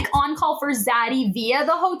must be like on call for Zaddy via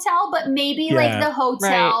the hotel, but maybe like the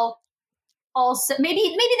hotel also, maybe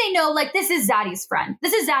they know like this is Zaddy's friend.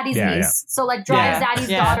 This is Zaddy's niece. So like drive Zaddy's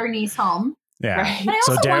daughter niece home. Yeah. Right. But I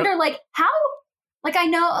also wonder like how, like I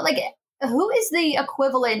know like who is the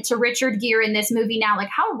equivalent to Richard Gere in this movie now? Like,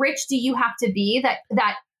 how rich do you have to be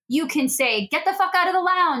that you can say, get the fuck out of the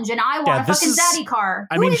lounge and I want a fucking zaddy car.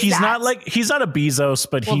 I mean, he's not a Bezos,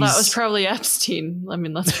 but that was probably Epstein. I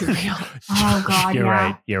mean, let's be real. Oh God, You're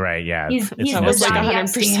right. You're right. Yeah. He's that was like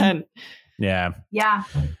 100%. Yeah. Yeah.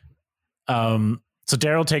 So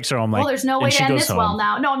Daryl takes her home. Like, well, there's no way to end this well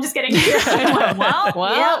now. No, I'm just kidding.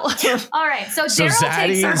 well. Yep. All right. So Daryl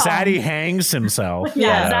takes her home. Zaddy hangs himself.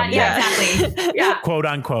 Yeah, exactly. Yeah. Quote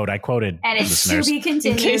unquote. I quoted. And it's to be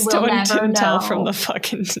continued. In case we'll never can know. tell from the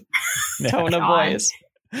fucking tone of voice.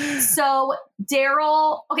 So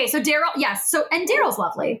Daryl. Okay. So Daryl. Yes. So and Daryl's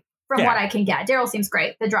lovely from what I can get. Daryl seems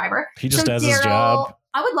great. The driver. He just does his job.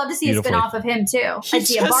 I would love to see a spin-off of him too. He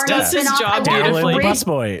just does his job Daryl and the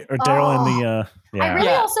busboy, or Daryl and the. I really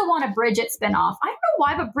also want a Bridget spinoff. I don't know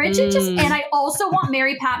why, but Bridget and I also want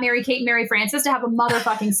Mary Pat, Mary Kate, and Mary Frances to have a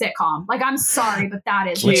motherfucking sitcom. Like, I'm sorry, but that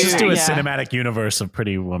is. Let's just do a cinematic universe of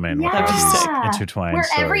Pretty Woman. Yeah. Intertwined where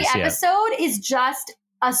stories. every episode is just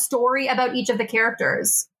a story about each of the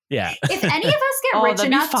characters. Yeah. If any of us get rich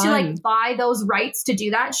enough to like buy those rights to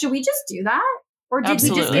do that, should we just do that? Or did we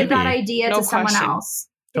just give that idea to someone else?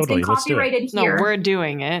 Totally. It's been copyrighted here. No, we're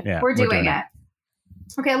doing it. Yeah, we're doing it.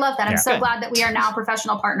 Okay, I love that. I'm so glad that we are now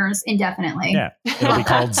professional partners indefinitely. Yeah. It'll be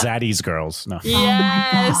called Zaddy's Girls. No.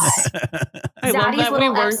 Yes. I love that we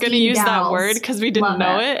weren't going to use that word because we didn't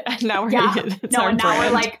know it. And now we're now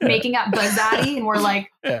we're like making up Zaddy and we're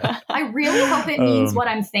like, I really hope it means what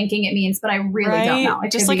I'm thinking it means, but I really don't know.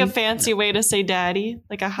 Just like a fancy way to say daddy,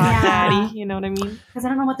 like a hot daddy. You know what I mean? Because I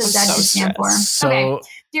don't know what the Zaddy stand for. So okay.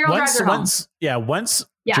 Daryl drives her home. Once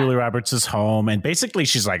Julia Roberts is home, and basically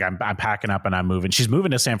she's like, I'm packing up and I'm moving. She's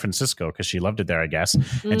moving to San Francisco because she loved it there, I guess.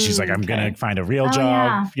 And she's like, I'm going to find a real job.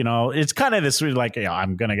 Yeah. You know, it's kind of this like,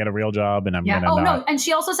 I'm going to get a real job and I'm going to no. And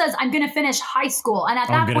she also says, I'm going to finish high school. And at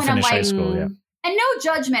that point, I'm like, and no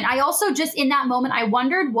judgment. I also just in that moment, I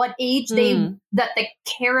wondered what age that the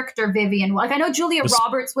character Vivian, like I know Julia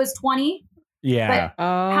Roberts was 20. Yeah. But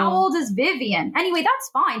how old is Vivian? Anyway,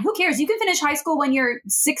 that's fine. Who cares? You can finish high school when you're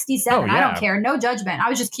 67. I don't care. No judgment. I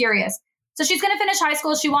was just curious. So she's going to finish high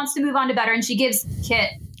school. She wants to move on to better. And she gives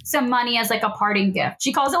Kit some money as like a parting gift.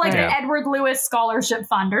 She calls it like an Edward Lewis scholarship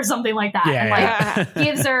fund or something like that. And like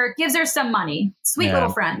gives her some money. Sweet little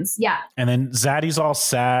friends. Yeah. And then Zaddy's all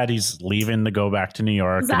sad. He's leaving to go back to New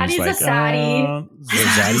York. Zaddy's and he's a saddie.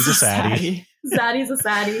 Zaddy's a saddie. Zaddy's a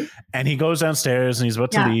saddie. And he goes downstairs and he's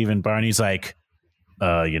about to leave, and Barney's like,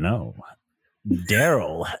 Daryl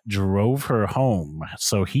drove her home,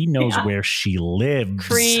 so he knows where she lives.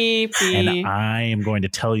 Creepy. And I am going to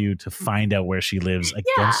tell you to find out where she lives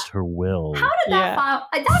against her will. How did that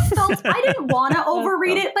that felt, I didn't want to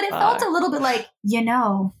overread it, but it felt a little bit like,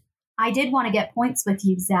 I did want to get points with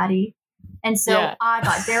you, Zaddy. And so I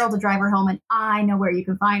got Daryl to drive her home, and I know where you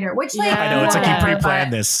can find her. Which, like, I know it's like you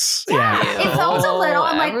pre-planned this. Yeah, it felt a little.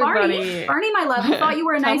 I'm like, Barney, my love, we thought you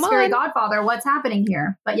were a nice fairy godfather. What's happening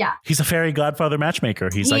here? But yeah, he's a fairy godfather matchmaker.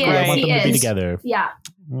 He's like, I want them to be together. Yeah,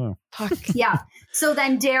 yeah. So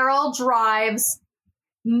then Daryl drives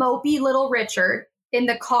mopey little Richard in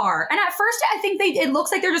the car, and at first I think it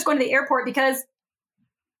looks like they're just going to the airport because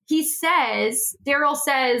Daryl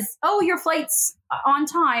says, "Oh, your flight's on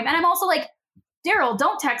time," and I'm also like, Daryl,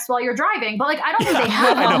 don't text while you're driving. But like, I don't think they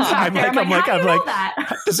have phones out there. I'm like,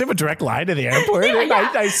 that? Does he have a direct line to the airport?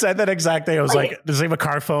 I said that exact thing. I was like, does he have a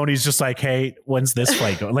car phone? He's just like, hey, when's this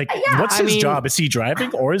flight going? Like, what's his job? Is he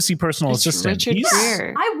driving or is he personal assistant? Richard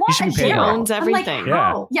Gere. He owns everything.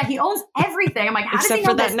 Like, he owns everything. I'm like, how except does he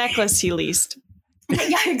for know that necklace he leased.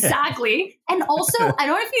 Yeah, exactly. And also, I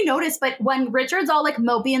don't know if you noticed, but when Richard's all like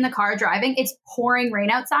mopey in the car driving, it's pouring rain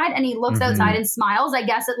outside, and he looks outside and smiles. I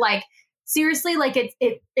guess seriously, like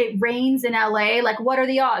it rains in LA. Like, what are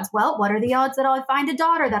the odds? Well, what are the odds that I'll find a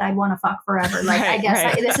daughter that I'd want to fuck forever? Like, I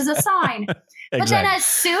guess this is a sign. But then as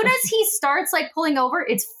soon as he starts like pulling over,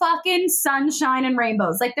 it's fucking sunshine and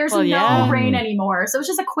rainbows. Like there's no rain anymore. So it's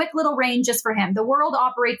just a quick little rain just for him. The world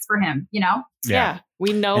operates for him, you know? Yeah.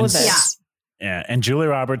 We know this. Yeah, and Julia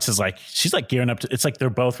Roberts is like, she's like gearing up to, it's like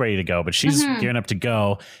they're both ready to go, but she's gearing up to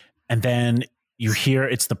go. And then you hear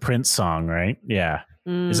it's the Prince song, right? Yeah.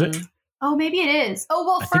 Is it? Oh, maybe it is. Oh,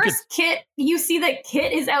 well, first Kit, you see that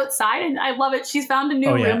Kit is outside, and I love it. She's found a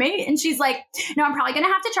new roommate, and she's like, no, I'm probably going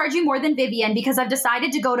to have to charge you more than Vivian because I've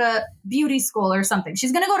decided to go to beauty school or something.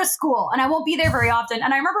 She's going to go to school, and I won't be there very often.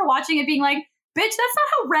 And I remember watching it being like, bitch, that's not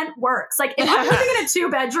how rent works. Like, if I'm living in a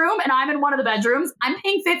 2-bedroom and I'm in one of the bedrooms, I'm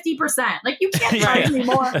paying 50%. Like, you can't charge me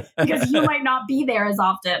more because you might not be there as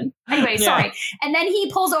often. Anyway, sorry. And then he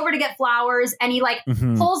pulls over to get flowers, and he like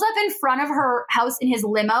pulls up in front of her house in his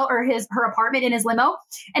limo, or her apartment in his limo.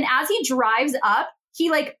 And as he drives up, he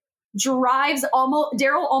like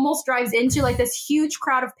Daryl almost drives into like this huge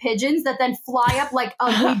crowd of pigeons that then fly up like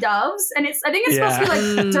ugly doves. And I think it's supposed to be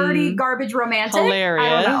like dirty garbage romantic. Hilarious.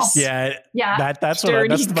 I don't know. Yeah. That's dirty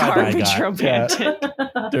that's the vibe I garbage got. romantic.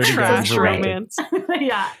 Yeah. Dirty Trash garbage romantic. romance.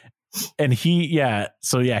 Yeah. And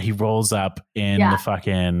he rolls up in the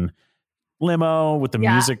fucking limo with the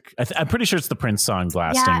music. I'm pretty sure it's the Prince song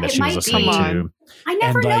blasting that she was listening to. I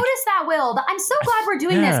never noticed that, Will. I'm so glad we're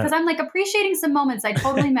doing this because I'm like appreciating some moments I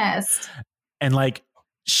totally missed. And like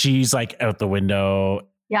she's like out the window.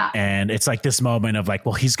 Yeah. And it's like this moment of like,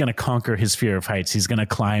 well, he's going to conquer his fear of heights. He's going to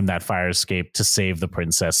climb that fire escape to save the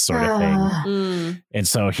princess sort of thing. And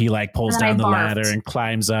so he like pulls down the ladder and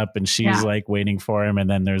climbs up and she's like waiting for him. And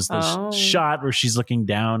then there's this shot where she's looking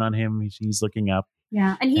down on him. He's looking up.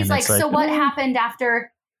 Yeah. And he's like, so what happened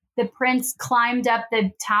after the prince climbed up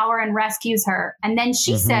the tower and rescues her? And then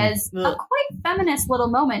she says a quite feminist little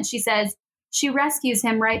moment. She says she rescues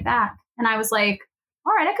him right back. And I was like,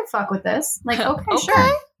 all right, I could fuck with this. Like, okay, sure.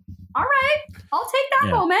 All right. I'll take that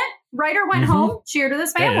moment. Writer went home, cheer to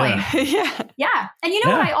this family. Yeah. And you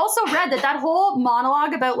know what? I also read that whole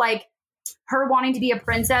monologue about like her wanting to be a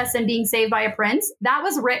princess and being saved by a prince, that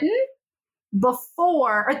was written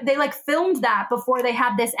before, or they like filmed that before they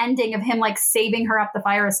had this ending of him like saving her up the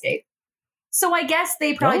fire escape. So I guess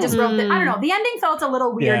they probably just wrote I don't know. The ending felt a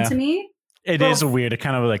little weird to me. It is weird. It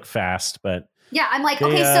kind of like fast, but yeah, I'm like,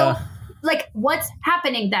 okay, so like, what's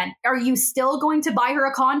happening then? Are you still going to buy her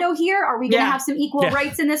a condo here? Are we going to have some equal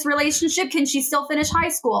rights in this relationship? Can she still finish high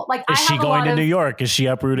school? Like, is she going to New York? Is she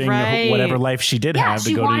uprooting whatever life she did have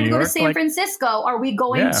to go to New York? She wanted to go to San Francisco. Are we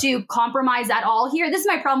going to compromise at all here? This is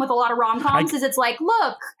my problem with a lot of rom-coms is it's like,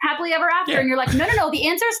 look, happily ever after. And you're like, no. The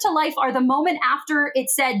answers to life are the moment after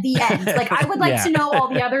it said the end. Like, I would like to know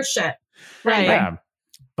all the other shit. Right. Yeah.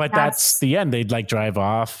 But that's the end. They'd like drive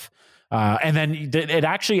off. And then it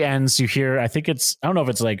actually ends. You hear, I don't know if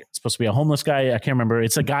it's like supposed to be a homeless guy. I can't remember.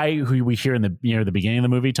 It's a guy who we hear in the the beginning of the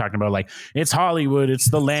movie talking about like, it's Hollywood.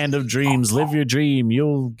 It's the land of dreams. Live your dream.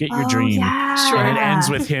 You'll get your dream. Yeah. Sure. And it ends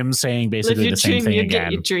with him saying basically the same thing again.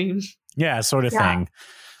 Get your dream. Yeah, sort of thing.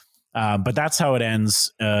 But that's how it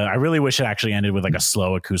ends. I really wish it actually ended with like a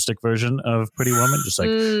slow acoustic version of Pretty Woman. Just like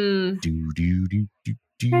do do do do do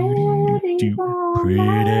do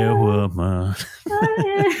Pretty Woman.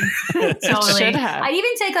 Totally. I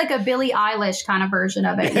even take like a Billie Eilish kind of version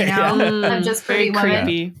of it, you know? I'm just Pretty Woman.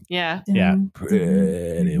 Creepy. Yeah.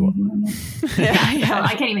 Pretty Woman.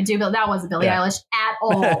 I can't even do Billie. That wasn't Billie Eilish at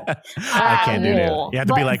all. I can't do it. You have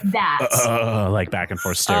to be like that. Like back and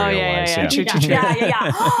forth stereo wise.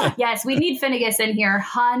 Yeah. Yes, we need Finnegas in here.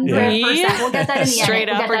 100%. We'll get that in the Straight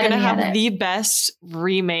edit. up, we're going to have the best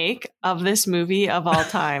remake of this movie of all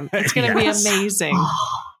time. It's going to be amazing.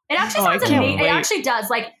 It actually sounds amazing. It actually does.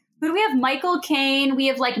 Like, who do we have? Michael Caine. We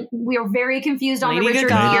have we are very confused on the Richard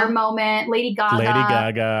Gere moment. Lady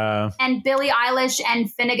Gaga. And Billie Eilish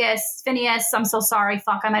and Phineas. I'm so sorry.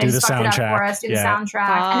 Fuck, I might have fucked it up for us. Do the soundtrack.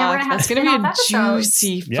 And then we're going to have that's going to be a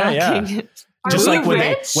juicy fucking... Just like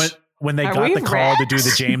when they got the call to do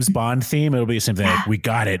the James Bond theme, it'll be the same thing. Like, we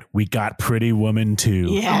got it. We got Pretty Woman 2.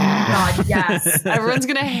 Yeah. Oh, God, yes. Everyone's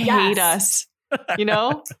going to hate us. You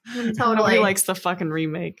know? Totally. Nobody likes the fucking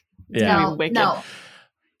remake. No.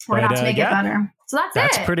 We're going to have to make it better. So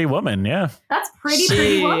that's it. Pretty Woman, yeah. That's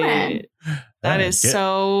Pretty Woman. That is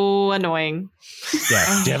so annoying.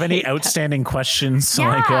 Yeah. Do you have any outstanding questions?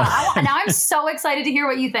 Yeah. Now I'm so excited to hear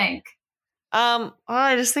what you think.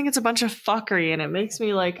 I just think it's a bunch of fuckery, and it makes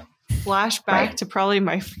me like flash back to probably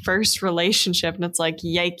my first relationship, and it's like,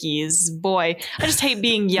 yikes, boy. I just hate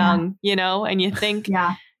being young, you know, and you think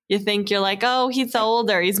you're like, oh, he's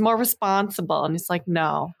older, he's more responsible. And it's like,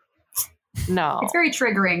 no. It's very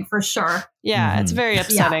triggering for sure. Yeah, it's very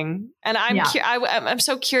upsetting. And I'm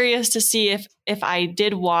so curious to see if I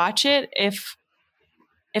did watch it, if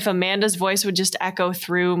Amanda's voice would just echo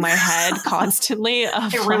through my head constantly.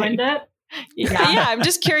 It ruined it. Yeah, I'm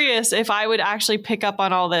just curious if I would actually pick up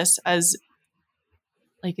on all this as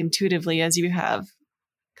like intuitively as you have.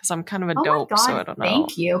 Because I'm kind of a dope, my God, so I don't know.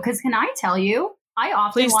 Thank you. Because can I tell you, I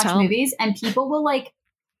often watch movies and people will like,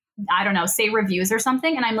 I don't know, say reviews or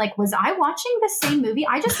something. And I'm like, was I watching the same movie?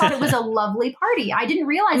 I just thought it was a lovely party. I didn't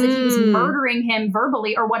realize that he was murdering him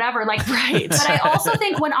verbally or whatever. Like, But I also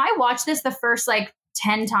think when I watched this the first like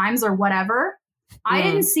 10 times or whatever, I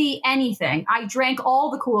didn't see anything. I drank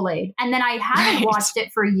all the Kool-Aid. And then I hadn't watched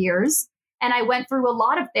it for years. And I went through a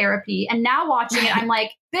lot of therapy. And now watching it, I'm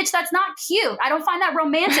like, bitch, that's not cute. I don't find that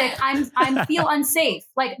romantic. I feel unsafe.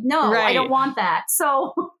 Like, no, I don't want that.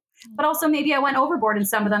 So But also maybe I went overboard in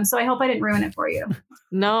some of them, so I hope I didn't ruin it for you.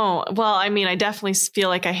 No. Well, I mean, I definitely feel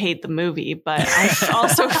like I hate the movie, but I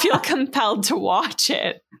also feel compelled to watch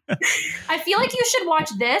it. I feel like you should watch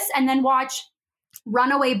this and then watch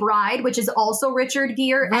Runaway Bride, which is also Richard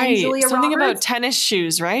Gere and Julia Something Roberts. about tennis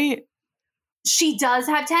shoes, right? She does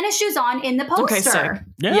have tennis shoes on in the poster. Okay, sick.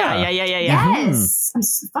 Yeah. Yeah. Yes.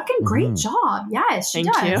 Fucking great job. Yes, she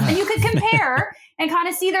Thank does. you. And you could compare and kind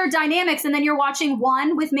of see their dynamics. And then you're watching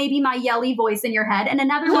one with maybe my yelly voice in your head and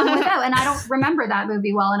another one without. And I don't remember that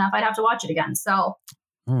movie well enough. I'd have to watch it again. So,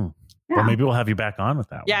 Well, yeah. maybe we'll have you back on with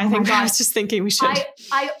that one. Yeah, I Oh my think I God. was just thinking we should.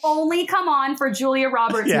 I only come on for Julia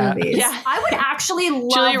Roberts Yeah. movies. Yeah. I would actually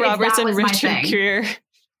love Julia if Roberts that and was my Richard thing. Gere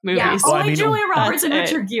movies. Yeah, Well, only I mean, Julia Roberts and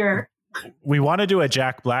that's it. Richard Gere. We want to do a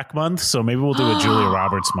Jack Black month, so maybe we'll do a Julia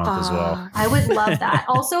Roberts month as well. I would love that.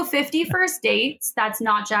 Also, 50 First Dates. That's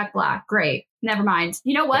not Jack Black. Great. Never mind.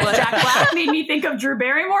 You know what? What? Jack Black made me think of Drew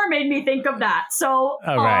Barrymore, made me think of that. So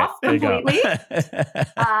All right. off There you go. completely.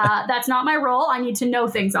 That's not my role. I need to know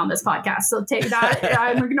things on this podcast. So take that.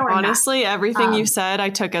 I'm ignoring Honestly, everything you Um, said, I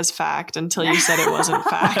took as fact until you said it wasn't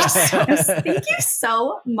fact. that. Thank you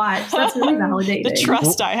so much. That's really validating. The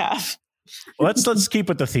trust I have. Let's keep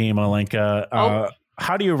with the theme, Alenka. Oh.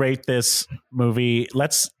 How do you rate this movie?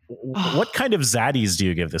 What kind of zaddies do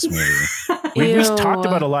you give this movie? We've Ew. talked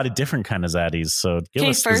about a lot of different kind of zaddies, so give Okay,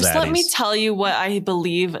 us the first zaddies. let me tell you what I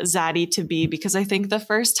believe zaddy to be, because I think the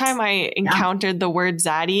first time I encountered the word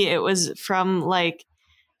zaddy, it was from like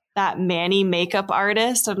that Manny makeup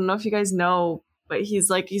artist. I don't know if you guys know, but he's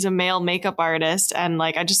a male makeup artist, and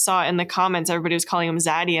like I just saw in the comments everybody was calling him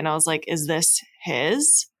zaddy, and I was like, is this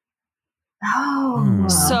his? Oh.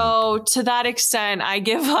 So to that extent, I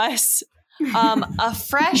give us a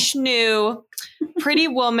fresh new Pretty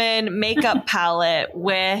Woman makeup palette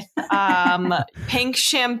with pink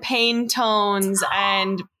champagne tones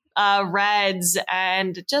and reds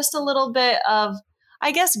and just a little bit of,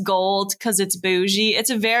 I guess, gold because it's bougie. It's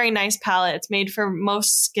a very nice palette. It's made for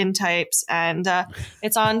most skin types, and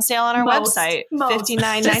it's on sale on our website.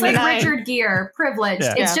 $59.99. Just like Richard Gere, privileged.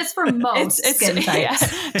 Yeah. It's just for most skin types.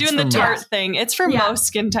 Yeah, doing the for tart most. thing. It's for Yeah. most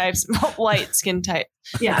skin types, white skin type.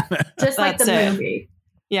 Yeah, just like the That's it. movie.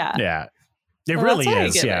 Yeah. Yeah, it Well, really that's what I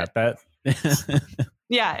is. give Yeah, it. that.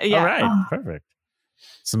 Yeah. All right, Oh. perfect.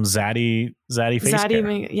 Some zaddy face Zaddy,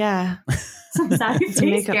 care. yeah. Some zaddy It's a face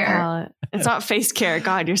makeup care. palette. It's not face care.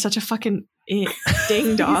 God, you're such a fucking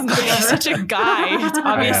ding dong. He's You're such a guy. It's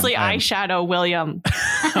obviously I am. eyeshadow, William.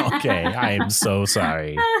 Okay, I am so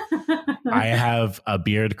sorry. I have a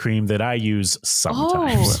beard cream that I use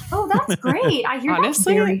sometimes. Oh, that's great. I hear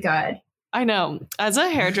Honestly, that's very good. I know. As a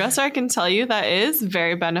hairdresser, I can tell you that is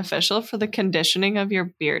very beneficial for the conditioning of your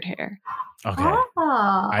beard hair. Okay.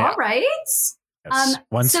 All right. Yes.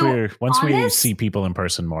 Once so we honest- see people in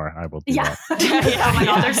person more, I will do Yeah. that. Oh my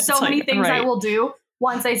God. There's so It's many like, things I right. will do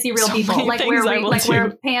once I see real So people. many Like things I will wear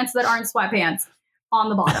do. pants that aren't sweatpants on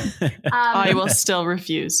the bottom. I will still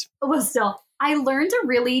refuse. Well, still, I learned a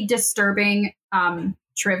really disturbing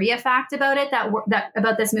trivia fact about it that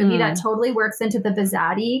about this movie that totally works into the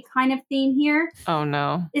Bizzatti kind of theme here. Oh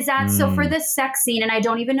no. Is that so for this sex scene, and I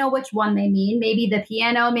don't even know which one they mean, maybe the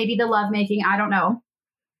piano, maybe the lovemaking, I don't know.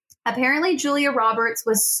 Apparently Julia Roberts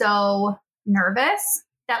was so nervous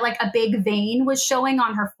that like a big vein was showing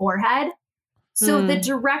on her forehead. So the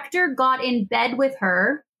director got in bed with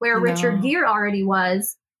her where No. Richard Gere already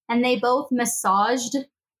was, and they both massaged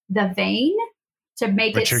the vein to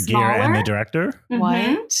make Richard it smaller. Gere and the director. Mhm. What? And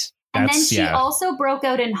then That's- she yeah. also broke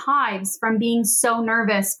out in hives from being so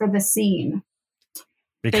nervous for the scene.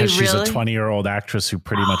 Because she's really- a 20-year-old actress who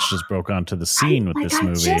pretty much just broke onto the scene with this I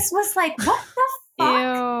movie. just was like, what the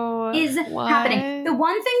fuck Ew. is What? happening? The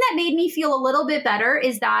one thing that made me feel a little bit better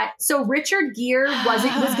is that so Richard Gere was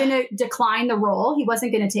going to decline the role. He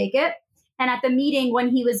wasn't going to take it. And at the meeting when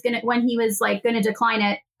he was going to decline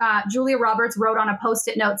it, Julia Roberts wrote on a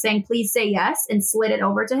Post-it note saying, "Please say yes," and slid it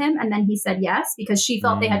over to him. And then he said yes because she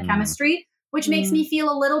felt they had chemistry, which makes me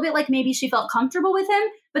feel a little bit like maybe she felt comfortable with him.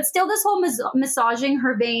 But still, this whole massaging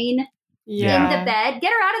her vein Yeah. in the bed,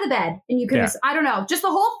 get her out of the bed, and you can. Yeah. I don't know, just the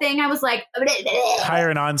whole thing. I was like, Hire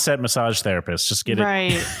an on-set massage therapist. Just get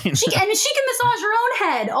Right. it. she can massage her own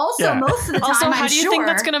head. Also, Yeah. most of the time, Also, how I'm do you sure. think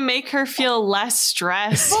that's going to make her feel less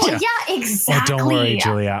stressed? Well, Yeah. yeah, Oh, exactly. don't worry,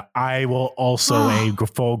 Julia. I will also a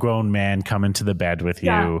full-grown man come into the bed with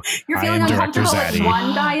Yeah. you. You're I feeling am Director uncomfortable with Zaddy.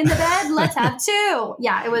 one guy in the bed. Let's have two.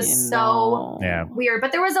 Yeah, it was You so know. Yeah. weird.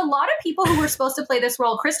 But there was a lot of people who were supposed to play this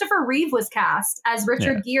role. Christopher Reeve was cast as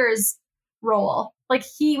Richard Gere's role. Like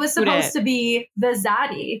he was Who supposed did? to be the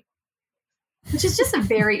Zaddy. which is just a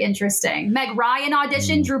very interesting. Meg Ryan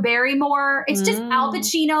auditioned, Drew Barrymore. It's just Al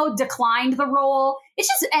Pacino declined the role. It's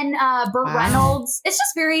just, and Burt Reynolds. It's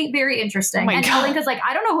just very, very interesting. Oh and Alinka's like,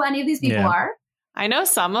 I don't know who any of these people are. I know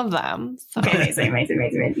some of them. So. Okay, amazing.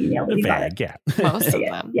 You nailed it. You got it. Yeah. Most of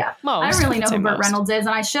them. Yeah. Most. I don't really know who Burt Reynolds is,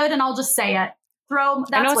 and I should, and I'll just say it.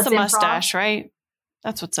 That's I know it's what's the improv. mustache, right?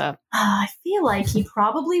 That's what's up. I feel like he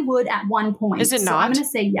probably would at one point. Is it so not? I'm going to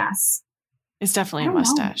say yes. It's definitely I a don't know.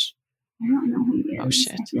 mustache. I don't know who he is. Oh,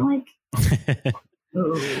 shit. I feel like.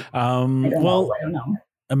 Ooh, I don't know.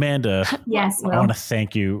 Amanda, Yes, I want to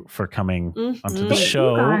thank you for coming onto the Thank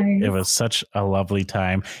show. you guys. It was such a lovely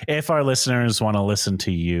time. If our listeners want to listen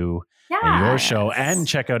to you and Yeah. your show and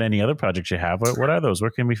check out any other projects you have, what are those?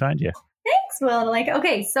 Where can we find you? Thanks, Will. Like,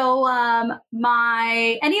 okay, so any of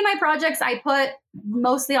my projects I put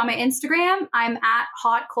mostly on my Instagram. I'm at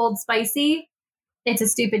Hot Cold Spicy. It's a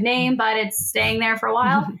stupid name, but it's staying there for a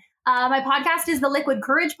while. My podcast is the Liquid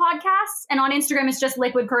Courage Podcast, and on Instagram it's just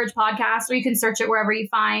Liquid Courage Podcast, or you can search it wherever you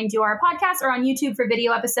find your podcast, or on YouTube for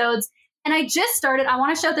video episodes. And I just started, I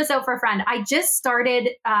want to shout this out for a friend. I just started,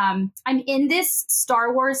 I'm in this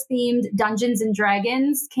Star Wars themed Dungeons and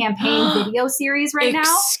Dragons campaign video series right now.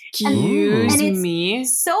 Excuse And it's me.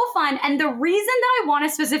 so fun. And the reason that I want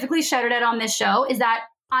to specifically shout it out on this show is that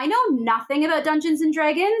I know nothing about Dungeons and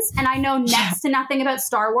Dragons, and I know next to nothing about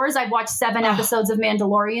Star Wars. I've watched 7 episodes of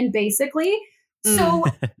Mandalorian, basically. So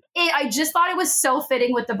I just thought it was so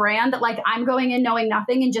fitting with the brand that, like, I'm going in knowing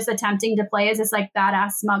nothing and just attempting to play as this, like,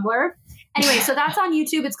 badass smuggler. Anyway, so that's on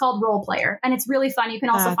YouTube. It's called Role Player, and it's really fun. You can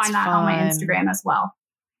also find that on my Instagram as well.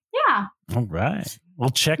 Yeah. All right. Well,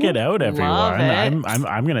 check it out, everyone.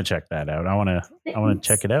 I'm going to check that out. I want to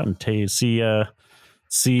check it out and see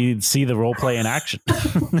the role play in action.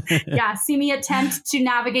 Yeah, see me attempt to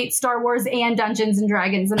navigate Star Wars and Dungeons and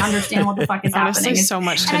Dragons and understand what the fuck is Honestly, happening. so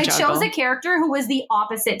much to and I juggle. chose a character who was the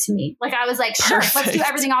opposite to me. Like, I was like, sure, let's do Perfect.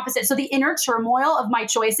 everything opposite. So the inner turmoil of my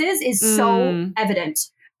choices is so evident.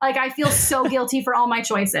 Like, I feel so guilty for all my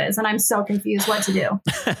choices, and I'm so confused what to do.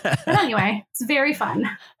 But anyway, it's very fun.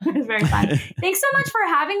 It's very fun. Thanks so much for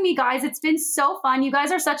having me, guys. It's been so fun. You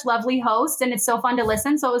guys are such lovely hosts, and it's so fun to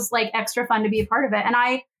listen. So it was like extra fun to be a part of it. And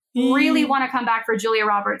I really want to come back for Julia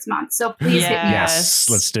Roberts month. So please hit me up. Yes,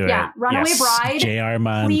 let's do it. Yeah, Runaway Bride. JR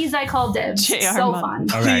month. Please, I call dibs. JR So month.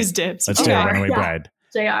 fun. All right. Please dibs. Let's do it. JR. Runaway Yeah. Bride.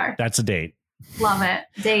 JR. That's a date. Love it.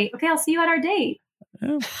 Date. Okay, I'll see you at our date.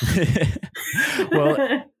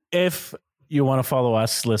 Well, if you want to follow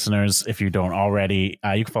us, listeners, if you don't already,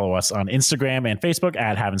 you can follow us on Instagram and Facebook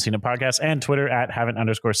at Haven't Seen It Podcast, and Twitter at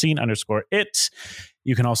haven't_seen_it.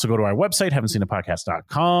 You can also go to our website,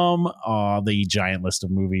 haven'tseenitpodcast.com. The giant list of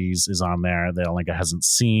movies is on there that Alinka hasn't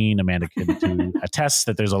seen. Amanda can attest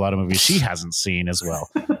that there's a lot of movies she hasn't seen as well.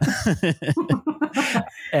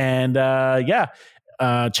 And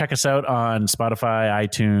check us out on Spotify,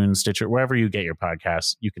 iTunes, Stitcher, wherever you get your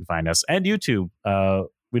podcasts. You can find us, and YouTube.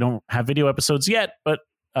 We don't have video episodes yet, but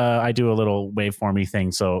I do a little waveformy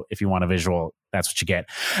thing. So if you want a visual, that's what you get.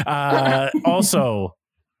 Also,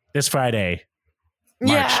 this Friday,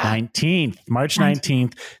 March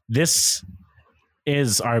 19th, this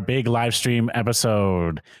is our big live stream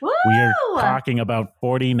episode. Woo! We are talking about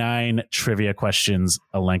 49 trivia questions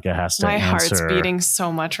Alinka has to My answer. heart's beating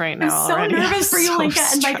so much right now. I'm so already. nervous for you, So Linka,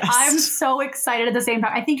 and like stressed. I'm so excited at the same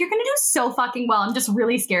time. I think you're gonna do so fucking well. I'm just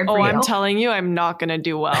really scared for Oh, you. I'm telling you, I'm not going to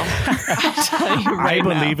do well. I'm telling you right I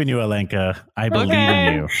believe in you, Alinka. I believe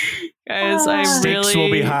in you. Guys, I Stakes really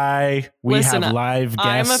will be high. We Listen, have live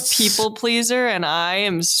I'm a guests. people pleaser, and I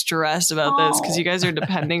am stressed about this because you guys are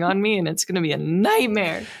depending on me, and it's going to be a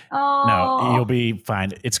nightmare. Oh No, you'll be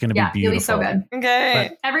fine. It's going to yeah, be you'll beautiful. be so good. Okay,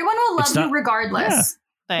 Everyone will love It's you not- regardless.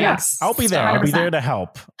 thanks. I'll be there. I'll be 100%. there to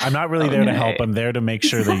help. I'm not really there to help. I'm there to make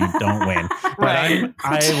sure that you don't win. But Right.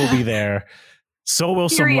 I will be there. So will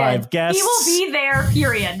some Period. live guests. He will be there,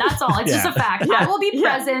 period. That's all. It's just a fact. I will be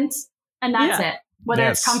present, and that's it. Whether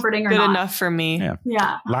it's Yes. comforting or Good not. enough for me. Yeah.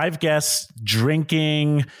 Yeah. Live guests,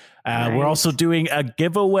 drinking. Right. We're also doing a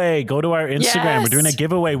giveaway. Go to our Instagram. Yes. We're doing a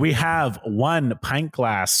giveaway. We have one pint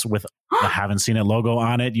glass with the Haven't Seen It logo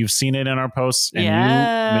on it. You've seen it in our posts, and you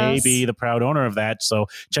may Yes. be the proud owner of that. So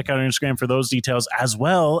check out our Instagram for those details, as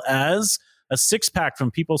well as a 6-pack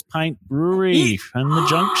from People's Pint Brewery from the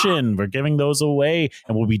Junction. We're giving those away,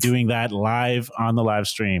 and we'll be doing that live on the live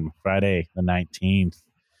stream Friday the 19th.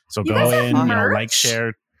 So You go guys have in, merch? like,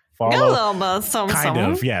 share, follow. A little bit, Kind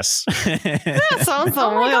of, yes. Oh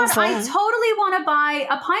my god, I totally want to buy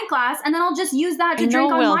a pint glass and then I'll just use that to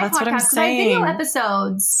drink on my that's what I'm podcast because I have video saying.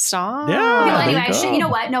 episodes. Stop. Yeah. Okay, well, there anyway, you go. you know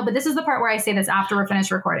what? No, but this is the part where I say this after we're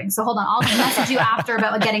finished recording. So hold on, I'll message you after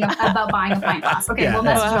about buying a pint glass. Okay, Yeah. we'll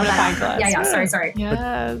message Having about a that. pint glass. Yeah, sorry.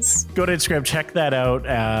 Yes. Go to Instagram, check that out.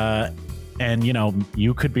 And, you know,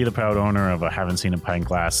 you could be the proud owner of a Haven't Seen a Pint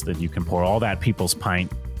glass that you can pour all that people's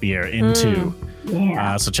pint beer into.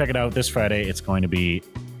 Yeah. So check it out this Friday. It's going to be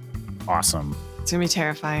awesome. It's going to be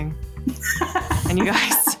terrifying. And you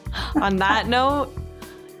guys, on that note,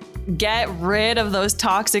 get rid of those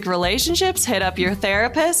toxic relationships, hit up your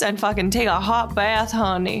therapist, and fucking take a hot bath,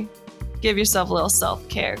 honey. Give yourself a little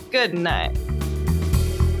self-care. Good night.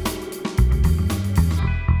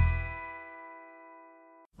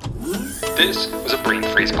 This was a Brain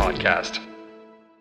Freeze podcast.